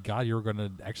thought, oh my God, you were going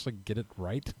to actually get it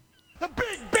right. The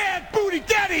big bad booty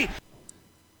daddy!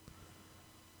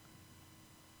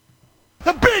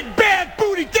 The big bad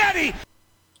booty daddy!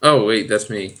 Oh wait, that's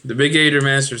me. The Big Gator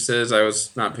Master says I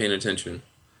was not paying attention.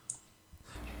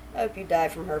 I hope you die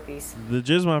from herpes. The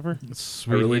Jizz Mopper.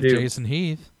 Sweet really Heath do. Jason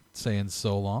Heath saying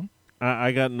so long.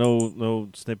 I got no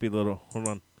snippy little. Hold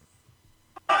on.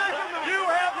 You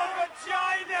have a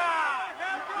vagina!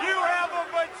 You have a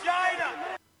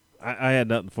vagina! I had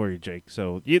nothing for you, Jake.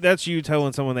 So that's you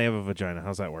telling someone they have a vagina.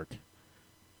 How's that work?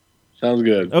 Sounds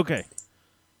good. Okay.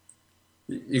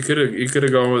 You could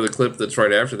have gone with a clip that's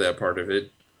right after that part of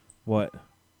it. What?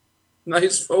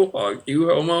 Nice faux hog, you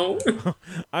homo.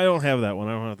 I don't have that one.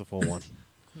 I don't have the full one.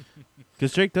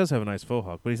 Because Jake does have a nice faux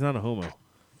hawk, but he's not a homo.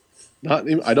 Not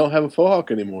even, I don't have a faux hawk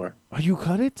anymore. Oh, you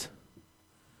cut it?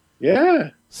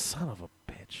 Yeah. Son of a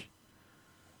bitch.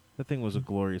 That thing was a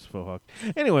glorious faux hawk.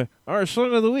 Anyway, our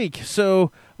song of the week.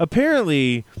 So,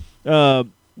 apparently,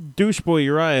 doucheboy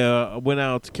Uriah went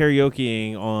out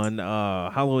karaokeing on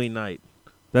Halloween night.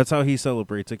 That's how he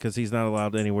celebrates it, because he's not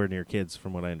allowed anywhere near kids,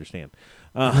 from what I understand.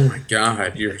 Oh my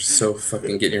God, you're so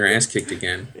fucking getting your ass kicked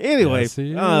again. Anyway, Yes,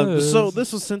 he is. so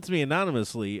this was sent to me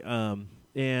anonymously,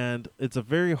 and it's a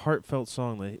very heartfelt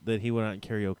song that he went out and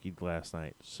karaoke last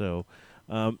night. So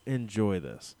enjoy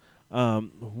this.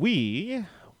 We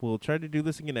will try to do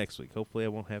this again next week. Hopefully I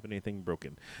won't have anything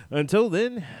broken. Until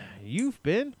then, you've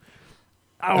been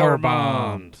Hour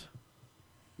Bombed.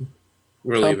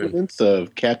 We're leaving. Compliments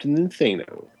of Captain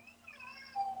Insano.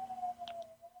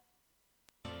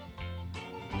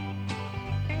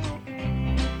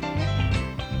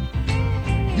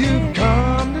 You've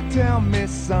come to tell me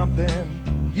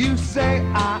something you say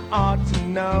I ought to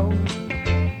know.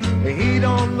 He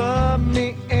don't love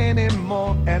me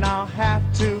anymore and I'll have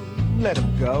to let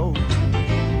him go.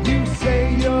 You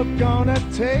say you're gonna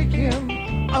take him,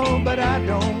 oh, but I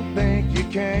don't think you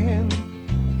can.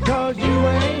 'Cause you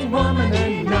ain't woman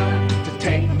enough to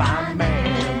take my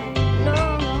man.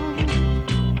 No.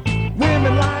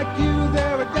 Women like you,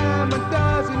 they're a dime a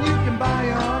dozen. You can buy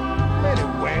 'em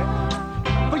anywhere.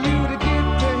 For you to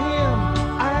get to him,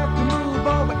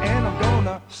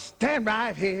 stand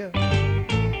right here.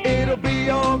 It'll be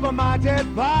over my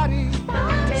dead body.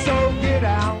 So get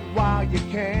out while you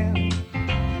can.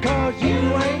 Cause you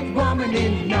ain't woman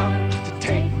enough to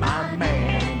take my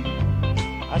man.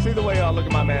 I see the way y'all look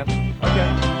at my man. Okay,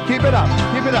 keep it up,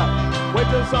 keep it up. Wait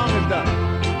till the song is done.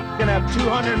 You're gonna have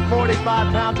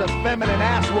 245 pounds of feminine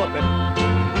ass whooping.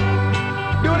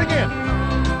 Do it again.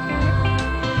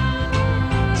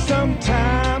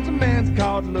 Sometimes a man's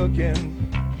caught looking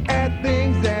at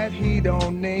things that he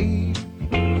don't need.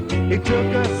 He took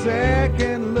a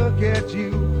second look at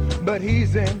you, but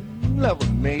he's in love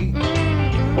with me.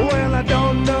 Well, I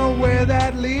don't know where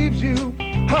that leaves you,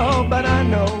 oh, but I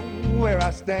know where I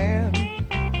stand.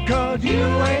 Cause you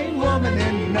ain't woman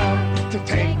enough to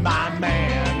take my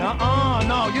man.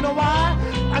 No, you know why?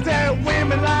 I said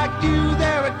women like you,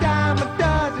 they're a dime a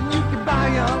dozen. You can buy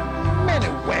them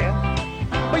anywhere.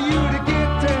 For you to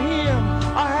get to him,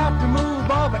 I have to move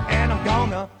over, and I'm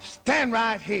gonna stand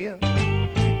right here.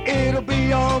 It'll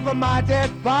be over my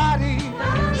dead body,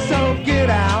 so get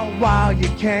out while you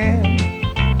can.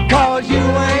 Cause you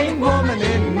ain't woman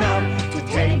enough to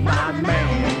take my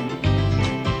man.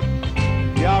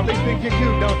 Y'all really think you're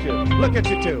cute, don't you? Look at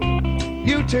you two.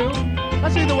 You two, I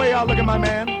see the way y'all look at my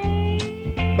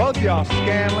man. Both y'all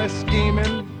scandalous,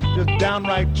 scheming, just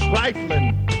downright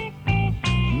trifling,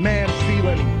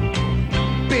 man-stealing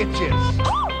bitches.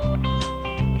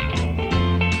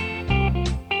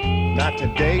 Not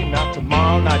today, not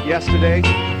tomorrow, not yesterday.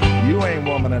 You ain't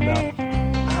woman enough.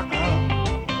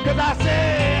 Cause I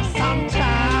said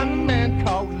sometimes men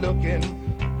caught looking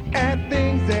at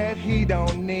things that he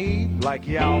don't need. Like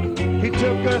y'all, he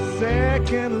took a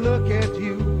second look at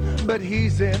you, but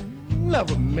he's in love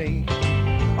with me.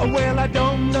 Well, I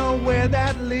don't know where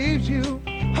that leaves you,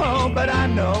 oh, but I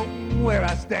know where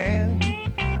I stand.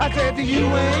 I said to you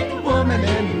ain't woman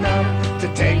enough to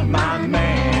take my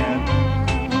man.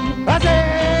 I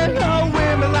said, no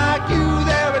women like you,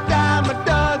 they're a dime a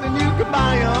dozen, you can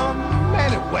buy them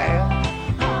anywhere.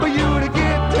 For you to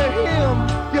get to him,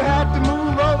 you have to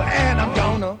move over, and I'm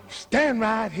gonna stand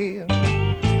right here.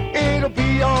 It'll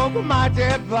be over my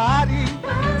dead body,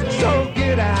 so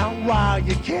get out while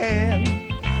you can.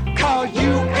 Cause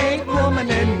you ain't woman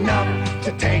enough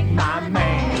to take my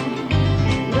man.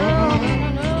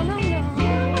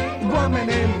 Woman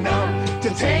enough to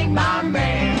take my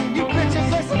man. You bitches,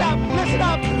 listen up,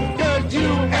 cause you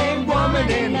ain't woman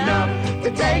enough to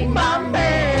take my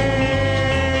man.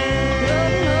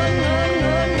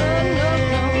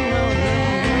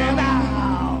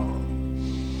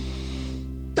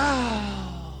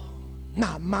 Oh,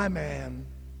 not my man.